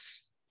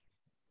lens.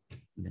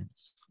 Okay,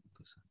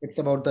 it's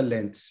about the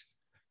lens.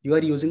 You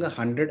are using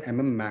 100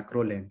 mm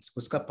macro lens.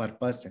 उसका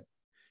purpose है,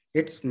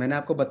 मैंने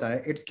आपको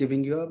बताया, it's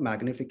giving you a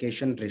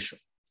magnification ratio.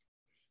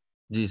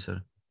 Ji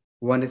sir.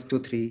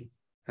 1:3,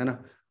 है ना?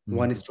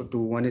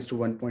 1:2,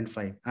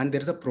 1:1.5, and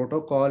there is a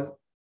protocol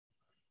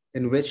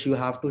in which you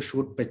have to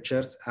shoot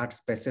pictures at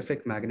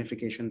specific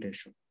magnification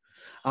ratio.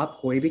 आप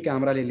कोई भी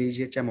कैमरा ले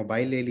लीजिए, चाहे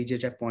मोबाइल ले लीजिए,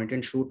 चाहे पॉइंट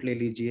एंड शूट ले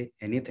लीजिए,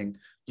 anything,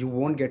 you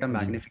won't get a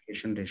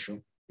magnification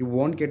ratio. You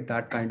won't get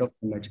that kind of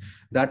image.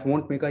 That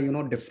won't make a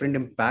different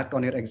impact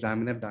on your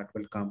examiner. That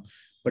will come.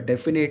 But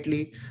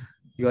definitely,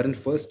 you are in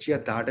first year.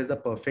 That is the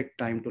perfect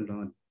time to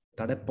learn.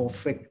 That is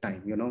perfect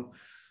time.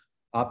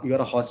 You're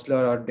a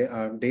hostler or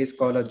day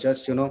scholar.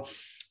 Just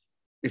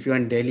if you're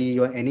in Delhi,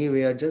 you're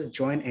anywhere, just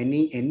join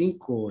any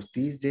course.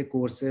 These day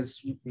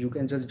courses, you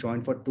can just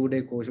join for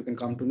 2-day course. You can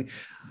come to me.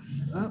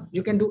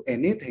 You can do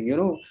anything.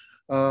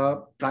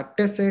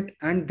 Practice it,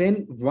 and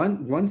then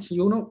once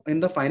in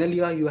the final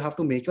year, you have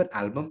to make your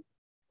album.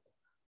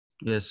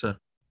 Yes sir.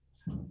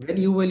 When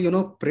you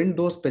will print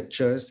those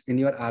pictures in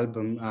your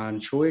album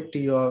and show it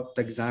to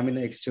the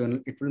examiner external,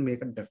 it will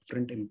make a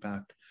different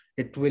impact.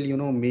 It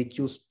will make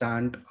you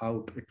stand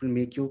out. It will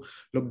make you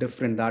look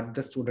different, that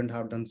the student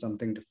have done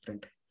something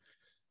different.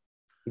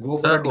 Go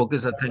for sir, okay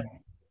sir,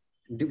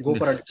 go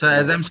for it. So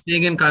as I'm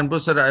staying in Kanpur,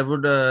 sir, I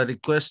would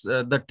request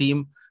the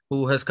team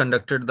who has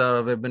conducted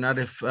the webinar,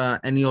 if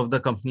any of the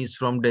companies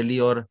from Delhi,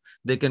 or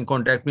they can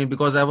contact me,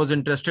 because I was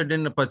interested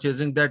in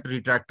purchasing that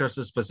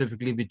retractors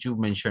specifically, which you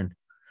mentioned,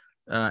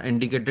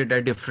 indicated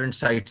at different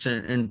sites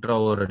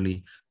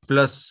intraorally.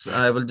 Plus,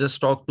 I will just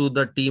talk to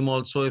the team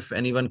also if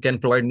anyone can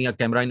provide me a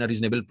camera in a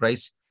reasonable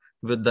price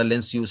with the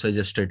lens you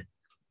suggested.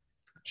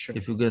 Sure.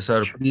 If you can,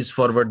 sir, please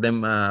forward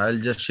them. I'll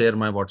just share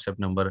my WhatsApp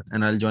number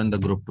and I'll join the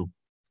group too.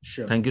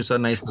 Sure. Thank you, sir.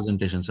 Nice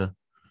presentation, sir.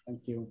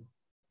 Thank you.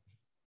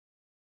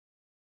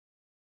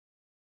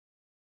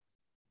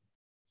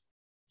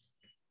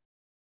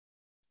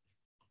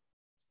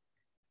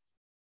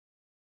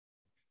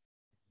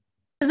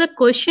 There's a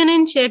question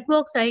in chat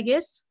box, I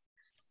guess,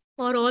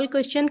 or all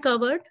question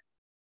covered.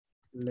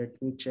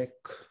 Let me check.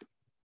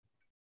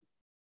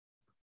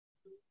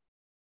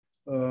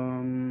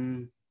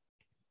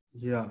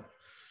 Yeah.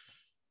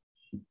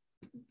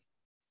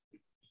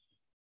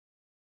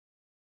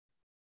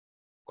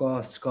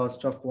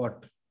 Cost of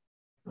what?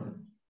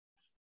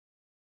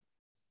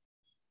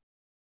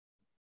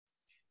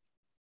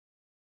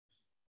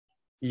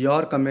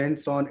 Your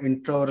comments on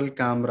intraoral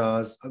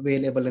cameras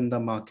available in the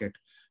market.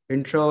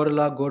 Intraoral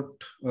are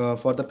good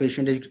for the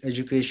patient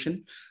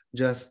education,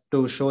 just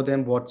to show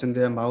them what's in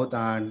their mouth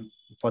and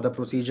for the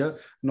procedure,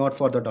 not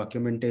for the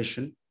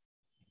documentation.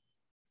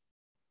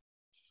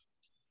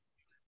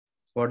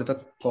 What is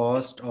the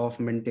cost of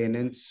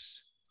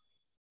maintenance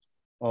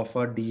of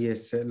a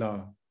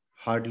DSLR?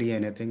 Hardly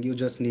anything. You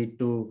just need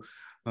to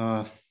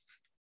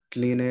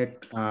clean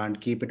it and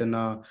keep it in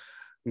a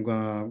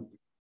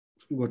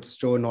good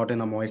store, not in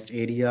a moist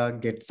area.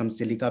 Get some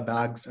silica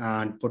bags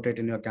and put it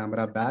in your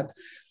camera bag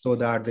so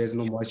that there's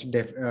no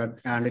moisture.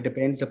 And it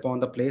depends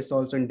upon the place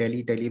also. In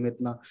Delhi में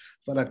इतना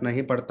फर्क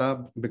नहीं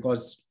पड़ता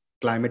because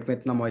climate में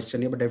इतना moisture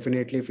नहीं. But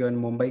definitely if you're in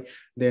Mumbai,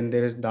 then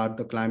there is that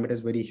the climate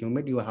is very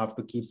humid. You have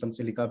to keep some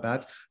silica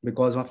bags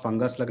because वहाँ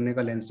fungus लगने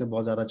का lens में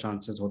बहुत ज़्यादा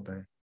chances होता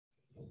है.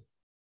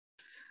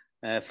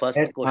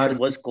 First question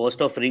was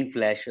cost of ring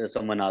flash.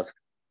 Someone asked.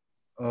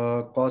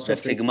 Cost the of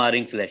Sigma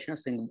ring flash.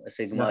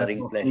 Sigma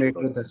ring flash.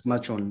 Approximately this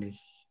much only.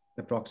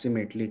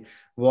 Approximately.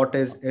 What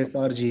is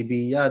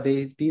sRGB? Yeah,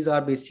 these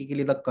are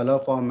basically the color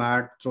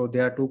format. So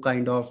there are two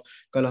kind of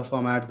color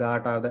formats,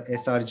 that are the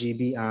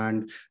sRGB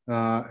and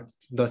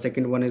the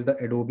second one is the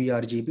Adobe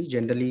RGB.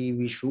 Generally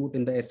we shoot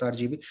in the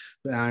sRGB,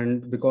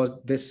 and because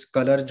this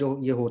color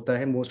जो ये होता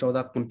है, most of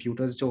the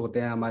computers जो होते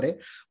हैं हमारे,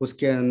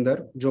 उसके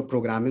अंदर जो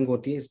programming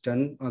होती है is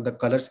done, the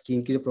color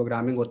scheme की जो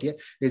programming होती है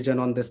is done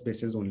on this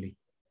basis only.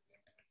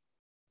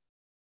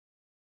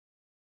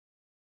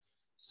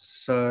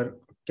 Sir,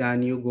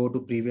 can you go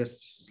to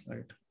previous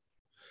slide?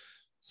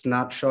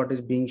 Snapshot is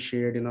being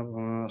shared.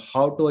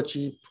 How to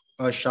achieve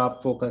a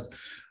sharp focus.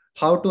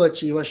 How to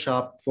achieve a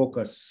sharp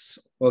focus?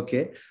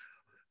 Okay.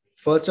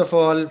 First of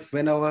all,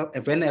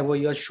 whenever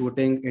you are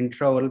shooting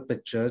intraoral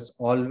pictures,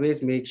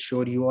 always make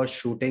sure you are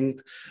shooting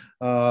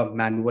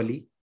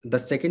manually. The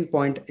second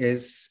point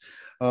is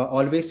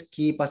always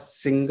keep a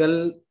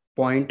single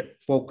point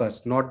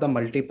focus, not the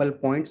multiple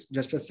points,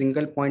 just a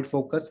single point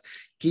focus.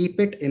 Keep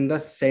it in the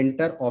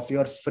center of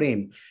your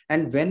frame,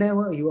 and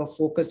whenever you are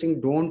focusing,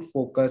 don't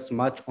focus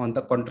much on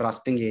the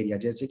contrasting area.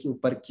 जैसे कि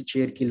ऊपर की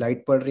chair की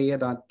light पड़ रही है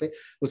दांत पे,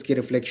 उसकी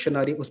रिफ्लेक्शन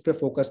आ रही है, उस पे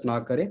फोकस ना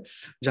करें.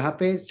 जहाँ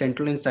पे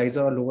सेंट्रल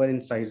इंसाइजर और लोअर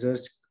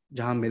इंसाइजर्स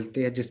जहाँ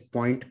मिलते हैं, जिस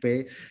पॉइंट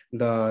पे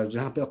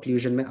जहाँ पे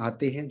ऑक्लूजन में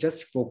आते हैं,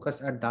 just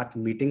focus at that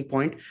meeting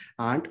point,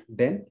 and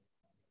then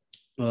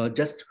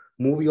just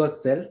move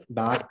yourself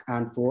back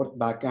and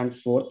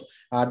forth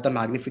at the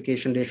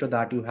magnification ratio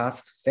that you have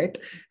set.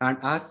 And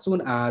as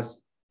soon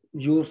as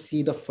you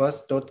see the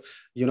first tooth,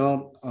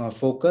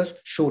 focus,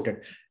 shoot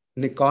it.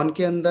 Nikon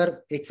के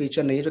अंदर एक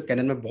feature नहीं है जो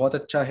cannon में बहुत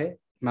अच्छा है,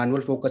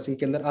 मैनुअल फोकसिंग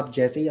के अंदर आप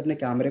जैसे ही अपने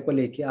कैमरे को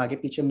लेके आगे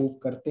पीछे मूव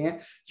करते हैं,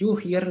 you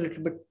here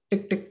little bit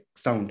tick tick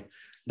sound.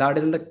 That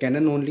is in the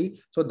cannon only.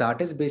 So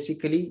that is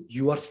basically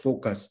you are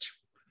focused.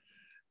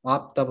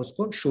 आप तब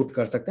उसको शूट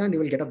कर सकते हैं and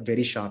you will get a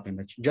very sharp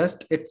image.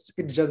 Just it's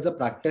just the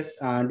practice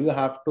and you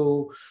have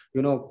to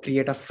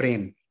create a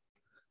frame.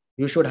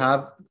 You should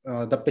have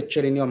the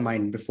picture in your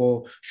mind before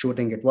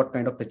shooting it. What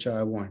kind of picture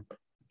I want.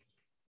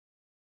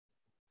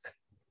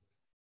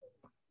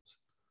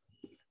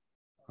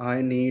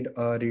 I need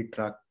a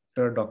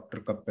retractor,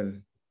 Dr. Kapil.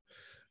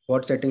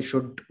 What setting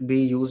should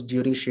be used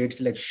during shade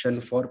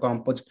selection for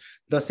composite?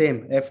 The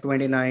same,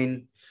 f29,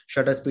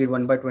 shutter speed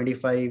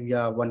 1/25,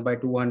 yeah,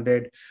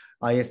 1/200,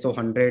 ISO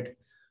 100,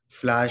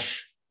 flash,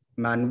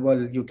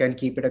 manual. You can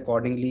keep it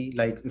accordingly.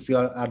 Like if you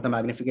are at the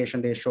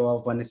magnification ratio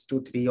of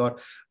 1:3 or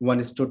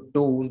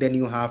 1:2, then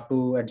you have to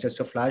adjust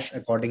your flash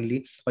accordingly,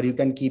 or you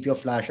can keep your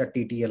flash at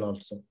TTL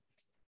also.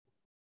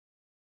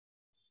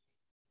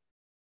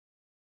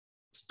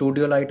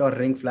 Studio light or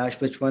ring flash,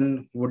 which one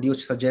would you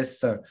suggest,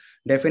 sir?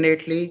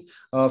 Definitely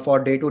for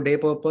day-to-day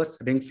purpose,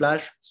 ring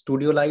flash.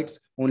 Studio lights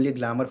only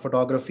glamour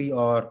photography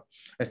or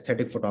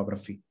aesthetic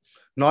photography.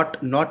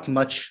 Not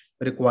much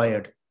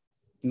required.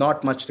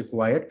 Not much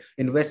required.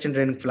 Invest in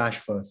ring flash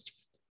first.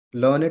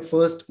 Learn it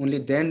first, only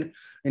then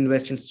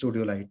invest in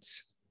studio lights.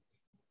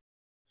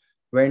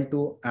 When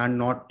to and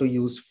not to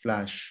use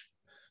flash.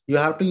 You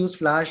have to use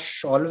flash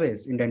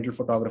always in dental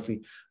photography.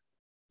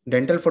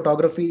 Dental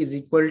photography is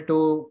equal to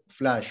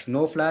flash.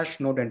 No flash,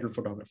 no dental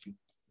photography.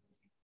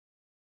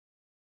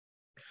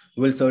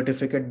 Will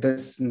certificate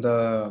this, the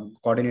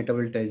coordinator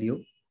will tell you.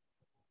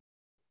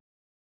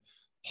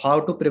 How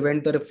to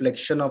prevent the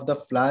reflection of the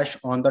flash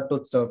on the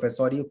tooth surface.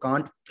 Or you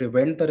can't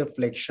prevent the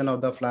reflection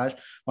of the flash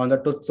on the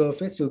tooth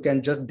surface. You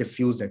can just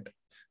diffuse it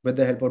with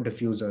the help of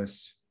diffusers.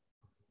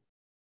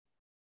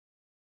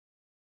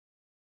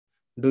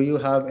 Do you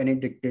have any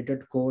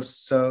dictated course?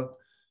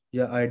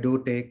 Yeah, I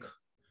do take.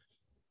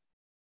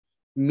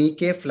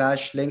 Miike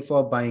flash link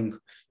for buying.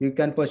 You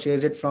can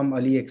purchase it from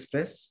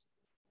AliExpress.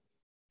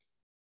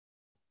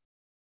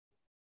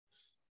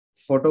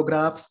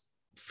 Photographs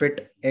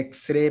fit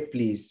X-ray,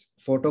 please.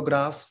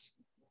 Photographs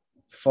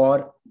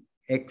for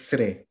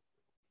X-ray.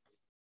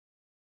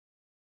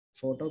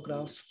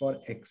 Photographs for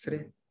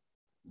X-ray.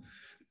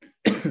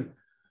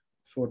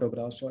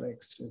 Photographs for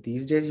X-ray.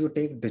 These days you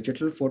take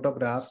digital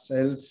photographs,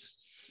 else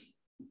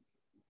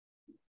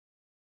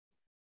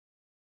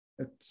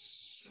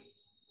it's,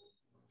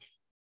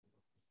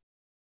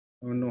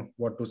 I don't know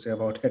what to say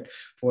about it.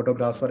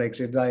 Photographs for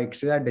X-ray. The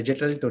X-ray are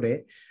digital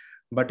today.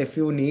 But if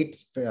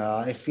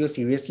you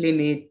seriously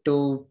need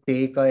to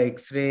take a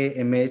X-ray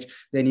image,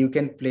 then you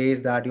can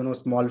place that,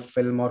 small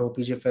film or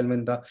OPG film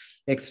in the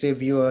X-ray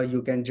viewer.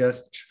 You can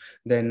just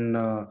then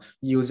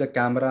use a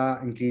camera,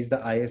 increase the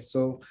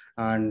ISO,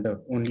 and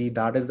only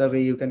that is the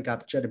way you can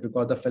capture it,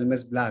 because the film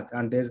is black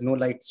and there's no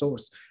light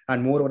source.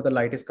 And moreover, the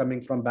light is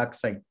coming from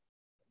backside.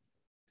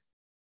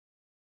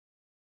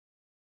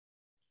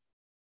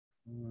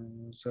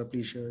 So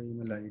please share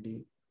email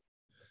ID.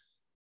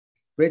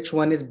 Which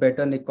one is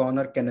better, Nikon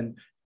or Canon?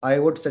 I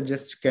would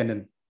suggest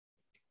Canon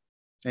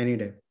any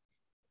day.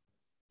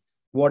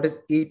 What is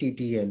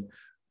ETTL?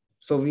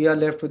 So we are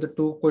left with the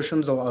two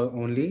questions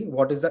only.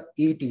 What is the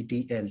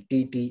ETTL?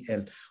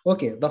 TTL.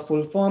 Okay, the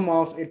full form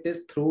of it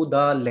is through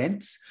the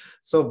lens.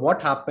 So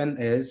what happened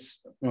is,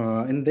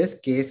 in this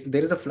case,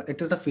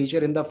 it is a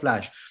feature in the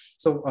flash.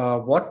 So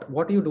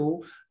what you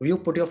do, you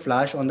put your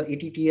flash on the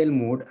ETTL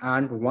mode,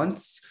 and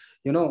once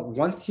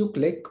you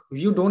click,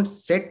 you don't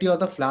set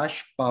the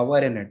flash power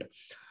in it.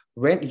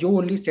 When you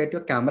only set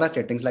your camera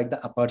settings like the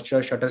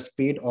aperture, shutter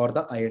speed, or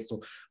the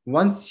ISO.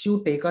 Once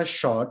you take a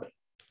shot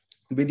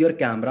with your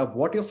camera,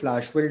 what your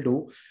flash will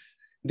do,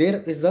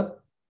 there is a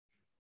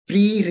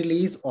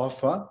pre-release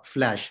of a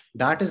flash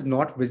that is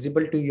not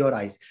visible to your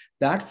eyes.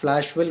 That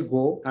flash will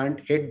go and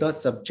hit the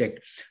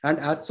subject, and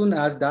as soon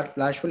as that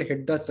flash will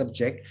hit the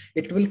subject,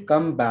 it will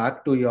come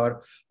back to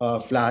your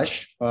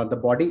flash, the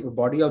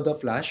body of the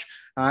flash,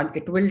 and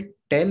it will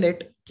tell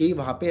it कि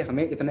वहां पे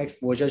हमें इतना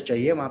exposure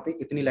चाहिए, वहां पे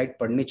इतनी light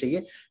पड़नी चाहिए.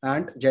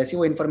 एंड जैसे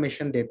वो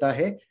इंफॉर्मेशन देता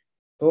है,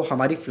 तो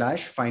हमारी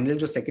फ्लैश फाइनल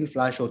जो सेकंड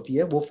फ्लैश होती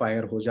है वो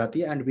फायर हो जाती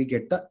है and we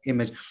get the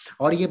image.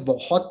 और ये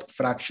बहुत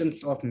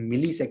फ्रैक्शंस ऑफ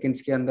मिली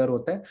सेकेंड्स के अंदर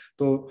होता है,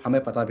 तो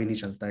हमें पता भी नहीं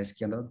चलता है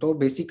इसके अंदर. तो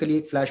बेसिकली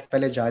एक फ्लैश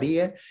पहले जा रही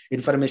है,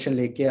 इंफॉर्मेशन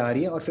लेके आ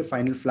रही है, और फिर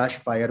फाइनल फ्लैश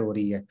फायर हो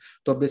रही है.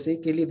 तो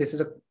basically this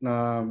is a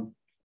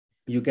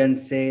you can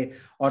say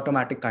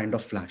automatic kind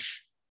of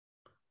flash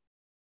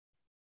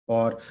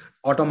or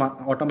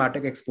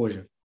automatic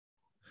exposure.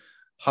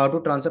 How to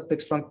transfer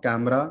pics from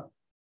camera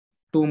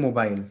to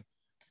mobile?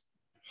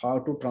 How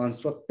to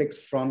transfer pics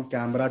from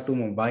camera to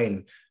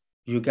mobile?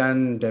 You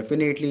can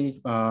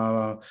definitely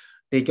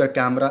take your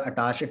camera,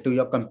 attach it to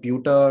your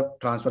computer,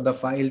 transfer the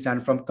files,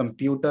 and from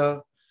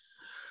computer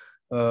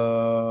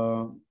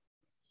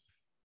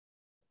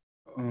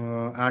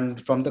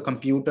and from the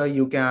computer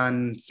you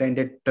can send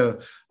it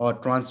or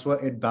transfer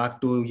it back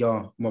to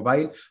your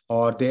mobile.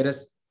 Or there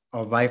is a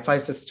Wi-Fi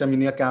system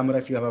in your camera.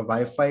 If you have a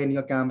Wi-Fi in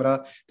your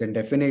camera, then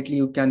definitely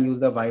you can use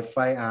the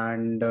Wi-Fi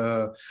and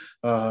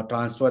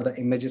transfer the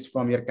images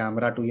from your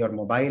camera to your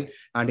mobile.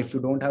 And if you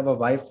don't have a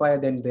Wi-Fi,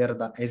 then there are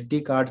the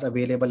SD cards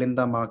available in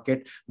the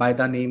market by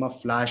the name of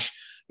Flash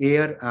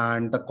Air,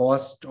 and the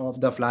cost of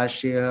the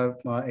Flash Air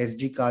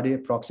SD card is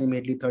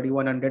approximately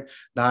 3100.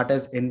 That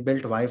is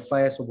inbuilt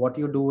Wi-Fi. So what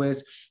you do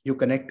is you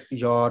connect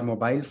your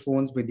mobile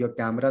phones with your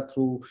camera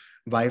through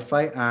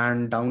Wi-Fi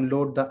and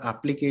download the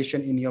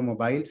application in your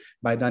mobile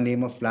by the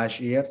name of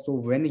Flash Air. So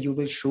when you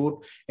will shoot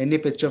any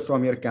picture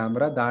from your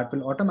camera, that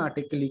will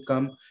automatically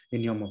come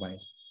in your mobile.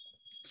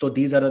 So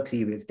these are the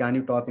 3 ways. Can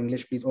you talk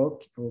English, please?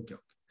 Okay.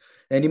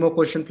 Any more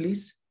question,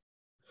 please?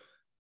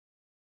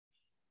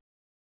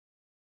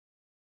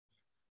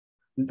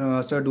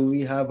 Sir, do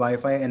we have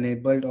Wi-Fi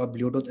enabled or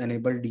Bluetooth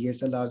enabled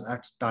DSLRs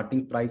at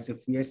starting price? If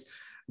yes,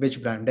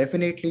 which brand?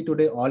 Definitely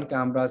today, all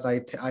cameras,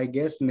 I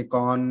guess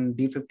Nikon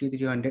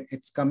D5300,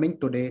 it's coming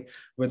today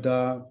with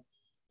the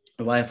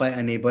Wi-Fi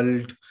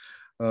enabled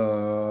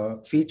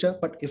feature.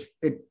 But if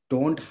it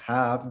don't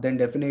have, then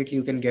definitely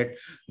you can get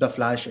the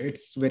Flash.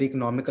 It's very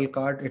economical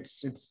card.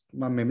 It's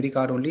a memory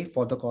card only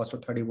for the cost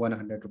of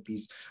 3100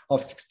 rupees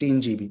of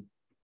 16 GB.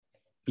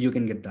 You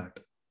can get that.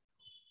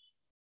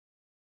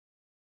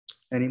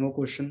 Any more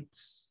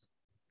questions?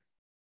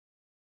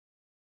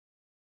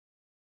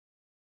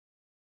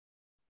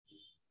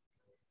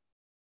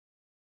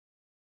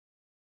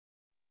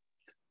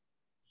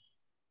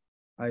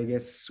 I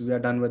guess we are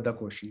done with the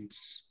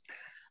questions.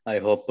 I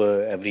hope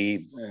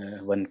every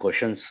one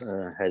questions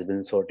has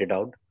been sorted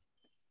out.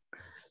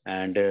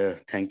 And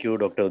thank you,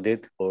 Dr.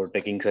 Udit, for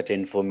taking such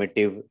an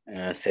informative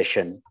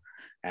session.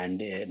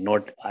 And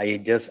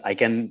I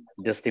can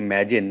just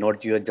imagine,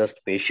 not you're just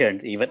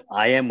patient, even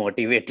I am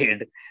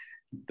motivated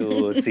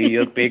to see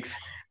your pics,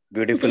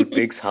 beautiful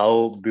pics,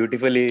 how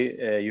beautifully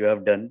you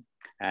have done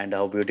and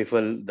how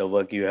beautiful the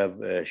work you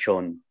have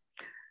shown.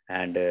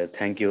 And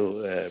thank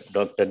you,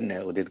 Dr.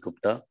 Udit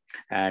Gupta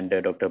and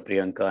Dr.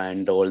 Priyanka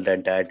and all the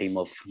entire team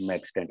of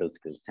Max Dental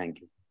Skills. Thank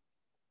you.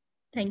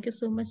 Thank you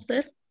so much,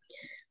 sir.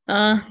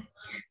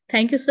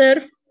 Thank you,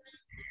 sir.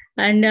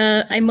 And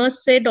I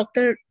must say,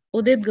 Dr.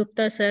 Udit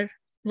Gupta, sir,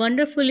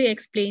 wonderfully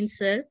explained,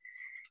 sir.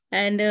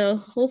 And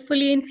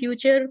hopefully in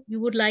future, we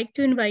would like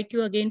to invite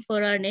you again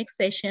for our next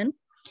session.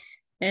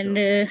 And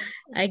sure.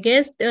 I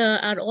guess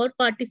our all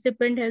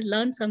participant has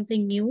learned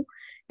something new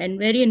and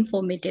very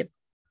informative.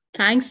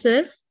 Thanks,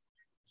 sir.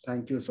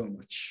 Thank you so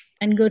much.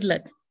 And good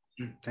luck.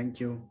 Thank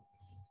you.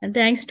 And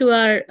thanks to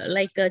our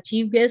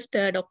chief guest,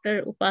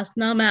 Dr.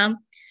 Upasna ma'am,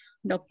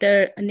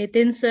 Dr.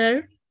 Nitin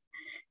sir,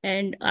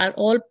 and our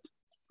all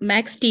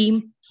Max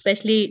team,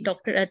 especially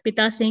Dr.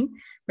 Arpita Singh,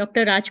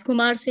 Dr.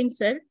 Rajkumar Singh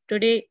sir.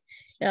 Today,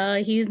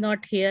 he is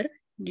not here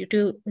due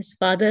to his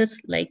father's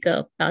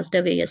passed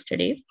away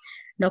yesterday.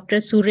 Dr.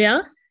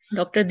 Surya,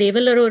 Dr.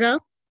 Deval Arora.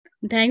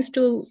 Thanks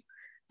to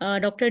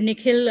Dr.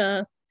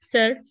 Nikhil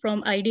sir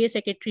from IDA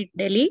Secretary,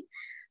 Delhi,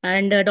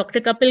 and Dr.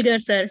 Kapil Gar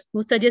sir,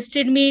 who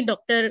suggested me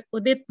Dr.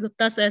 Udit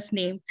Gupta sir's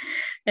name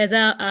as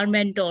our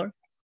mentor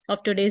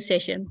of today's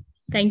session.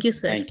 Thank you,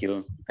 sir.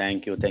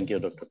 Thank you,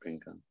 Dr.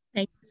 Priyanka.